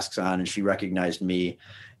 We had masks on, and she recognized me.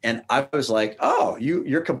 And I was like, oh,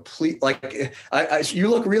 you're complete. Like, you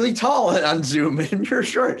look really tall on Zoom and you're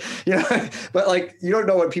short, you know, but like, you don't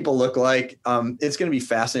know what people look like. It's going to be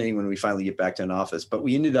fascinating when we finally get back to an office, but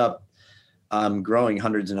we ended up growing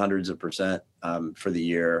hundreds and hundreds of percent for the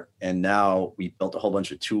year. And now we built a whole bunch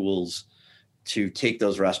of tools to take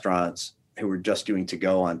those restaurants who were just doing to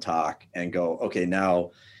go on Tock and go, okay, now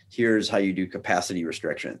here's how you do capacity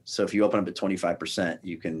restriction. So if you open up at 25%,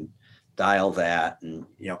 you can dial that. And,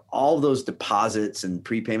 you know, all those deposits and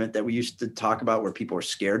prepayment that we used to talk about where people are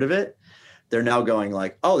scared of it, they're now going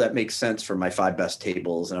like, oh, that makes sense for my 5 best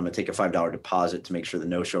tables. And I'm going to take a $5 deposit to make sure the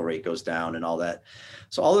no-show rate goes down and all that.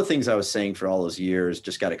 So all the things I was saying for all those years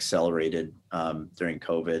just got accelerated during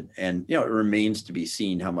COVID. And, you know, it remains to be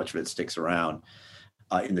seen how much of it sticks around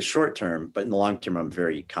in the short term, but in the long term, I'm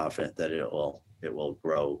very confident that it will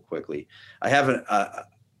grow quickly. I haven't,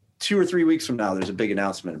 2 or 3 weeks from now, there's a big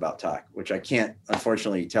announcement about Tock, which I can't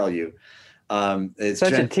unfortunately tell you. It's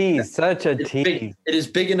such a tease. It is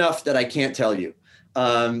big enough that I can't tell you.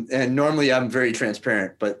 And normally I'm very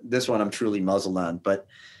transparent, but this one I'm truly muzzled on. But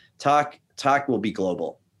Tock will be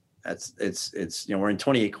global. It's you know, we're in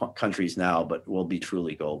 28 countries now, but we'll be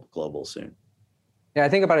truly global soon. Yeah, I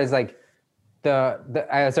think about it as like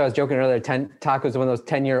as I was joking earlier, Tock was one of those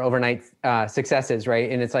 10-year overnight successes,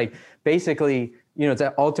 right? And it's like basically, you know, it's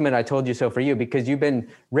an ultimate I told you so for you, because you've been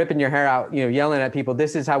ripping your hair out, you know, yelling at people,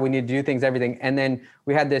 this is how we need to do things, everything. And then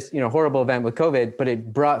we had this, you know, horrible event with COVID, but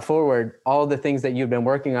it brought forward all the things that you've been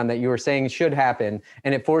working on that you were saying should happen.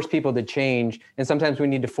 And it forced people to change. And sometimes we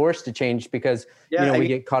need to force to change because, we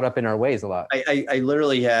get caught up in our ways a lot. I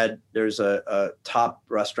literally there's a top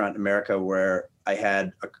restaurant in America where I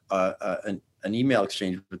had an email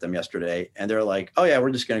exchange with them yesterday, and they're like, oh yeah,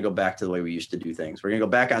 we're just going to go back to the way we used to do things. We're going to go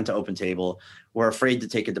back onto OpenTable. We're afraid to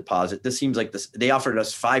take a deposit. This seems like they offered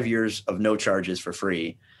us 5 years of no charges for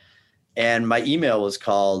free. And my email was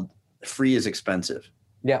called free is expensive.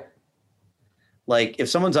 Yeah. Like if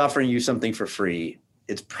someone's offering you something for free,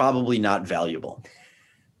 it's probably not valuable.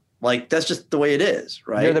 Like that's just the way it is,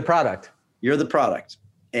 right? You're the product. You're the product.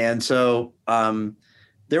 And so,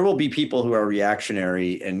 there will be people who are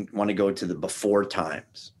reactionary and want to go to the before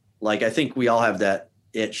times. Like, I think we all have that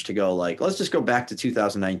itch to go like, let's just go back to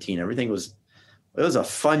 2019. It was a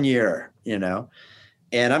fun year, you know?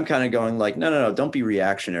 And I'm kind of going like, no, don't be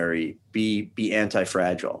reactionary, be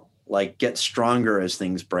anti-fragile, like get stronger as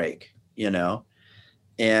things break, you know?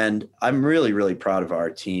 And I'm really, really proud of our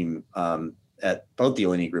team at both the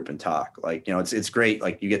Alinea Group and Tock. Like, you know, it's great.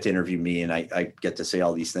 Like you get to interview me and I get to say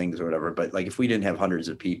all these things or whatever. But like, if we didn't have hundreds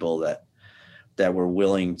of people that were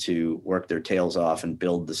willing to work their tails off and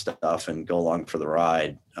build the stuff and go along for the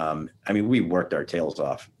ride. I mean, we worked our tails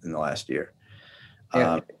off in the last year.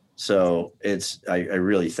 Yeah. So I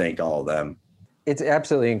really thank all of them. It's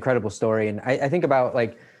absolutely incredible story. And I think about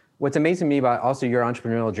like, what's amazing to me about also your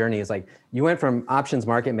entrepreneurial journey is like you went from options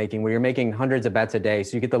market making where you're making hundreds of bets a day.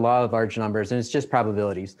 So you get the law of large numbers and it's just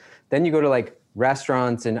probabilities. Then you go to like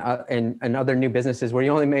restaurants and other new businesses where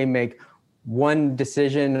you only may make one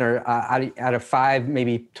decision or out of 5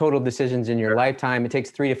 maybe total decisions in your lifetime. It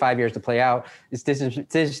takes 3 to 5 years to play out. It's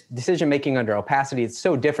decision making under opacity. It's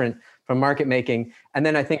so different from market making. And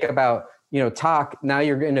then I think about, you know, Tock, now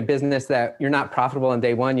you're in a business that you're not profitable on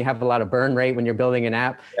day one. You have a lot of burn rate when you're building an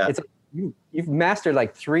app. Yeah. It's you've mastered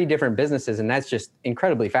like 3 different businesses, and that's just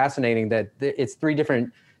incredibly fascinating that it's 3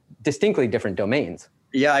 distinctly different domains.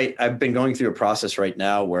 Yeah, I've been going through a process right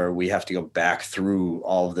now where we have to go back through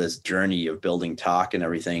all of this journey of building Tock and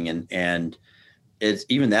everything. And it's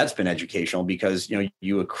even that's been educational because,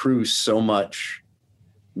 you accrue so much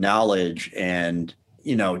knowledge and,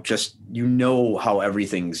 just, how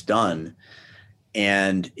everything's done.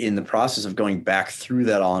 And in the process of going back through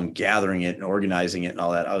that all and gathering it and organizing it and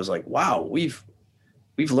all that, I was like, wow, we've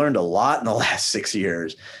learned a lot in the last 6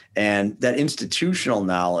 years. And that institutional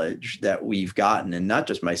knowledge that we've gotten, and not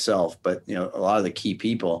just myself, but a lot of the key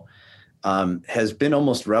people, has been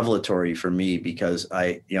almost revelatory for me because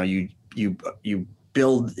you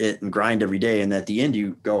build it and grind every day, and at the end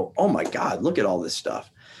you go, oh my God, look at all this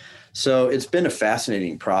stuff. So it's been a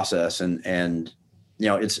fascinating process, and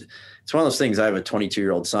it's one of those things. I have a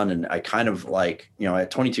 22-year-old son, and I kind of like,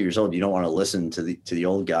 at 22 years old, you don't want to listen to the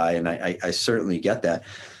old guy. And I certainly get that.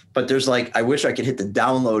 But there's like, I wish I could hit the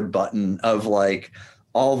download button of like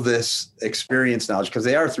all this experience knowledge, because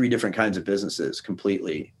they are 3 different kinds of businesses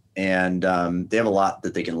completely. And they have a lot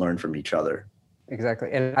that they can learn from each other.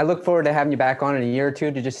 Exactly. And I look forward to having you back on in a year or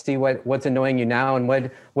 2 to just see what's annoying you now and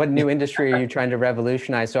what new industry are you trying to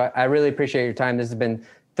revolutionize. So I really appreciate your time. This has been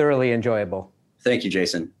thoroughly enjoyable. Thank you,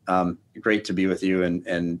 Jason. Great to be with you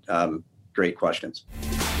and great questions.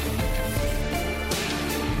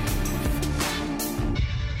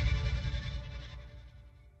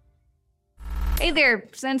 Hey there,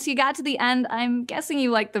 since you got to the end, I'm guessing you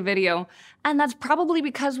liked the video. And that's probably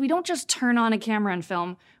because we don't just turn on a camera and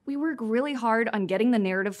film. We work really hard on getting the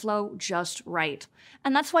narrative flow just right.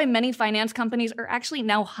 And that's why many finance companies are actually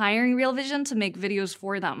now hiring Real Vision to make videos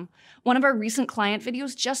for them. One of our recent client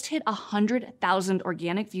videos just hit 100,000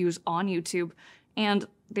 organic views on YouTube, and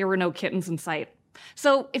there were no kittens in sight.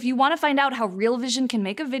 So if you want to find out how Real Vision can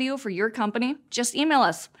make a video for your company, just email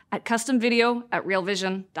us at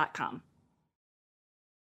customvideo@realvision.com.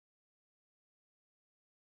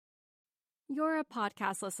 You're a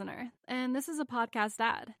podcast listener, and this is a podcast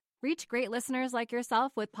ad. Reach great listeners like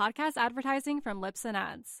yourself with podcast advertising from Libsyn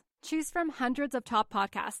Ads. Choose from hundreds of top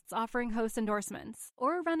podcasts offering host endorsements,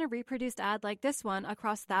 or run a reproduced ad like this one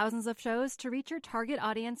across thousands of shows to reach your target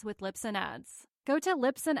audience with Libsyn Ads. Go to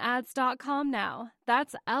libsynads.com now.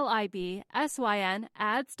 That's LIBSYN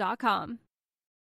ads.com.